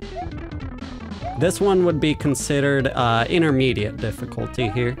 This one would be considered intermediate difficulty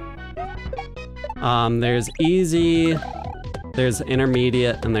here. There's easy, there's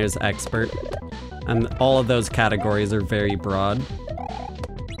intermediate, and there's expert. And all of those categories are very broad.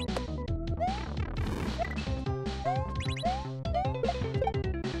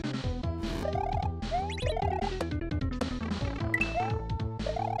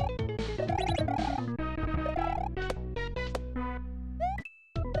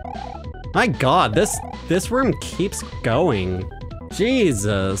 My God, this room keeps going.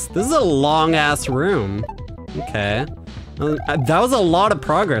 Jesus, this is a long ass room. Okay. That was a lot of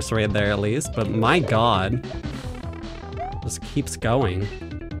progress right there at least, but my God. Just keeps going.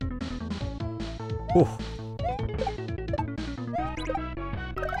 Whew.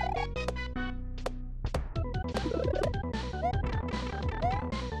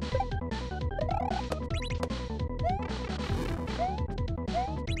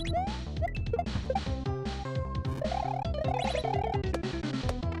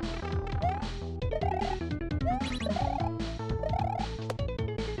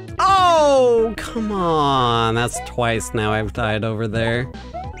 Oh, come on. That's twice now I've died over there.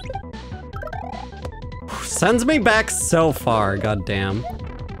 Sends me back so far, goddamn.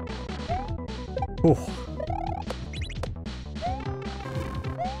 Whew.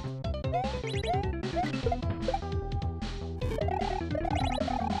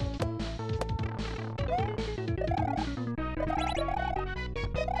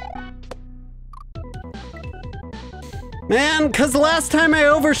 Man, cause last time I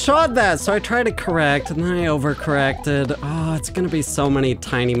overshot that, so I tried to correct, and then I overcorrected. Oh, it's gonna be so many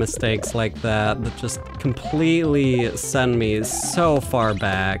tiny mistakes like that that just completely send me so far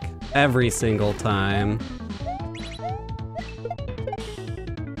back every single time.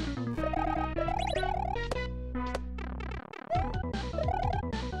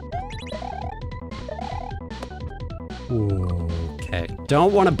 Ooh, okay,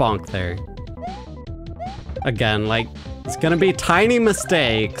 don't want to bonk there. Again, like, it's gonna be tiny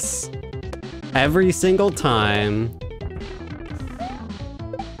mistakes every single time.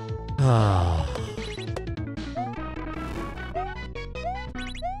 Ah.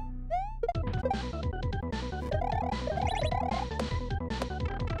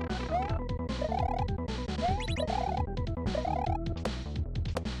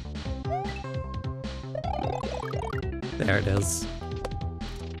 There it is.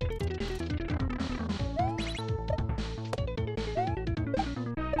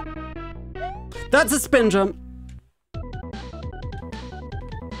 That's a spin jump.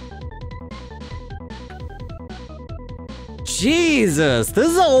 Jesus, this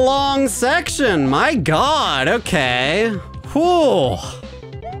is a long section. My God, okay. Whew.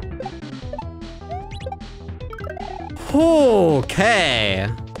 Okay.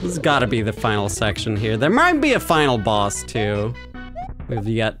 This has got to be the final section here. There might be a final boss too. We've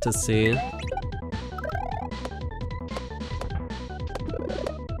yet to see.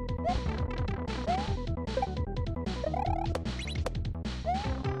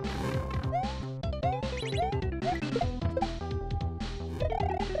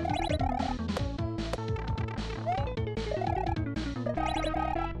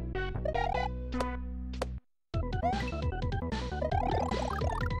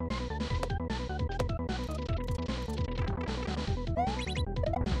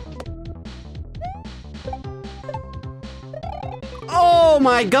 Oh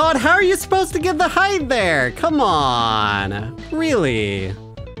my god, how are you supposed to get the height there? Come on. Really?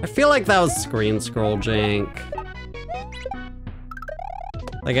 I feel like that was screen scroll jank.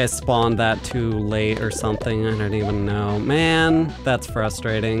 Like I spawned that too late or something, I don't even know. Man, that's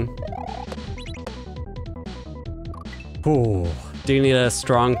frustrating. Ooh. Do you need a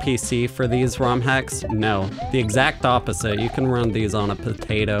strong PC for these ROM hacks? No, the exact opposite. You can run these on a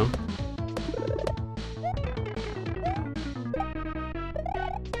potato.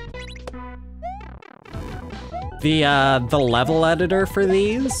 The level editor for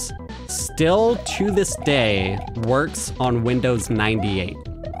these, still to this day, works on Windows 98,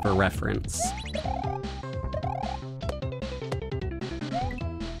 for reference.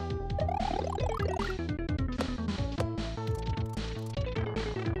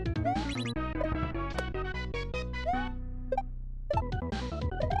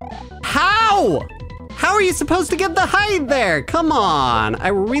 How? How are you supposed to get the height there? Come on. I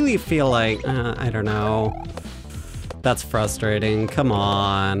really feel like, I don't know. That's frustrating. Come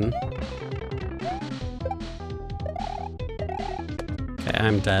on. Okay,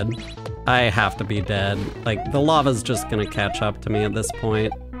 I'm dead. I have to be dead. Like, the lava's just gonna catch up to me at this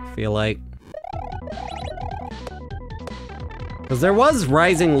point, I feel like. Because there was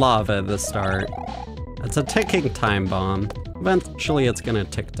rising lava at the start. It's a ticking time bomb. Eventually it's gonna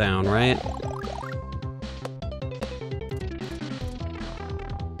tick down, right?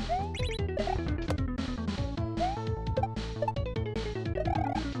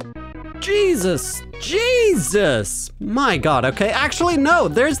 Jesus! Jesus! My god, okay. Actually, no,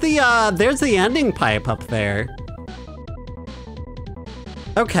 there's the ending pipe up there.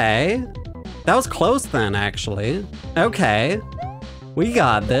 Okay. That was close then, actually. Okay. We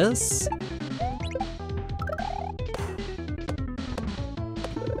got this.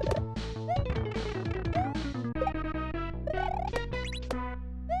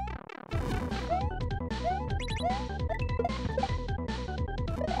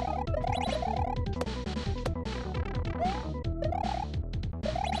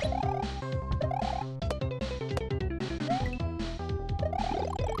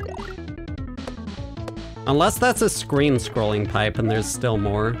 Unless that's a screen scrolling pipe and there's still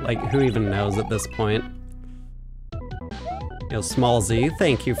more. Like, who even knows at this point? Yo, Small Z,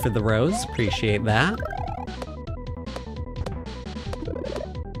 thank you for the rose. Appreciate that.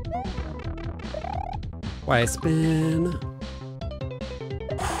 Why spin?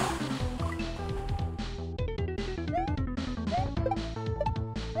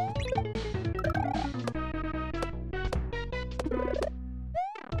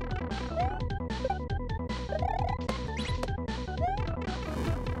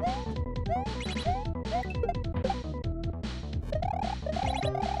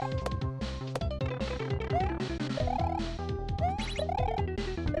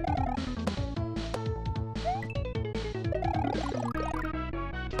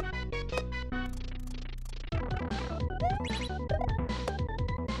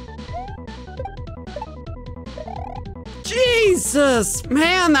 Jesus,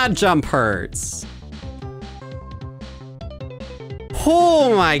 man, that jump hurts.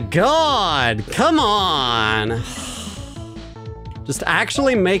 Oh my god, come on. Just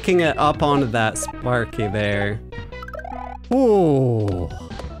actually making it up onto that Sparky there. Ooh.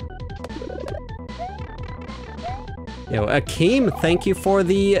 Yo, Akeem, thank you for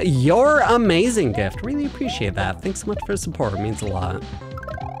the You're Amazing gift. Really appreciate that. Thanks so much for the support, it means a lot.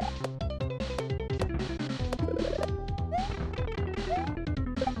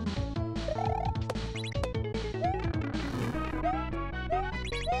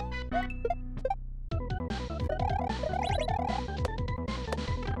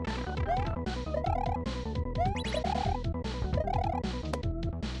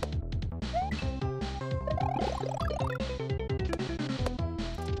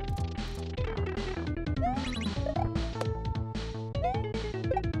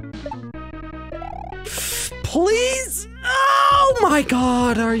 Please? Oh my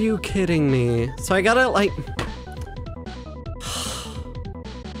god, are you kidding me? So I gotta like...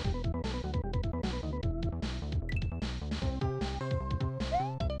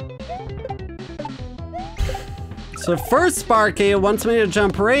 So first Sparky wants me to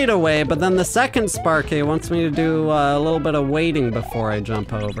jump right away, but then the second Sparky wants me to do a little bit of waiting before I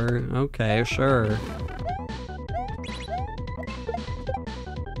jump over. Okay, sure.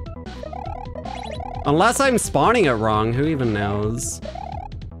 Unless I'm spawning it wrong, who even knows?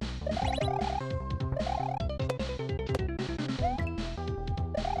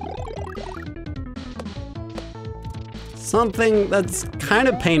 Something that's kind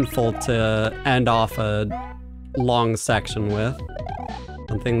of painful to end off a long section with.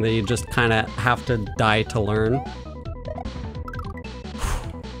 Something that you just kind of have to die to learn.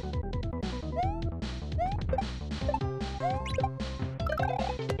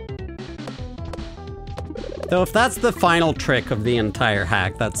 Though if that's the final trick of the entire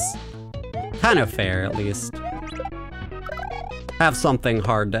hack, that's kind of fair, at least. Have something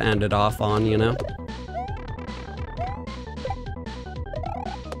hard to end it off on, you know?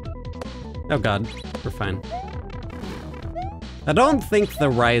 Oh god, we're fine. I don't think the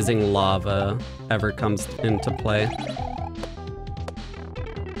rising lava ever comes into play.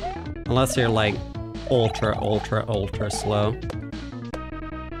 Unless you're like ultra, ultra, ultra slow.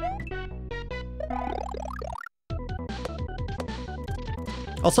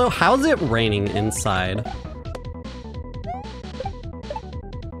 Also, how's it raining inside?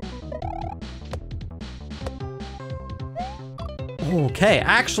 Okay,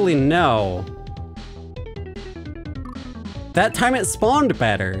 actually no. That time it spawned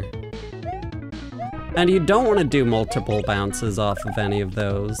better. And you don't want to do multiple bounces off of any of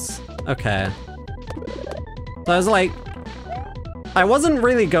those. Okay. So I was like, I wasn't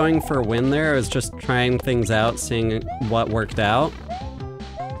really going for a win there, I was just trying things out, seeing what worked out.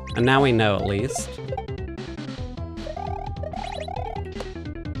 And now we know at least.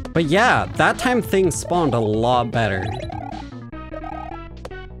 But yeah, that time things spawned a lot better.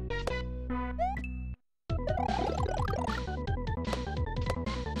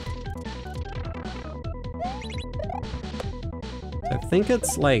 I think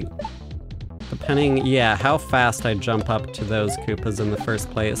it's like, depending, yeah, how fast I jump up to those Koopas in the first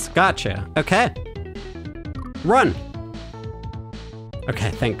place. Gotcha, okay. Run!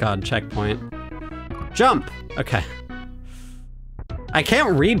 Okay, thank God, checkpoint. Jump! Okay. I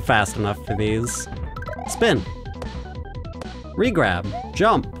can't read fast enough for these. Spin. Regrab.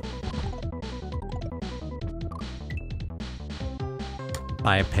 Jump.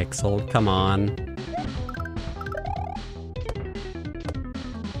 Buy a pixel, come on.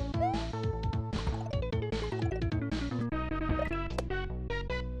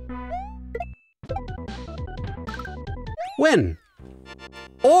 Win!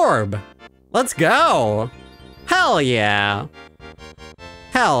 Orb! Let's go! Hell yeah!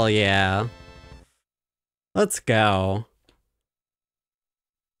 Hell yeah! Let's go.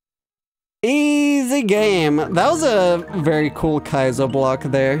 Easy game. That was a very cool Kaizo block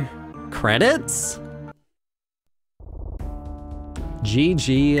there. Credits?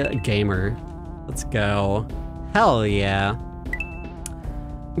 GG Gamer. Let's go. Hell yeah.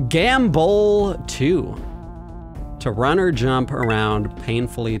 Gambol 2. To run or jump around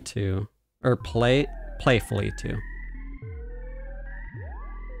painfully to, or playfully to.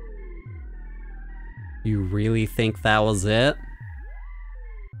 You really think that was it?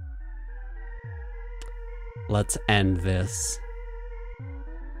 Let's end this.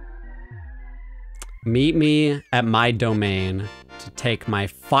 Meet me at my domain to take my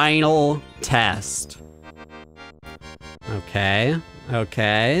final test. Okay,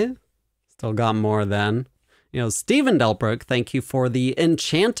 okay. Still got more then. You know, Steven Delbrook, thank you for the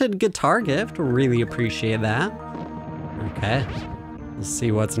enchanted guitar gift. Really appreciate that. Okay, let's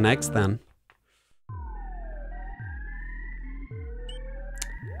see what's next then.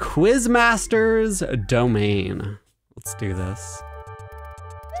 Quizmaster's domain. Let's do this.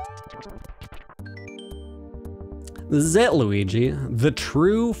 This is it, Luigi. The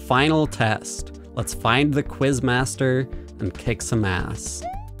true final test. Let's find the Quizmaster and kick some ass.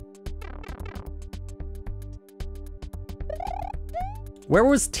 Where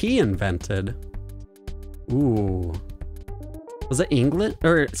was tea invented? Ooh. Was it England?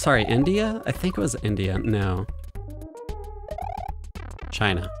 Or, sorry, India? I think it was India. No.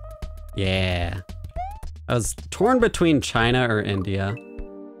 China. Yeah. I was torn between China or India.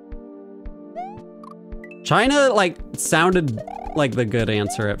 China, like, sounded like the good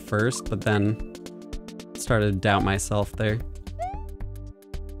answer at first, but then started to doubt myself there.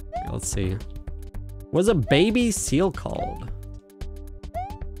 Okay, let's see. What's a baby seal called?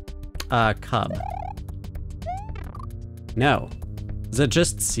 Cub. No. Is it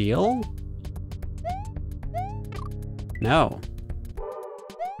just seal? No.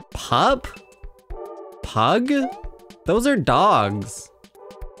 Pup? Pug? Those are dogs.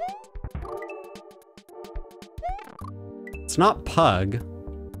 It's not pug.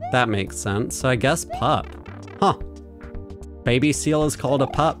 That makes sense. So I guess pup. Huh. Baby seal is called a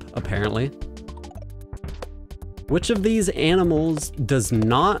pup, apparently. Which of these animals does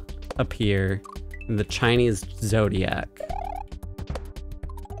not appear in the Chinese zodiac?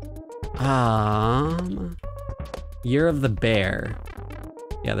 Year of the bear.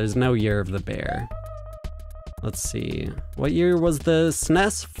 Yeah, there's no year of the bear. Let's see. What year was the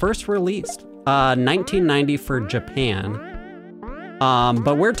SNES first released? 1990 for Japan.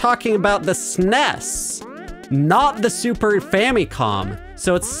 But we're talking about the SNES, not the Super Famicom.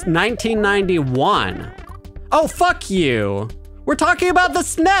 So it's 1991. Oh, fuck you. We're talking about the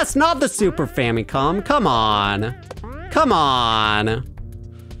SNES, not the Super Famicom. Come on. Come on.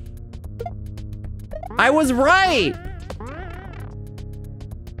 I was right.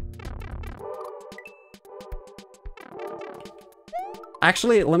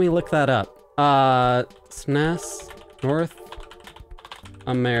 Actually, let me look that up. SNES North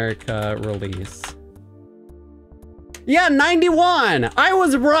America release. Yeah, 91. I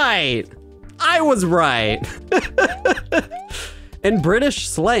was right. I was right. In British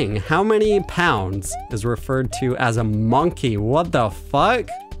slang, how many pounds is referred to as a monkey? What the fuck?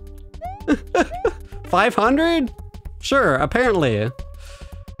 500? Sure, apparently.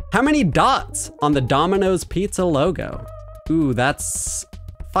 How many dots on the Domino's Pizza logo? Ooh, that's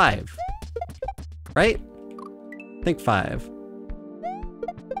 5. Right? I think 5.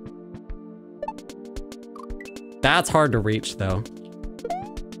 That's hard to reach, though.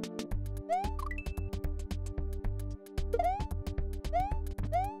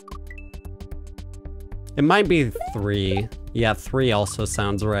 It might be 3. Yeah, 3 also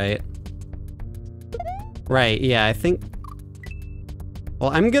sounds right. Right, yeah, I think...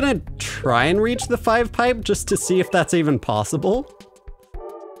 Well, I'm gonna try and reach the 5 pipe just to see if that's even possible.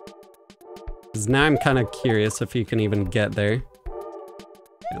 Because now I'm kind of curious if you can even get there.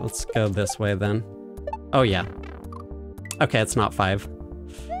 Okay, let's go this way then. Oh, yeah. Okay, it's not 5.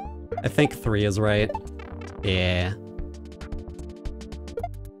 I think 3 is right. Yeah.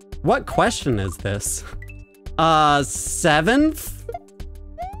 What question is this? 7th?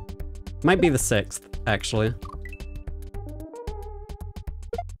 Might be the 6th, actually.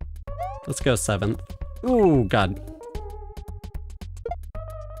 Let's go 7th. Ooh, God.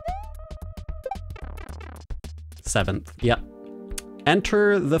 7th, yep.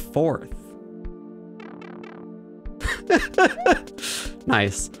 Enter the 4th.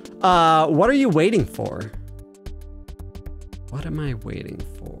 Nice. What are you waiting for? What am I waiting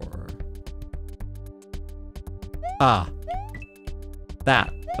for? Ah.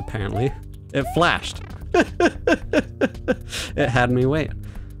 That, apparently. It flashed. It had me wait.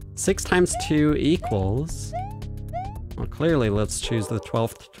 6 times 2 equals... Well, clearly, let's choose the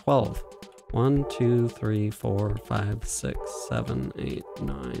 12th 12. 1, 2, 3, 4, 5, 6, 7, 8,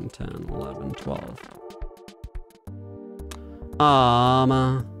 9, 10, 11, 12.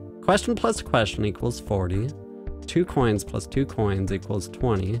 Question plus question equals 40. 2 coins plus 2 coins equals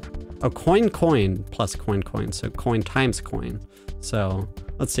 20. Oh, coin plus coin, so coin times coin. So,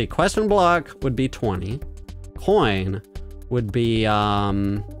 let's see, question block would be 20. Coin would be,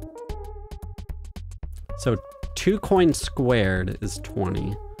 so 2 coins squared is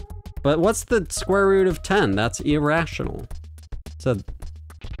 20. But what's the square root of 10? That's irrational. So,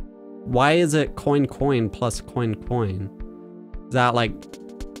 why is it coin plus coin? Is that like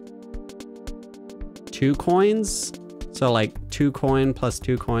 2 coins? So like 2 coin plus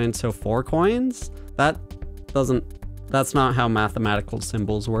 2 coins, so 4 coins? That's not how mathematical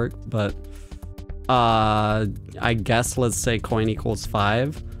symbols work, but I guess let's say coin equals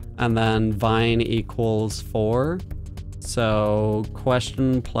 5 and then vine equals 4. So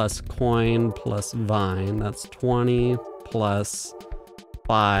question plus coin plus vine, that's 20 plus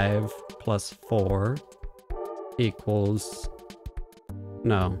 5 plus 4 equals,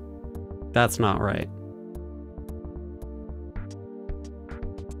 no, that's not right.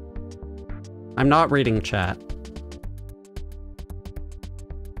 I'm not reading chat.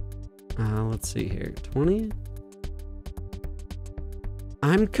 Let's see here, 20?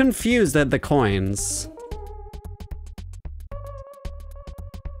 I'm confused at the coins.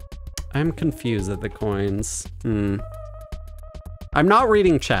 I'm not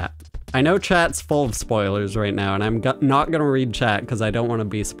reading chat. I know chat's full of spoilers right now, and I'm not gonna read chat because I don't want to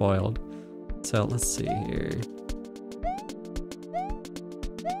be spoiled. So let's see here.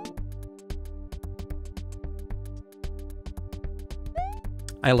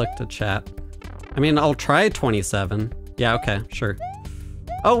 I looked at chat. I mean, I'll try 27. Yeah, okay, sure.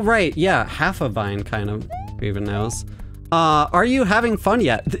 Oh, right, yeah, half a vine kind of, who even knows. Are you having fun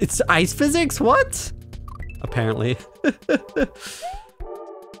yet? It's ice physics, what? Apparently.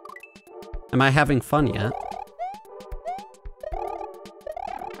 Am I having fun yet?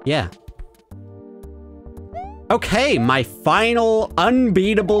 Yeah. Okay, my final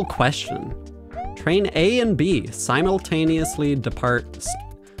unbeatable question. Train A and B simultaneously depart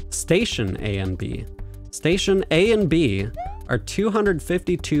station A and B. Station A and B are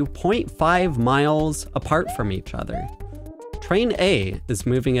 252.5 miles apart from each other. Train A is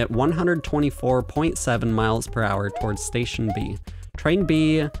moving at 124.7 miles per hour towards Station B. Train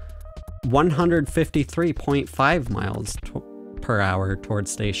B, 153.5 miles per hour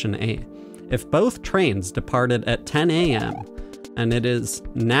towards Station A. If both trains departed at 10 a.m. and it is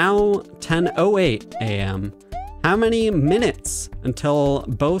now 10:08 a.m., how many minutes until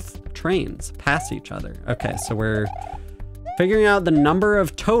both trains pass each other? Okay, so we're figuring out the number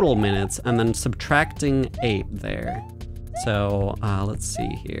of total minutes and then subtracting 8 there. So let's see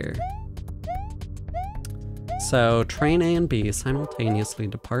here. So train A and B simultaneously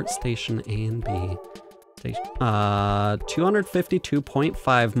depart station A and B.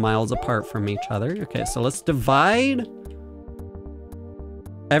 252.5 miles apart from each other. Okay, so let's divide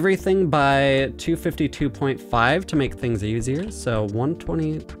everything by 252.5 to make things easier. So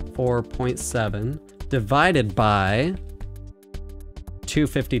 124.7 divided by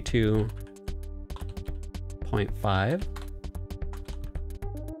 252.5.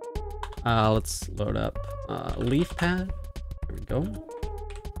 Let's load up leaf pad. There we go.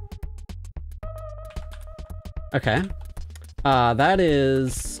 Okay. That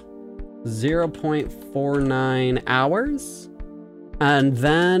is 0.49 hours. And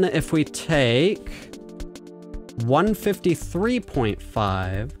then if we take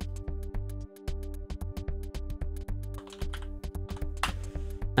 153.5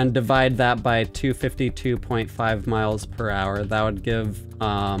 and divide that by 252.5 miles per hour, that would give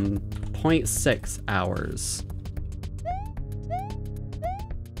 0.6 hours.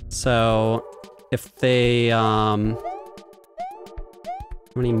 So if they, how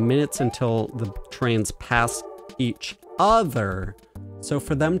many minutes until the trains pass each other? So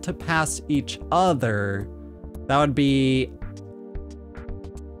for them to pass each other, that would be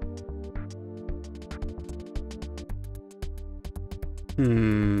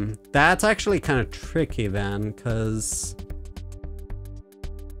that's actually kind of tricky then, because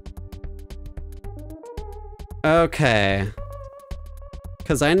okay,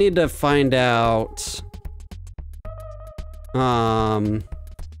 because I need to find out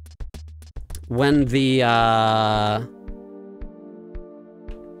when the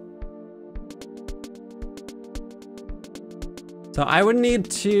so I would need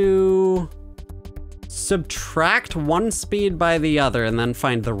to subtract one speed by the other and then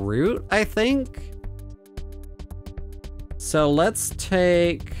find the root, I think. So let's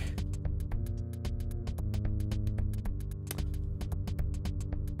take,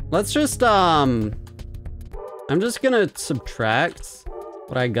 let's just, I'm just gonna subtract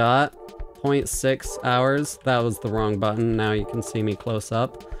what I got, 0.6 hours. That was the wrong button. Now you can see me close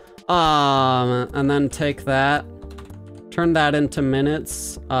up. And then take that, turn that into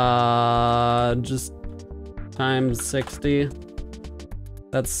minutes, just times 60.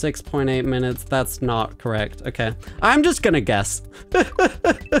 That's 6.8 minutes. That's not correct. Okay. I'm just gonna guess.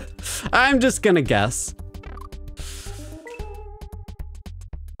 I'm just gonna guess.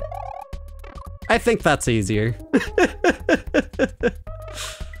 I think that's easier.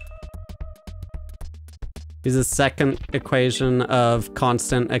 Use a second equation of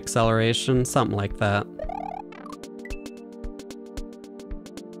constant acceleration, something like that.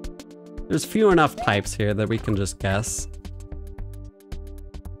 There's few enough pipes here that we can just guess.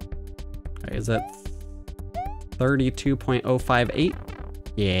 Right, is that 32.058?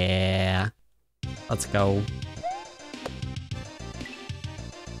 Yeah. Let's go.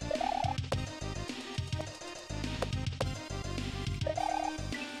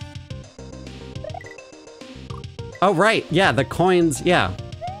 Oh, right. Yeah, the coins. Yeah.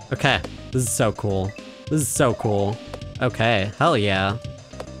 Okay. This is so cool. This is so cool. Okay. Hell yeah.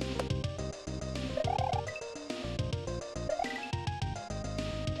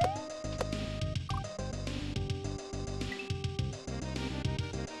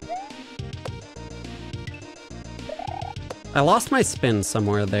 I lost my spin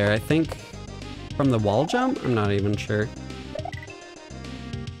somewhere there. I think from the wall jump? I'm not even sure.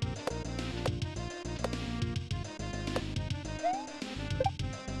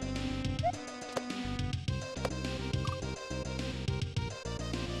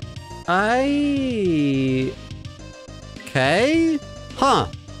 Okay. Huh.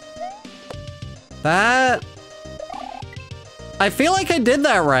 That... I feel like I did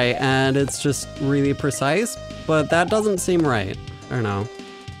that right, and it's just really precise, but that doesn't seem right. I don't know.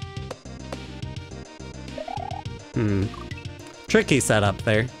 Tricky setup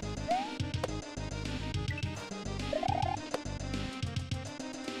there.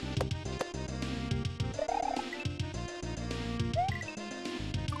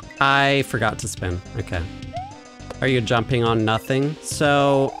 I forgot to spin. Okay. Are you jumping on nothing?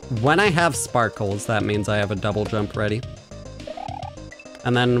 So when I have sparkles, that means I have a double jump ready.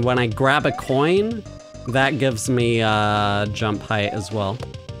 And then when I grab a coin, that gives me jump height as well.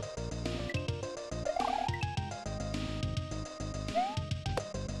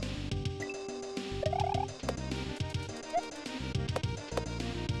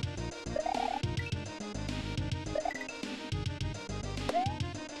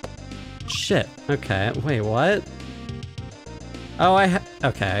 Shit. Okay. Wait, what? Oh,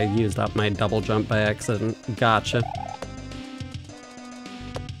 okay, I used up my double jump by accident. Gotcha.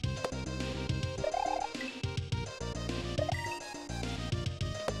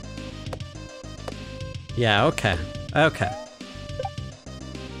 Yeah, okay. Okay.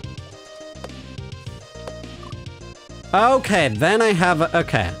 Okay, then I have...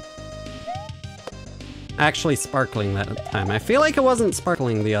 Okay. Actually sparkling that time. I feel like it wasn't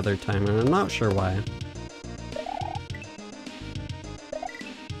sparkling the other time, and I'm not sure why.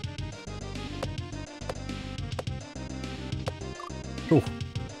 Ooh.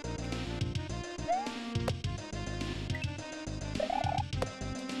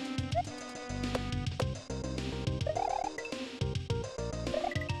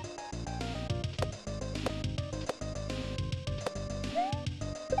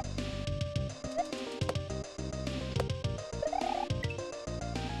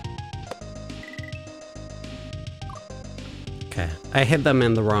 Okay, I hit them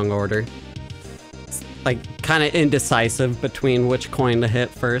in the wrong order. It's like kind of indecisive between which coin to hit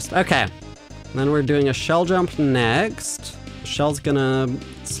first. Okay, then we're doing a shell jump next. Shell's gonna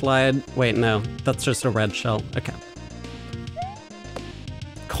slide. Wait, no, that's just a red shell. Okay.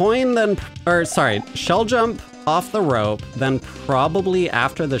 Coin then, or sorry, shell jump off the rope. Then probably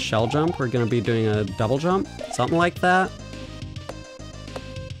after the shell jump, we're gonna be doing a double jump, something like that.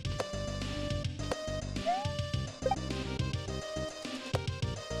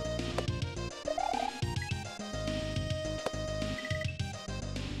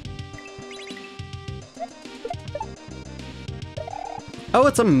 Oh,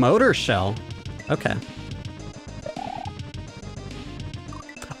 it's a motor shell. Okay.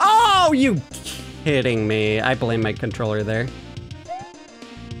 Oh, you kidding me? I blame my controller there.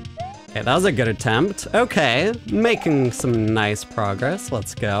 Okay, that was a good attempt. Okay, making some nice progress.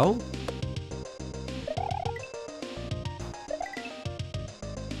 Let's go.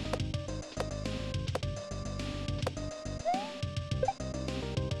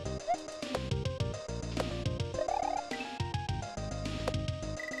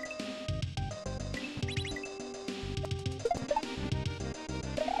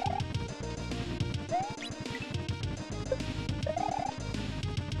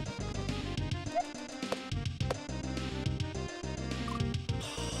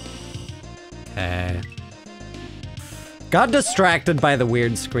 Okay. Got distracted by the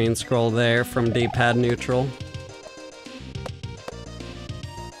weird screen scroll there from D-pad neutral.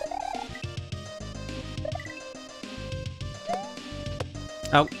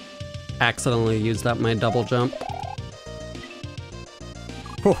 Oh, accidentally used up my double jump.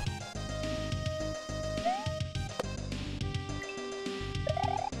 Whew.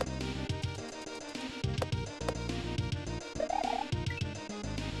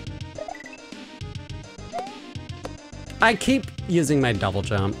 I keep using my double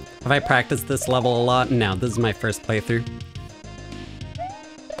jump. Have I practiced this level a lot? No, this is my first playthrough.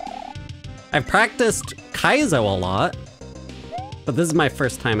 I've practiced Kaizo a lot, but this is my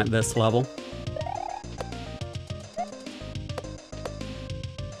first time at this level.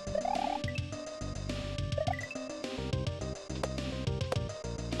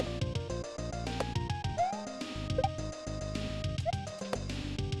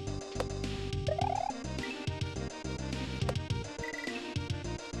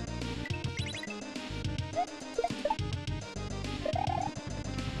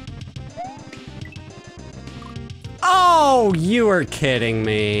 Oh, you are kidding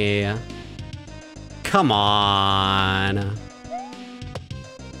me. Come on.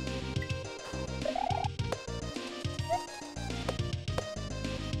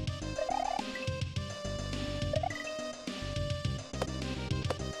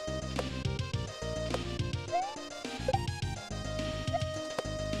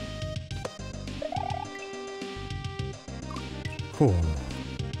 Whew.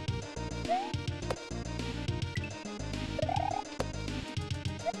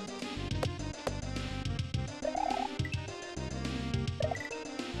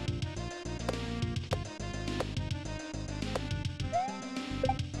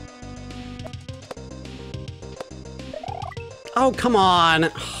 Oh, come on. The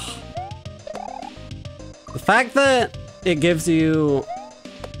fact that it gives you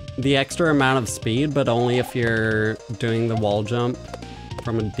the extra amount of speed, but only if you're doing the wall jump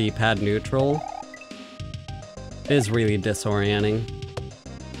from a D-pad neutral, is really disorienting.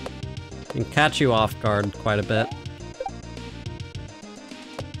 It can catch you off guard quite a bit.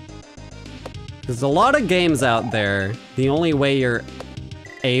 There's a lot of games out there, the only way you're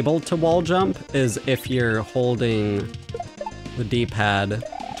able to wall jump is if you're holding the D-pad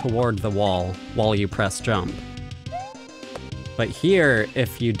toward the wall while you press jump. But here,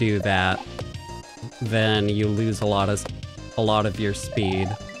 if you do that, then you lose a lot of your speed.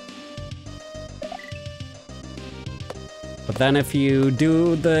 But then if you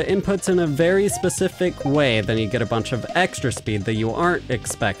do the inputs in a very specific way, then you get a bunch of extra speed that you aren't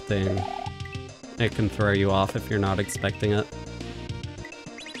expecting. It can throw you off if you're not expecting it.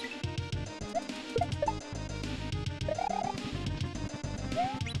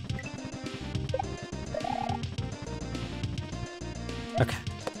 Okay.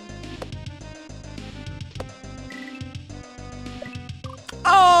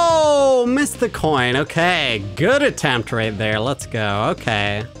 Oh, missed the coin. Okay, good attempt right there. Let's go.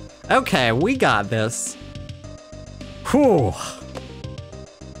 Okay. Okay, we got this. Whew.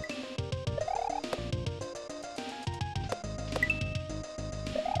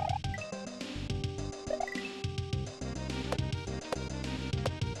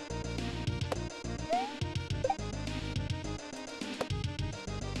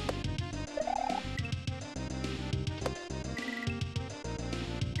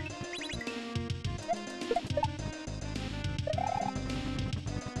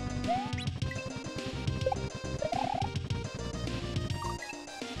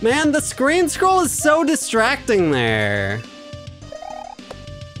 Man, the screen scroll is so distracting there.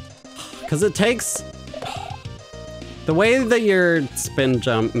 Because it takes... The way that your spin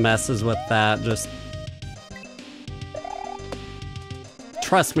jump messes with that, just...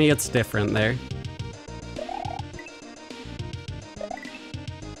 Trust me, it's different there.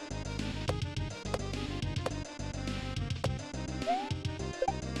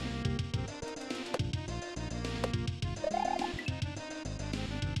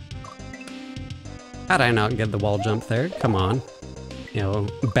 How'd I not get the wall jump there? Come on. You know,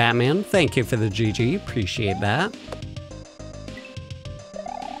 Batman, thank you for the GG. Appreciate that.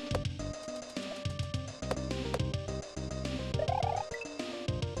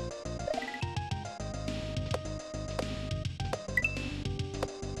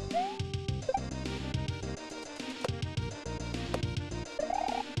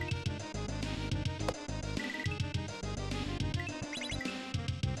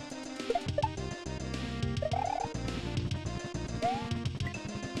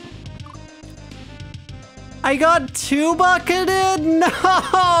 I got 2 bucketed?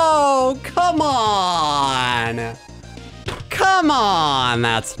 No! Come on! Come on!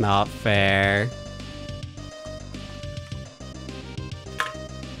 That's not fair.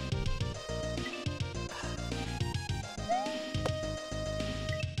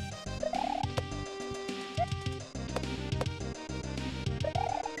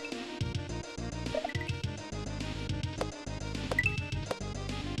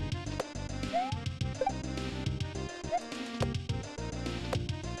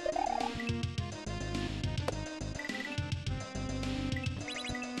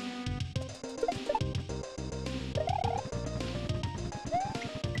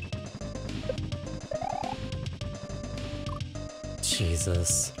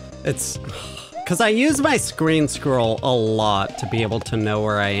 Jesus. It's... Because I use my screen scroll a lot to be able to know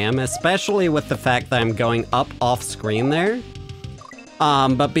where I am, especially with the fact that I'm going up off screen there.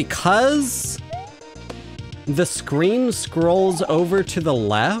 But because the screen scrolls over to the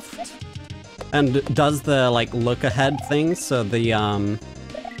left and does the, like, look ahead thing, so the,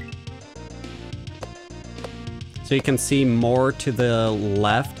 so you can see more to the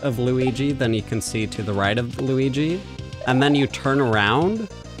left of Luigi than you can see to the right of Luigi. And then you turn around,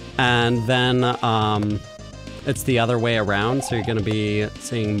 and then it's the other way around, so you're going to be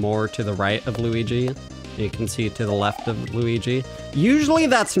seeing more to the right of Luigi. You can see to the left of Luigi. Usually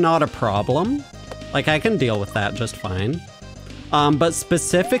that's not a problem. Like, I can deal with that just fine. But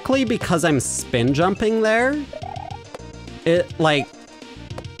specifically because I'm spin jumping there, it, like,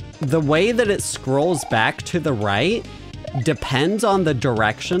 the way that it scrolls back to the right depends on the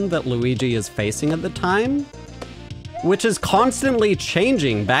direction that Luigi is facing at the time, which is constantly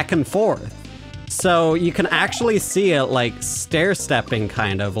changing back and forth. So you can actually see it like stair-stepping,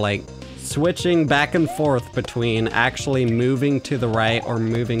 kind of like switching back and forth between actually moving to the right or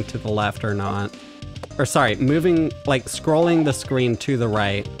moving to the left or not. Or sorry, moving, like scrolling the screen to the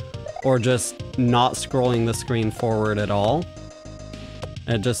right or just not scrolling the screen forward at all.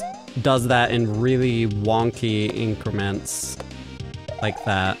 It just does that in really wonky increments like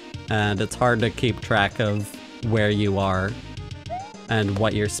that, and it's hard to keep track of where you are and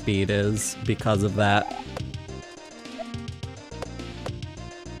what your speed is because of that.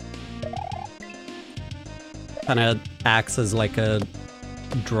 Kind of acts as like a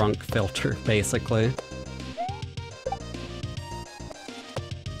drunk filter, basically.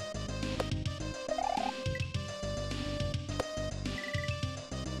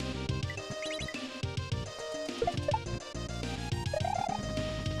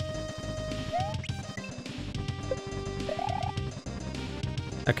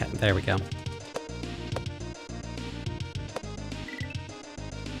 Okay, there we go.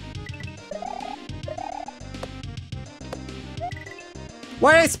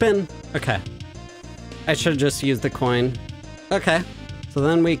 Why did I spin? Okay. I should have just used the coin. Okay. So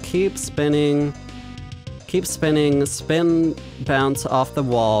then we keep spinning, spin, bounce off the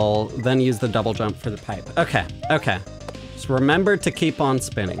wall, then use the double jump for the pipe. Okay, okay. Just remember to keep on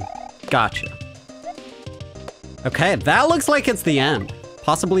spinning. Gotcha. Okay, that looks like it's the end.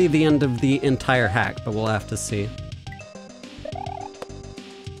 Possibly the end of the entire hack, but we'll have to see.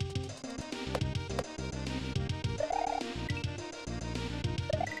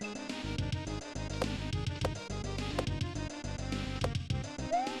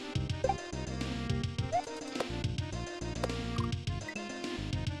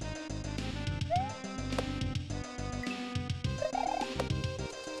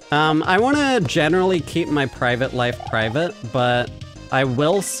 I want to generally keep my private life private, but I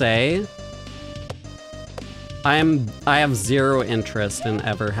will say I have zero interest in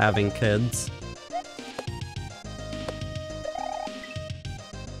ever having kids.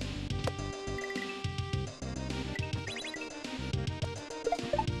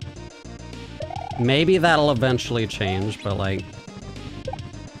 Maybe that'll eventually change, but like...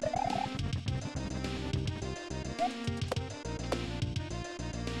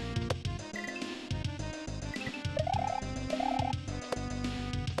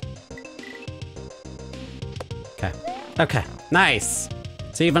 Okay. Okay. Nice!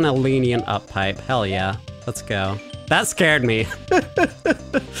 It's even a lenient up pipe. Hell yeah. Let's go. That scared me.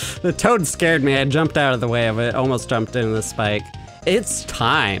 The toad scared me. I jumped out of the way of it. Almost jumped into the spike. It's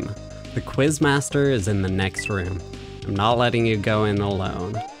time. The Quizmaster is in the next room. I'm not letting you go in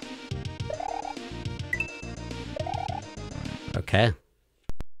alone. Okay.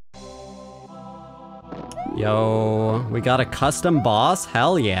 Yo, we got a custom boss?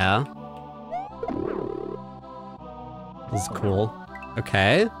 Hell yeah. This is cool.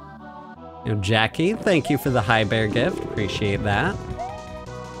 Okay. Yo, Jackie, thank you for the high bear gift. Appreciate that.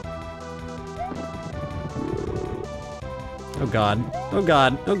 Oh god. Oh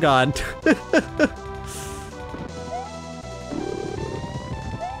god. Oh god.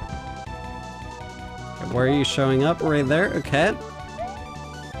 Where are you showing up? Right there? Okay.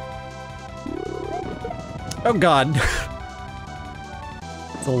 Oh god.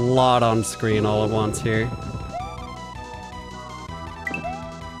 It's a lot on screen all at once here.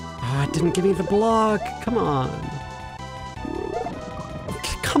 Oh, it didn't give me the block. Come on.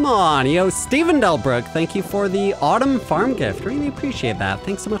 Come on, yo, Steven Delbrook, thank you for the autumn farm gift. Really appreciate that.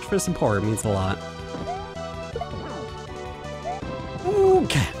 Thanks so much for the support. It means a lot.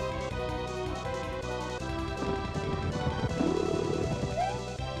 Okay.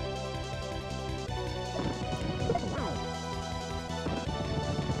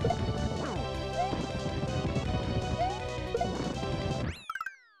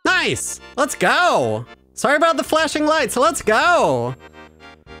 Nice! Let's go! Sorry about the flashing lights, let's go!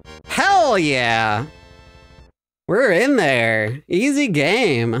 Hell yeah! We're in there. Easy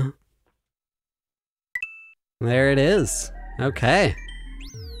game. There it is. Okay.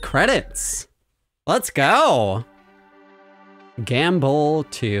 Credits. Let's go! Gambol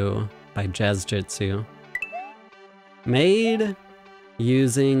 2 by JezJitzu. Made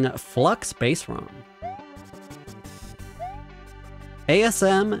using Flux bass ROM.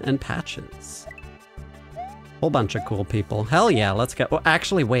 ASM and patches. Whole bunch of cool people. Hell yeah, let's go. Well,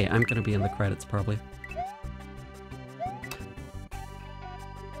 actually, wait, I'm gonna be in the credits probably.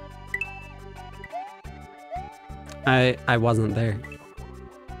 I wasn't there.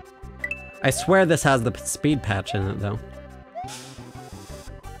 I swear this has the speed patch in it though.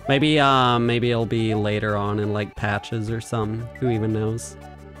 Maybe it'll be later on in like patches or something. Who even knows?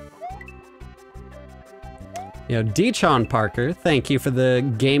 You know, Dechon Parker, thank you for the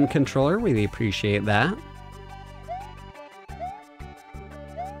game controller. Really appreciate that.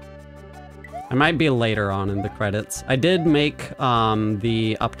 I might be later on in the credits. I did make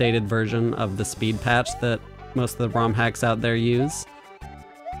the updated version of the speed patch that most of the ROM hacks out there use.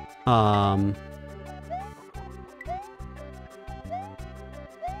 I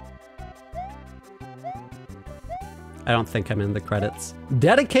don't think I'm in the credits.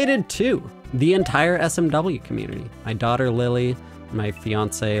 Dedicated to the entire SMW community. My daughter Lily, and my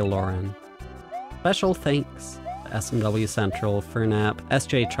fiance Lauren. Special thanks to SMW Central, Fernap,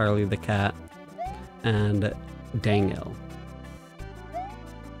 SJ Charlie the Cat, and Daniel.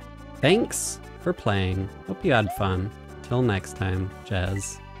 Thanks for playing. Hope you had fun. Till next time,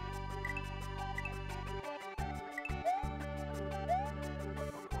 Jez.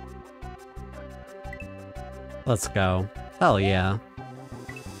 Let's go. Hell yeah.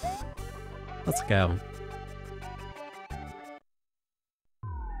 Let's go.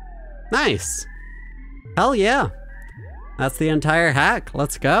 Nice. Hell yeah. That's the entire hack.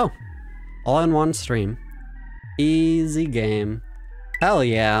 Let's go. All in one stream. Easy game. Hell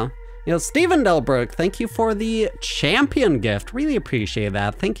yeah. You know, Steven Delbrook, thank you for the champion gift. Really appreciate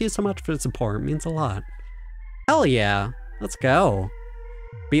that. Thank you so much for the support. It means a lot. Hell yeah. Let's go.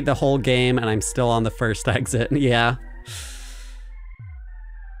 Beat the whole game and I'm still on the first exit. Yeah.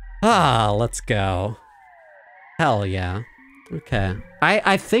 Ah, let's go. Hell yeah. Okay.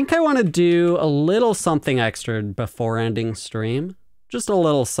 I think I want to do a little something extra before ending stream. Just a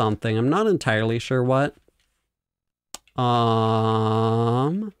little something. I'm not entirely sure what.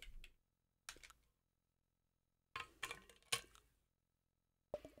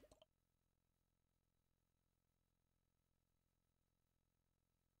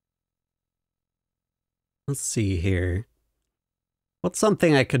 Let's see here. What's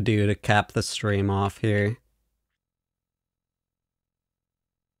something I could do to cap the stream off here?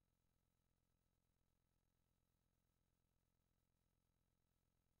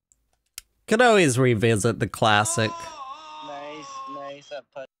 Could always revisit the classic. Nice.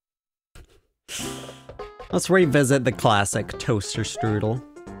 Let's revisit the classic Toaster Strudel.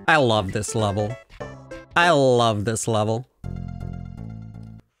 I love this level. I love this level.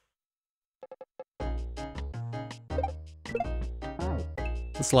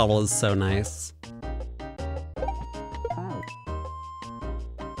 This level is so nice.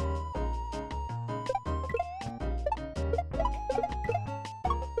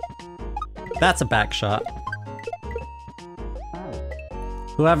 That's a back shot.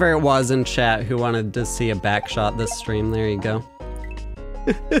 Whoever it was in chat who wanted to see a back shot this stream, there you go.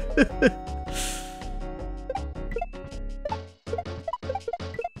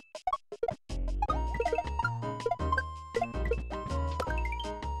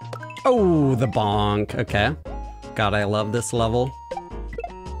 Oh, the bonk. Okay. God, I love this level.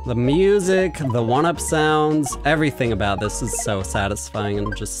 The music, the one-up sounds, everything about this is so satisfying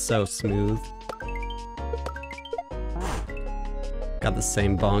and just so smooth. Got the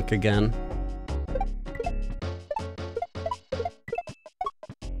same bonk again.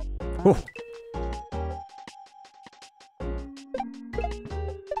 Whew.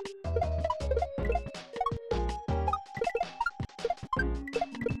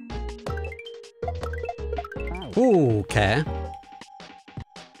 Ooh, okay.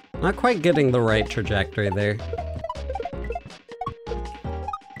 Not quite getting the right trajectory there.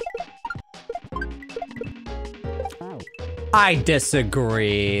 I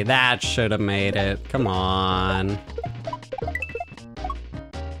disagree. That should have made it. Come on.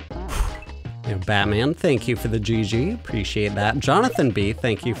 You know, Batman, thank you for the GG. Appreciate that. Jonathan B,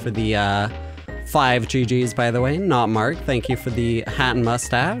 thank you for the 5 GGs, by the way. Not Mark, thank you for the hat and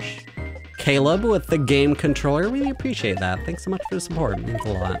mustache. Caleb with the game controller, really appreciate that. Thanks so much for the support, it means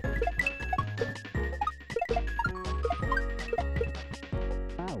a lot.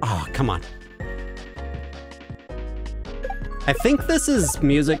 Oh, come on. I think this is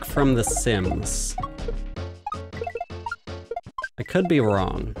music from The Sims. I could be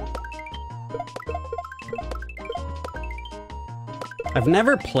wrong. I've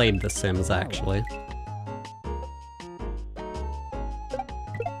never played The Sims, actually.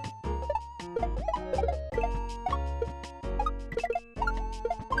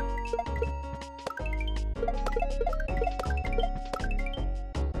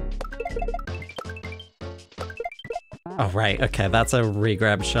 Oh, right, okay, that's a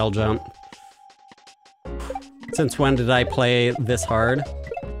regrab shell jump. Since when did I play this hard?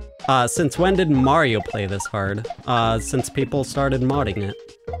 Since when did Mario play this hard? Since people started modding it.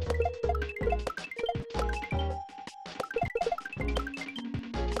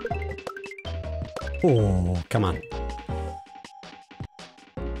 Oh, come on.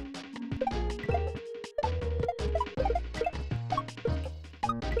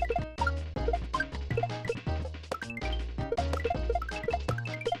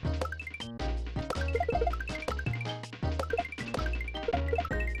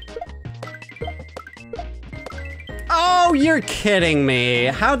 Oh, you're kidding me.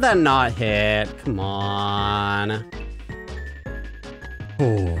 How'd that not hit? Come on.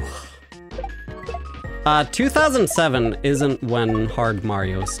 Ooh. 2007 isn't when Hard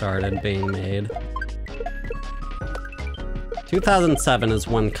Mario started being made. 2007 is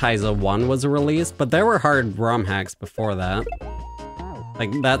when Kaizo 1 was released, but there were hard ROM hacks before that.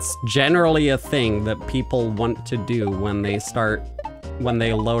 Like, that's generally a thing that people want to do when they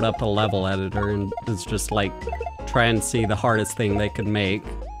load up a level editor, and it's just like, try and see the hardest thing they could make.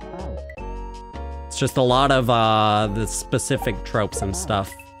 It's just a lot of the specific tropes and stuff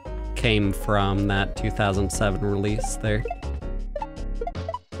came from that 2007 release there.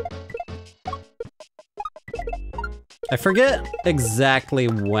 I forget exactly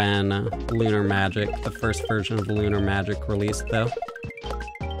when Lunar Magic, the first version of Lunar Magic, released though.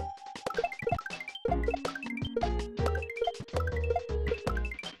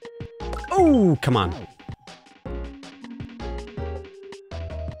 Oh, come on.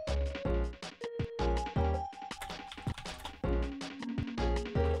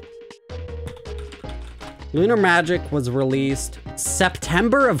 Lunar Magic was released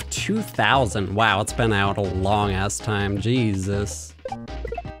September of 2000. Wow, it's been out a long ass time. Jesus.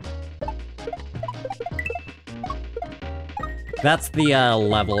 That's the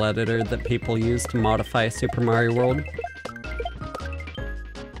level editor that people use to modify Super Mario World.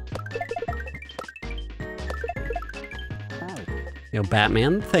 Yo,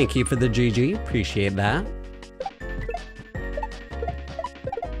 Batman, thank you for the GG. Appreciate that.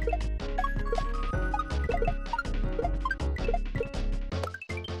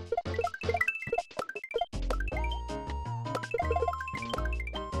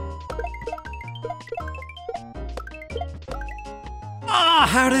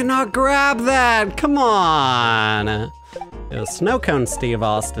 How did I not grab that? Come on. Yo, Snowcone Steve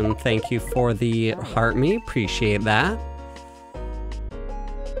Austin, thank you for the heart me. Appreciate that.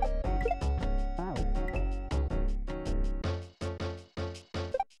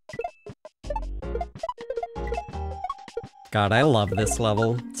 God, I love this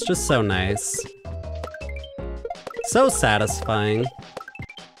level. It's just so nice. So satisfying.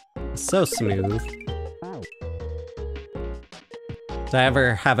 So smooth. Did I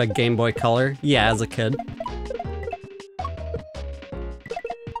ever have a Game Boy Color? Yeah, as a kid.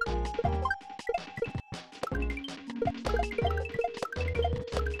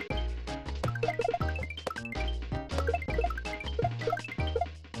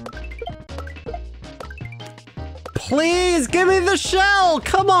 Please, give me the shell!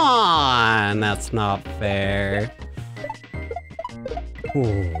 Come on! That's not fair.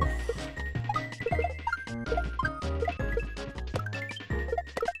 Ooh.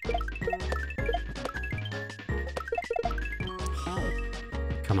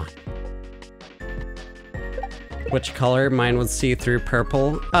 Come on. Which color? Mine was see-through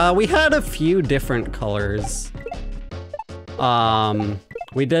purple. We had a few different colors.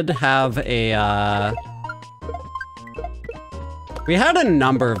 We did have a, we had a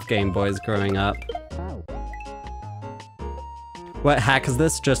number of Game Boys growing up. What hack is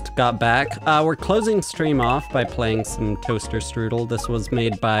this? Just got back. We're closing stream off by playing some Toaster Strudel. This was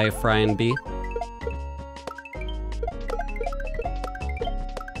made by Fry and B.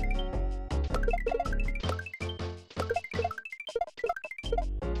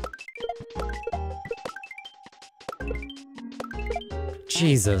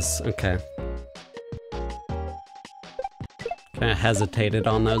 Jesus, okay. Kinda hesitated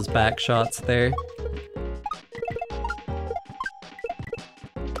on those back shots there.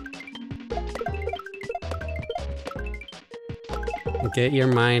 Get your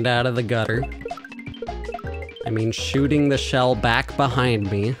mind out of the gutter. I mean, shooting the shell back behind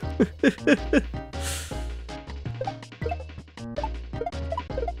me.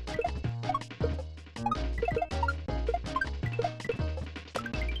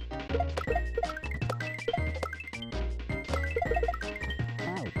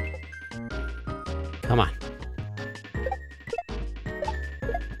 Come on.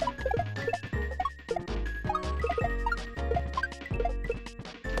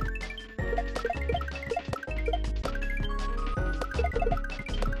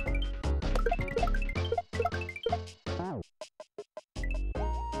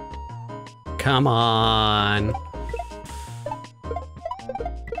 Come on.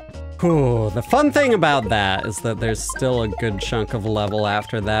 Ooh, the fun thing about that is that there's still a good chunk of level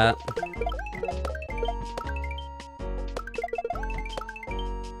after that.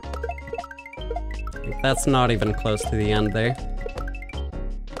 That's not even close to the end there.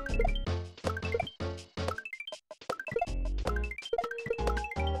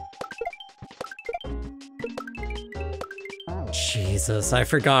 Jesus, I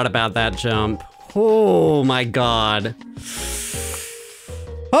forgot about that jump. Oh my god.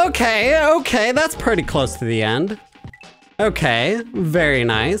 Okay, that's pretty close to the end. Okay, very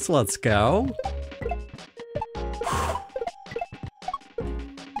nice, let's go.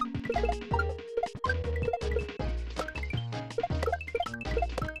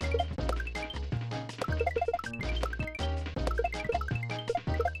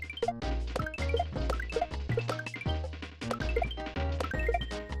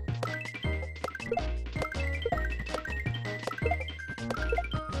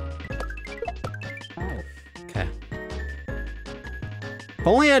 Okay. If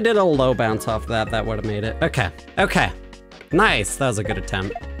only I did a low bounce off that, that would have made it. Okay. Nice, that was a good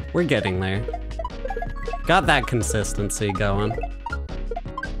attempt. We're getting there. Got that consistency going.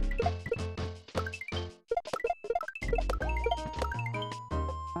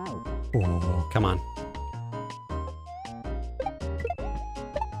 Ooh, come on.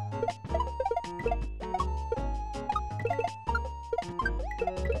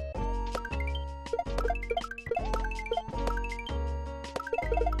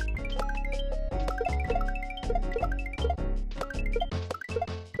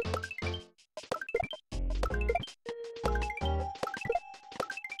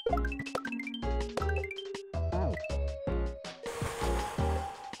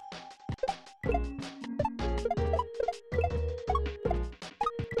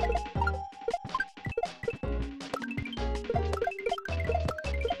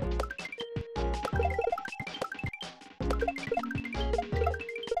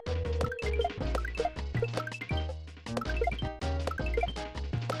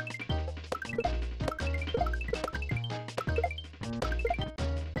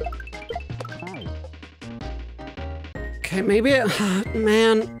 Okay, maybe it,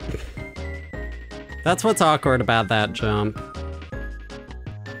 man. That's what's awkward about that jump.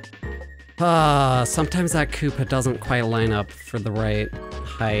 Sometimes that Koopa doesn't quite line up for the right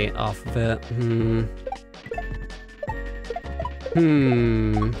height off of it.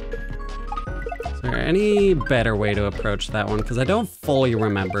 Is there any better way to approach that one? Because I don't fully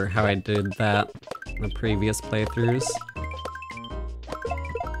remember how I did that in the previous playthroughs.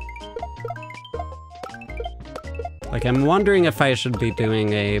 Like, I'm wondering if I should be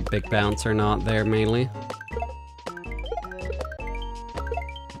doing a big bounce or not there, mainly.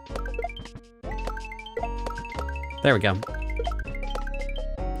 There we go.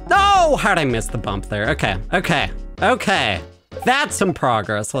 No! How'd I miss the bump there? Okay. That's some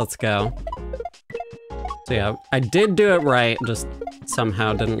progress. Let's go. So yeah, I did do it right, just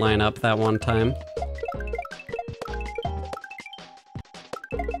somehow didn't line up that one time.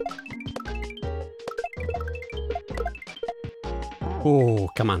 Oh,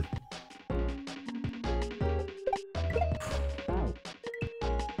 come on.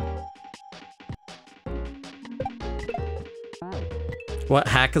 What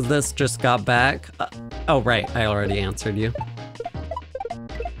hack is this? Just got back? Oh, right. I already answered you.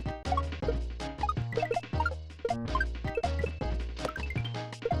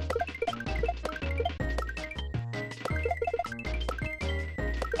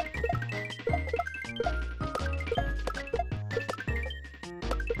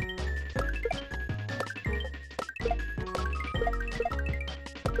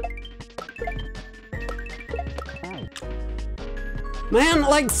 Man,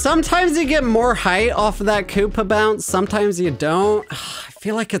 like, sometimes you get more height off of that Koopa bounce, sometimes you don't. I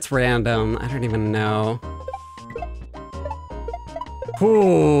feel like it's random. I don't even know.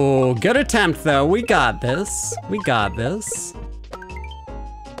 Ooh, good attempt, though. We got this. We got this.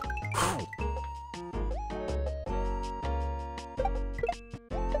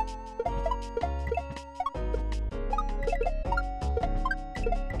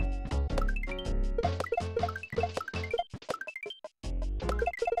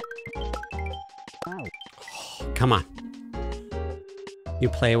 Come on. You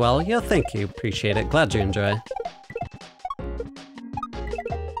play well? Yeah, thank you. Appreciate it. Glad you enjoy.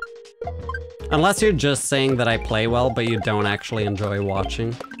 Unless you're just saying that I play well, but you don't actually enjoy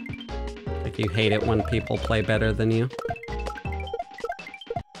watching. Like, you hate it when people play better than you.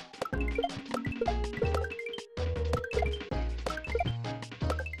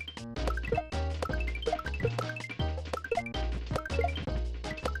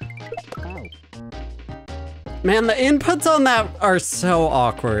 Man, the inputs on that are so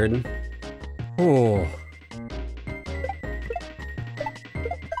awkward. Ooh.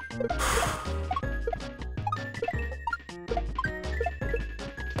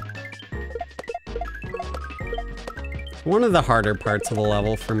 One of the harder parts of the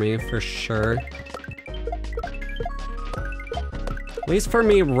level for me, for sure. least for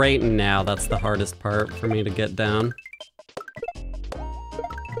me right now, that's the hardest part for me to get down.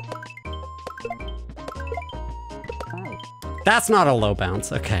 That's not a low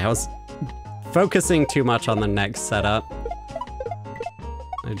bounce. Okay, I was focusing too much on the next setup.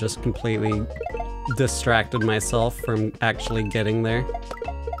 I just completely distracted myself from actually getting there.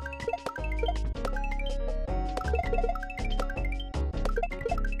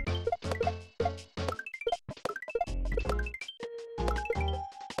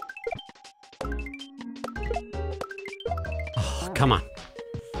 Oh, come on.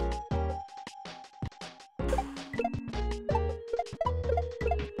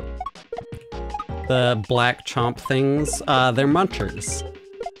 The black chomp things, they're munchers.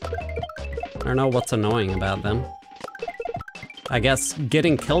 I don't know what's annoying about them. I guess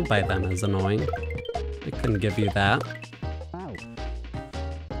getting killed by them is annoying. I couldn't give you that.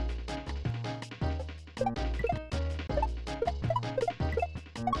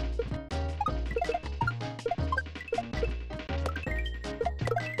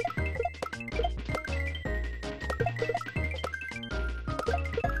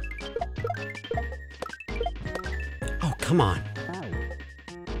 Oh, come on.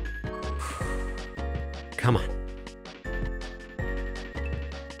 Come on.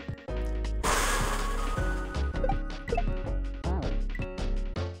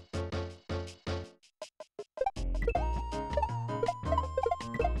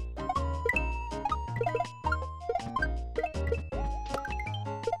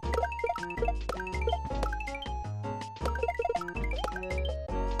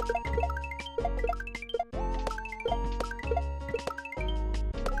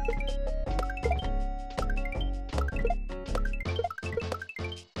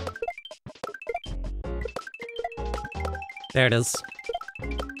 There it is.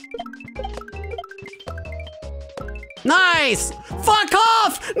 Nice! Fuck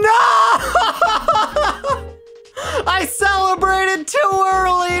off! No! I celebrated too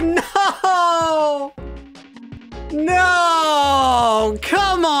early! No! No!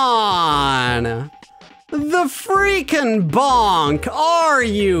 Come on! The freaking bonk! Are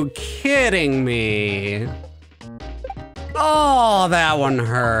you kidding me? Oh, that one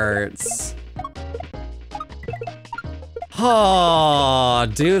hurts. Oh,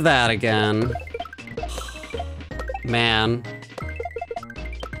 do that again. Man.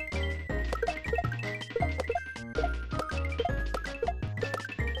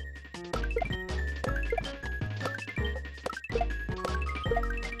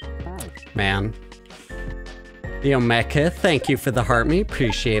 Man. Yo, Mecha, thank you for the heart me.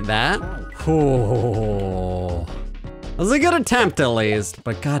 Appreciate that. Oh. That was a good attempt at least,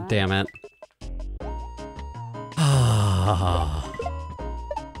 but god damn it.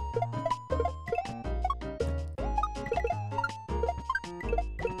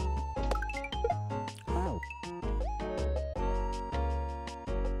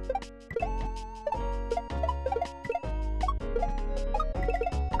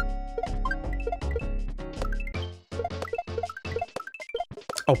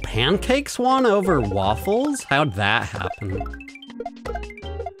 Oh, pancakes won over waffles? How'd that happen?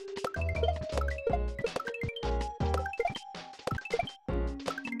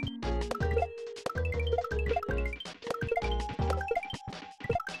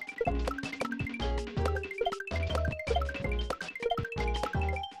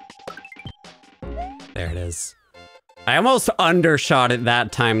 There it is. I almost undershot it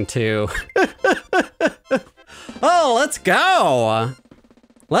that time too. Oh, let's go!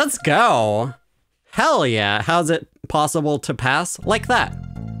 Let's go. Hell yeah. How's it possible to pass like that?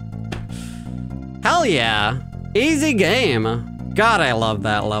 Hell yeah. Easy game. God, I love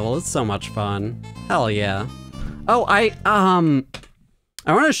that level. It's so much fun. Hell yeah. Oh, I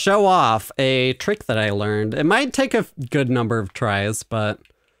want to show off a trick that I learned. It might take a good number of tries, but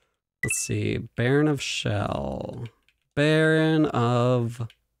let's see. Baron of Shell. Baron of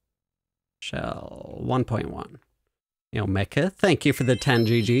Shell 1.1. Yo, Mecha, thank you for the 10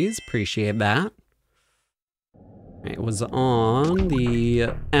 GGs. Appreciate that. It was on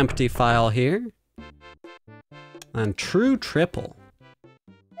the empty file here. And true triple.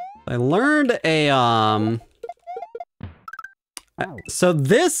 I learned a, so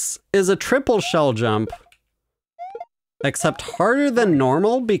this is a triple shell jump, except harder than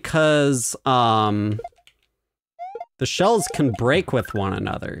normal because, the shells can break with one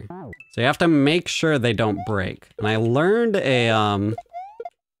another. So you have to make sure they don't break. And I learned a,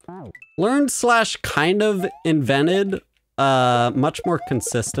 kind of invented a much more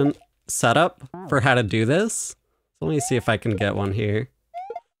consistent setup for how to do this. So let me see if I can get one here.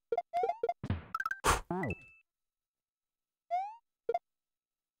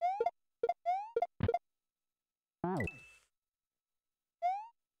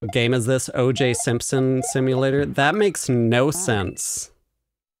 game is this? OJ Simpson Simulator? That makes no sense.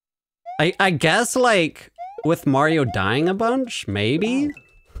 I guess, like, with Mario dying a bunch? Maybe?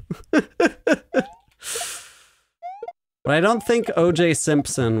 But I don't think OJ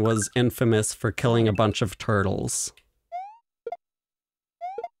Simpson was infamous for killing a bunch of turtles.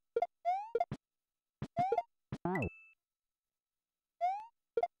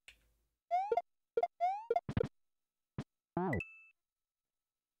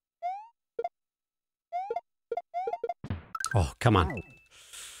 Oh, come on.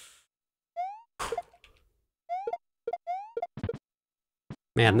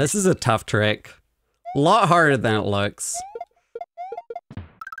 Man, this is a tough trick. A lot harder than it looks.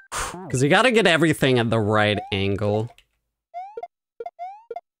 Because you gotta get everything at the right angle.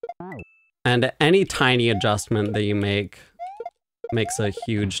 And any tiny adjustment that you make makes a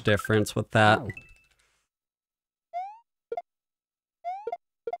huge difference with that.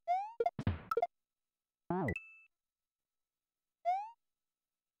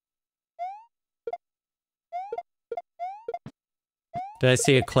 Did I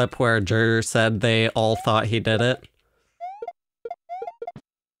see a clip where Jer said they all thought he did it?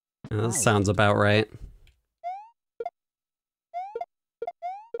 Yeah, that sounds about right.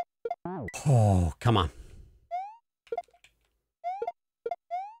 Oh, come on.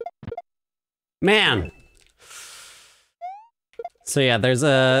 Man! So yeah, there's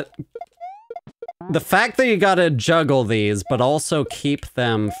a... The fact that you gotta juggle these, but also keep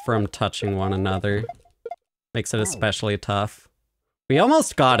them from touching one another, makes it especially tough. We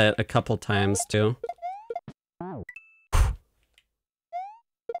almost got it a couple times, too. Oh,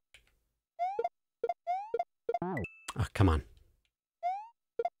 come on.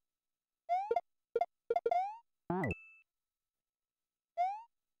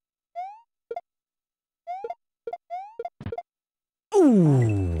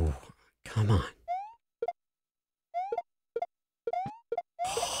 Ooh, come on.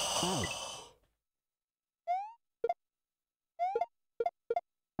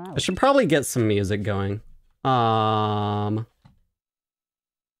 I should probably get some music going.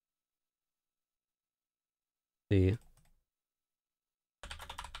 See.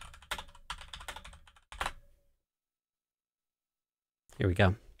 Here we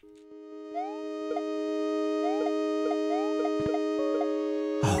go.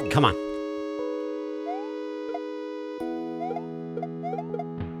 Oh, come on.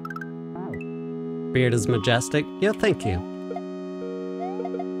 Beard is majestic. Yeah, thank you.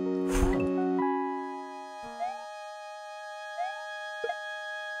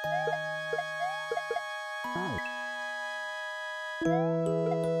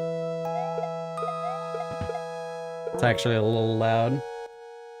 It's actually a little loud.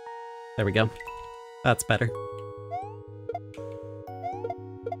 There we go. That's better.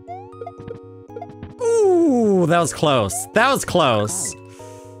 Ooh, that was close. That was close.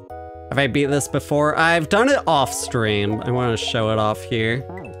 Have I beat this before? I've done it off stream. I want to show it off here.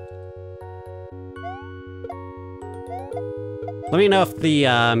 Let me know if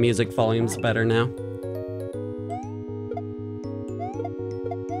the music volume's better now.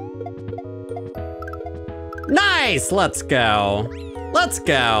 Nice! Let's go. Let's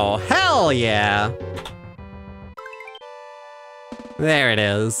go. Hell yeah. There it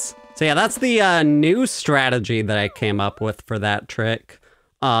is. So yeah, that's the new strategy that I came up with for that trick.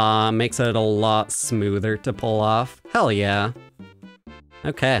 Makes it a lot smoother to pull off. Hell yeah.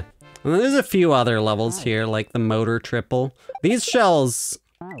 Okay. And there's a few other levels here, like the motor triple. These shells...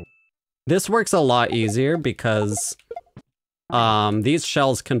 This works a lot easier because... these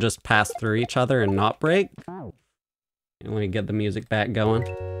shells can just pass through each other and not break. Let me get the music back going.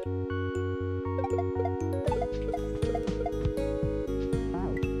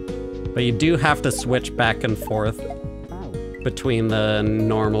 But you do have to switch back and forth between the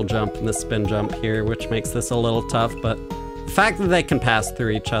normal jump and the spin jump here, which makes this a little tough, but the fact that they can pass through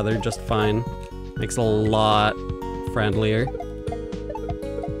each other just fine makes it a lot friendlier.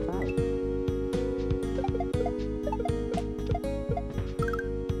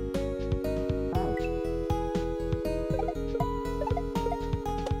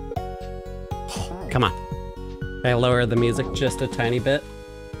 Come on. I lower the music just a tiny bit.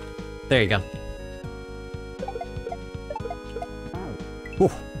 There you go. Whew.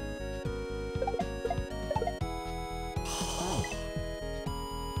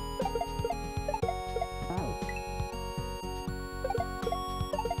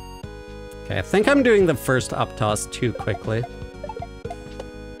 Okay, I think I'm doing the first up toss too quickly.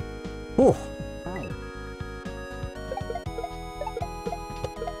 Whew.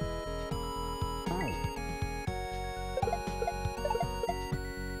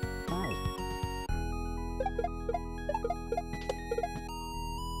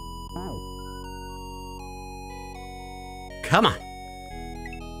 Come on.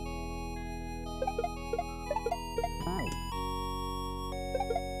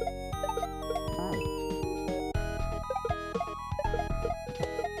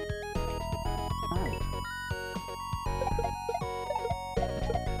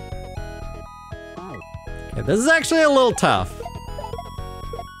 Okay, this is actually a little tough.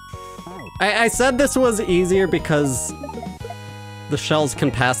 I said this was easier because the shells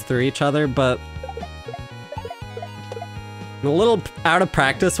can pass through each other, but I'm a little out of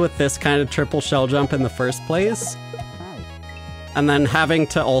practice with this kind of triple shell jump in the first place. And then having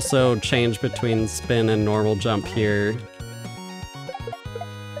to also change between spin and normal jump here.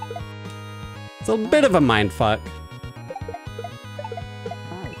 It's a bit of a mindfuck.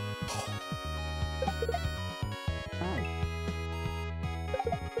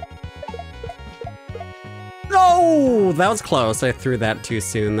 No! That was close. I threw that too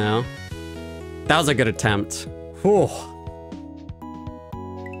soon, though. That was a good attempt. Whew.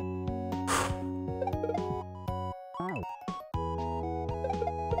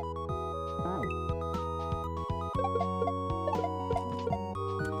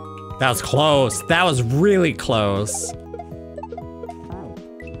 That was close. That was really close.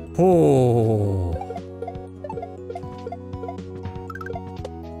 Oh.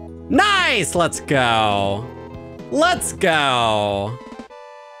 Nice! Let's go. Let's go.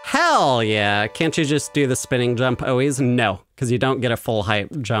 Hell yeah. Can't you just do the spinning jump always? No, because you don't get a full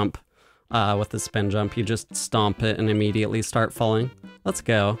height jump with the spin jump. You just stomp it and immediately start falling. Let's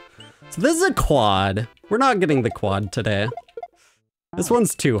go. So this is a quad. We're not getting the quad today. This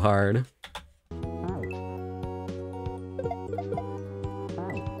one's too hard.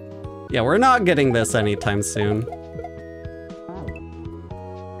 Yeah, we're not getting this anytime soon.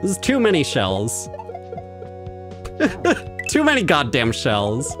 This is too many shells. Too many goddamn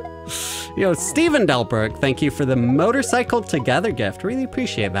shells. Yo, Steven Delbrook, thank you for the motorcycle together gift. Really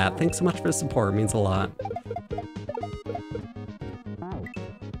appreciate that. Thanks so much for the support. It means a lot.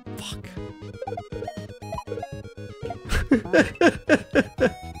 Fuck.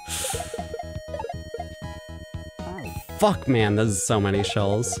 Fuck, man, this is so many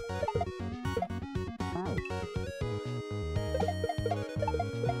shells.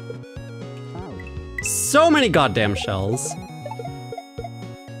 So many goddamn shells.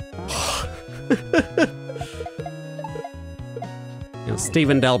 You know,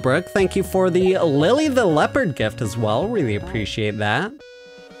 Steven Delbrook, thank you for the Lily the Leopard gift as well. Really appreciate that.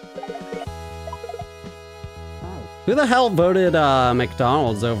 Who the hell voted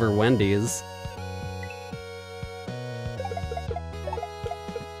McDonald's over Wendy's?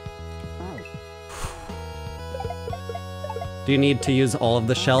 Do you need to use all of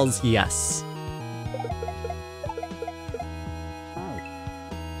the shells? Yes.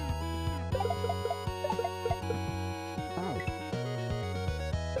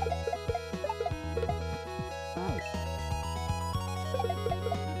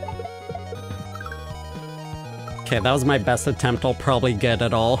 Okay, that was my best attempt. I'll probably get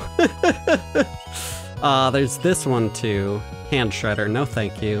it all. There's this one too. Hand shredder, no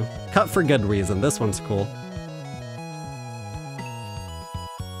thank you. Cut for good reason, this one's cool.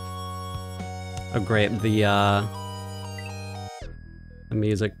 Oh great, the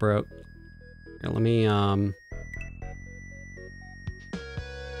music broke. Here, let me, Oh,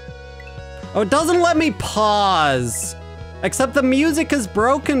 it doesn't let me pause! Except the music is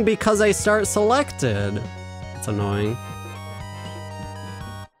broken because I start selected. That's annoying.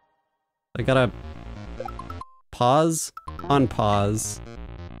 I gotta pause, unpause.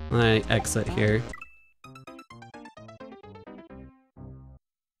 I exit here.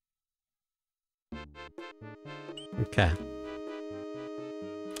 Okay.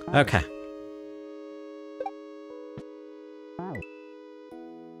 Okay.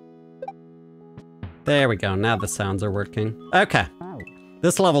 There we go, now the sounds are working. Okay.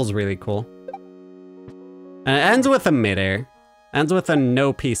 This level's really cool. And it ends with a midair. Ends with a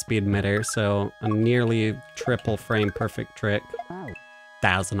no P-speed midair, so a nearly triple frame perfect trick.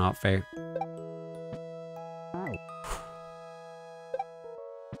 That was not fair.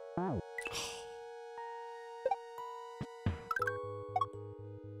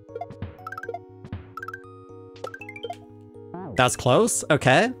 That's close,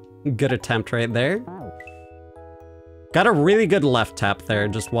 okay. Good attempt right there. Got a really good left tap there,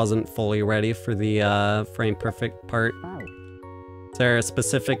 just wasn't fully ready for the frame perfect part. Is there a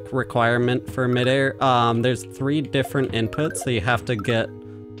specific requirement for midair? There's 3 different inputs that you have to get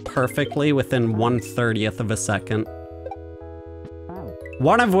perfectly within 1/30th of a second.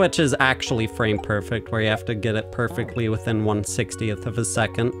 One of which is actually frame perfect, where you have to get it perfectly within 1/60th of a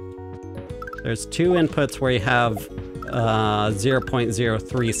second. There's 2 inputs where you have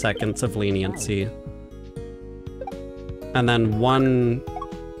 0.03 seconds of leniency. And then one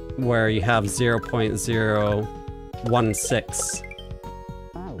where you have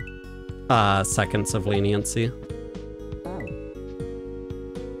 0.016 seconds of leniency.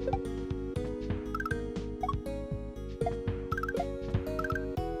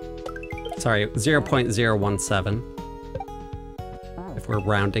 Sorry, 0.017. If we're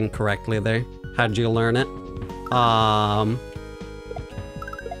rounding correctly there. How'd you learn it?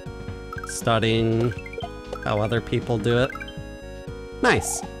 Studying how other people do it.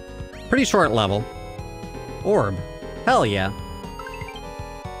 Nice. Pretty short level. Orb. Hell yeah.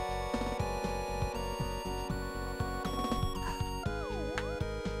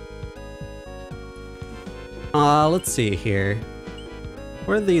 Let's see here.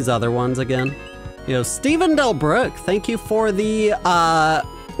 Where are these other ones again? You know, Stephen Delbrook, thank you for the,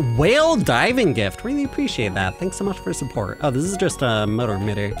 whale diving gift. Really appreciate that. Thanks so much for support. Oh, this is just a motor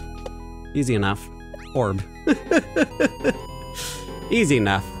emitter. Easy enough. Orb. Easy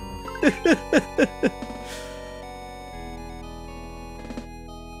enough.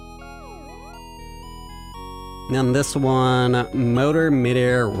 And this one, motor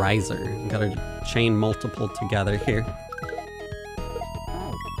midair riser. Gotta chain multiple together here.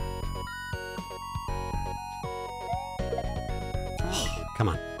 Come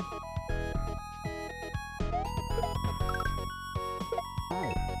on.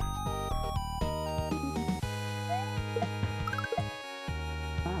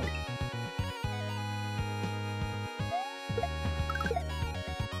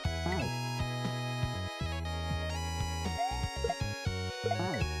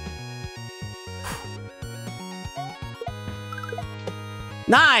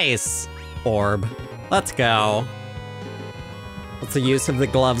 Nice! Orb. Let's go. What's the use of the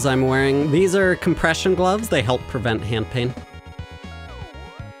gloves I'm wearing? These are compression gloves. They help prevent hand pain.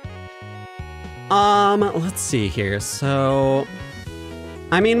 Let's see here. So,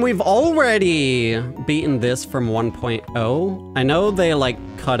 I mean, we've already beaten this from 1.0. I know they, like,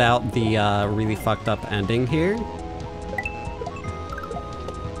 cut out the, really fucked up ending here.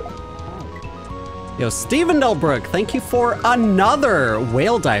 Yo, Stephen Delbrook, thank you for another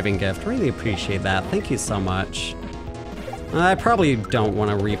whale diving gift. Really appreciate that. Thank you so much. I probably don't want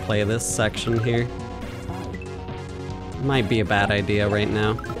to replay this section here. Might be a bad idea right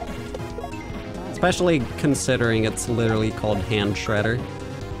now. Especially considering it's literally called Hand Shredder.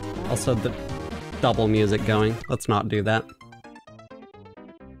 Also, the double music going. Let's not do that.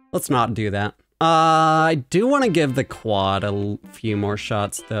 Let's not do that. I do want to give the quad a few more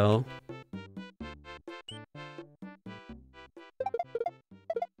shots, though.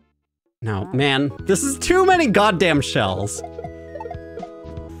 No, man, this is too many goddamn shells.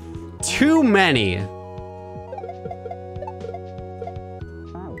 Too many.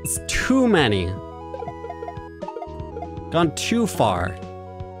 It's too many. Gone too far.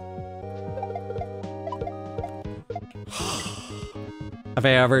 Have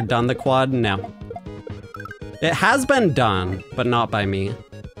I ever done the quad? No. It has been done, but not by me.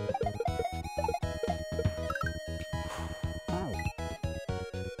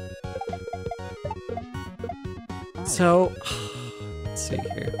 So, let's see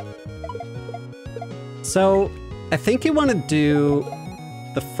here. So, I think you want to do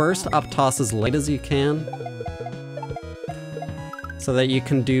the first up toss as late as you can, so that you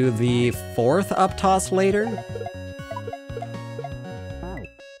can do the fourth up toss later.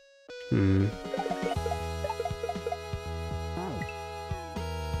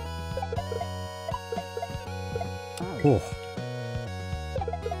 Ooh.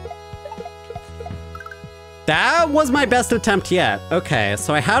 That was my best attempt yet. Okay,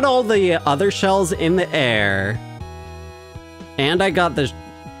 so I had all the other shells in the air. And I got the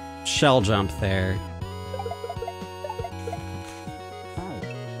shell jump there.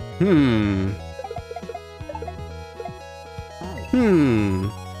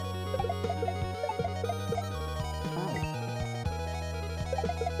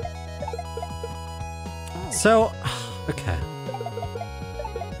 So, okay.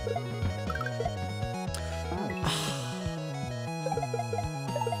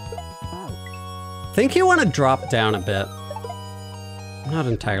 Think you want to drop down a bit. Not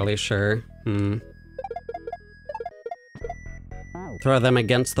entirely sure. Throw them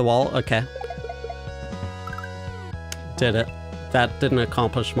against the wall? Okay. Did it. That didn't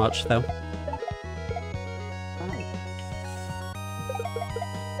accomplish much, though.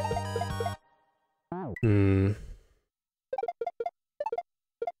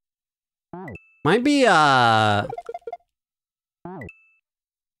 Might be,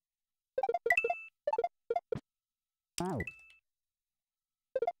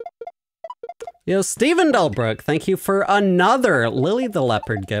 Yo, Stephen Delbrook, thank you for another Lily the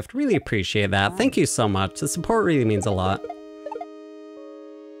Leopard gift. Really appreciate that. Thank you so much. The support really means a lot.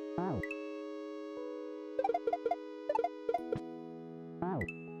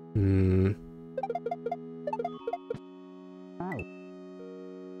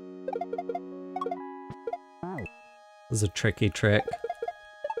 This is a tricky trick.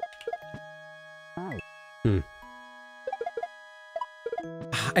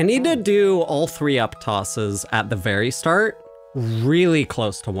 I need to do all 3 up tosses at the very start, really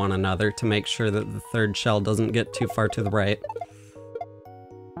close to one another to make sure that the 3rd shell doesn't get too far to the right.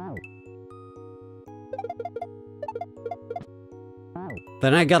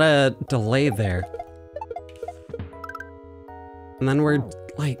 Then I gotta delay there. And then we're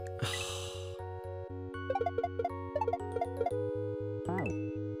like...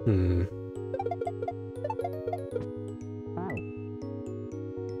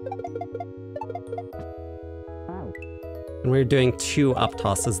 And we're doing 2 up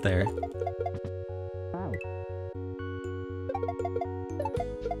tosses there.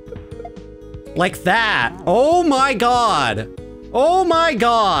 Like that! Oh my god! Oh my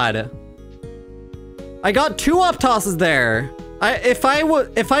god! I got 2 up tosses there! If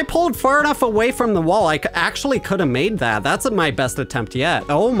I pulled far enough away from the wall, I actually could have made that. That's my best attempt yet.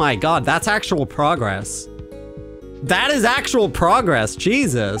 Oh my god, that's actual progress. That is actual progress,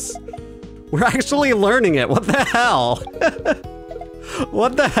 Jesus. We're actually learning it, what the hell?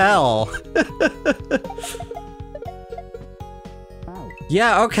 What the hell?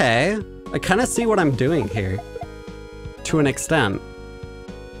 Yeah, okay. I kind of see what I'm doing here. To an extent.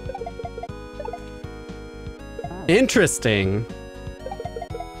 Interesting.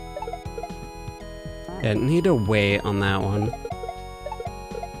 Yeah, need to wait on that one.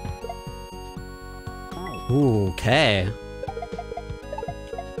 Ooh, okay.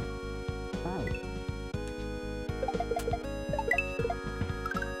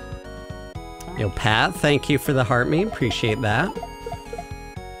 Yo, Pat, thank you for the heart meme. Appreciate that.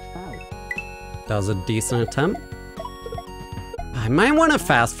 That was a decent attempt. I might want to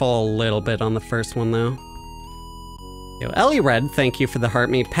fast fall a little bit on the first one, though. Yo, Ellie Red, thank you for the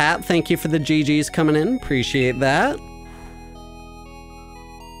heart meme. Pat, thank you for the GGs coming in. Appreciate that.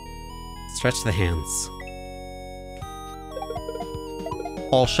 Stretch the hands.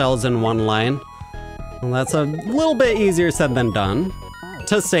 All shells in one line. Well, that's a little bit easier said than done,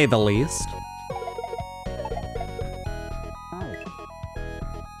 to say the least.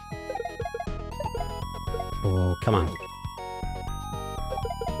 Oh, come on.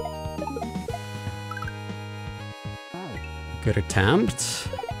 Good attempt.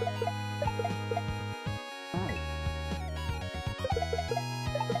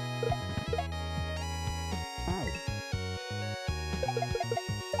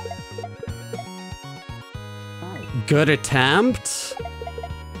 Good attempt.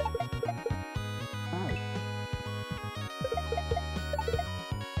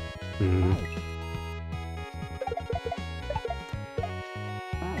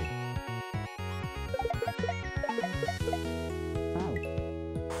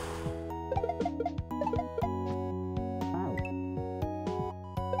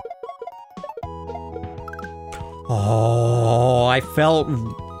 Oh, I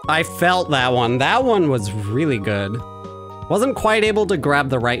felt that one. That one was really good. Wasn't quite able to grab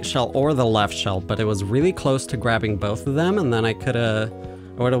the right shell or the left shell, but it was really close to grabbing both of them, and then I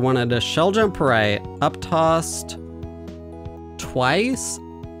would have wanted a shell jump right, up tossed twice?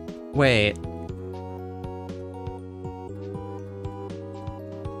 Wait.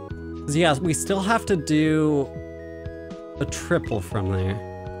 Yeah, we still have to do a triple from there.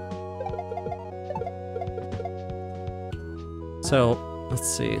 So, let's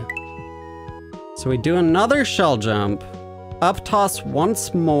see. So we do another shell jump, up toss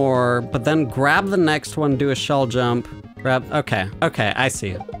once more, but then grab the next one, do a shell jump, grab, okay, I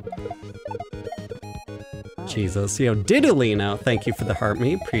see. Jesus, yo, Didolino, thank you for the heart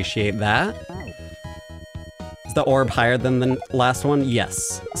me, appreciate that. Is the orb higher than the last one?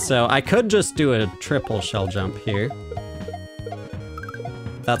 Yes. So I could just do a triple shell jump here.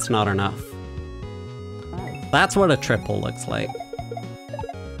 That's not enough. That's what a triple looks like.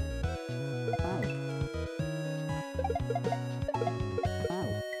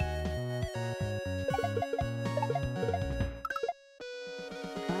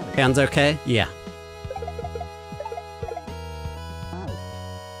 Hands okay? Yeah.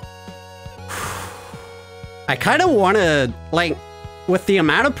 I kind of want to, like, with the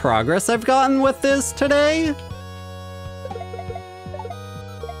amount of progress I've gotten with this today,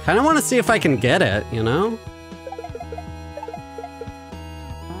 kind of want to see if I can get it, you know?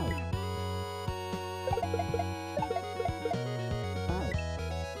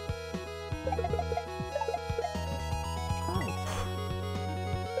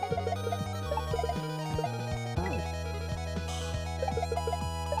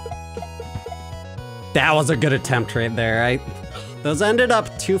 That was a good attempt right there. Those ended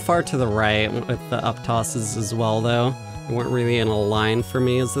up too far to the right with the up tosses as well, though. They weren't really in a line for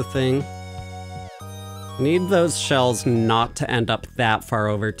me is the thing. Need those shells not to end up that far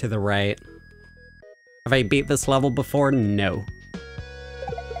over to the right. Have I beat this level before? No.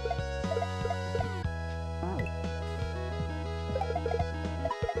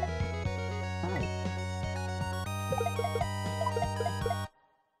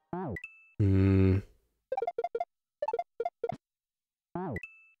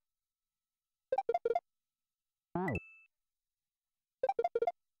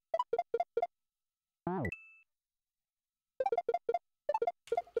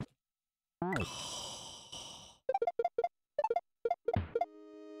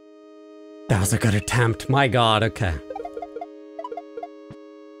 That was a good attempt. My god, okay.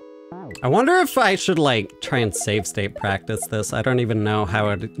 I wonder if I should, like, try and save state practice this. I don't even know how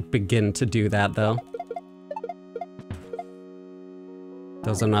I'd begin to do that, though. That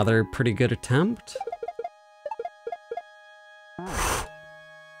was another pretty good attempt.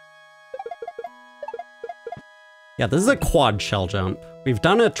 Yeah, this is a quad shell jump. We've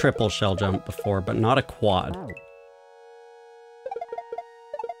done a triple shell jump before, but not a quad.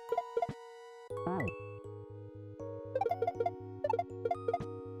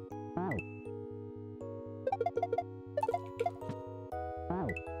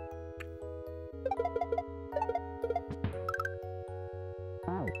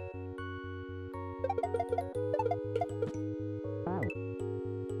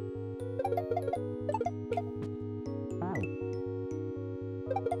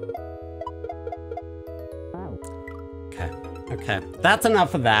 Okay, that's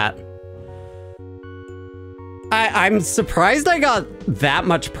enough of that. I'm surprised I got that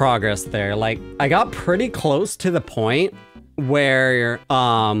much progress there. Like, I got pretty close to the point where,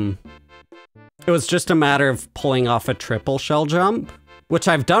 it was just a matter of pulling off a triple shell jump, which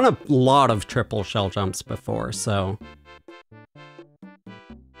I've done a lot of triple shell jumps before, so.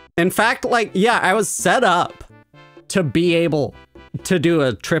 In fact, like, yeah, I was set up to be able to do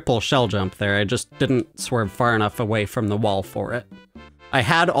a triple shell jump there. I just didn't swerve far enough away from the wall for it. I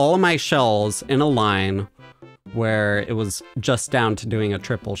had all of my shells in a line where it was just down to doing a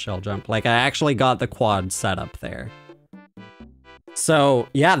triple shell jump. Like, I actually got the quad set up there. So,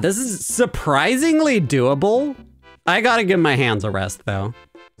 yeah, this is surprisingly doable. I gotta give my hands a rest, though.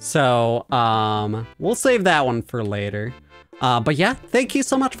 So, we'll save that one for later. But yeah, thank you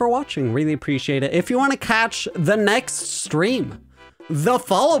so much for watching. Really appreciate it. If you want to catch the next stream, the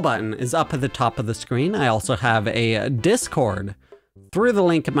follow button is up at the top of the screen. I also have a Discord through the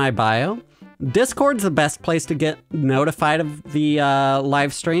link in my bio. Discord's the best place to get notified of the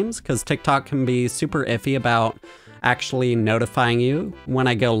live streams, because TikTok can be super iffy about actually notifying you when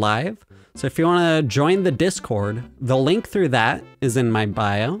I go live. So if you want to join the Discord, the link through that is in my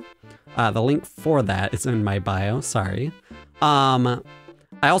bio. The link for that is in my bio, sorry.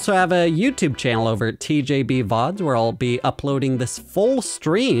 I also have a YouTube channel over at TJB VODs where I'll be uploading this full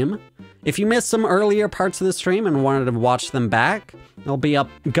stream. If you missed some earlier parts of the stream and wanted to watch them back, they'll be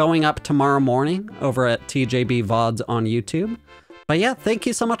going up tomorrow morning over at TJB VODs on YouTube. But yeah, thank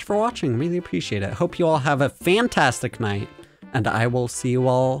you so much for watching. Really appreciate it. Hope you all have a fantastic night, and I will see you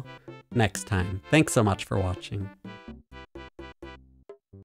all next time. Thanks so much for watching.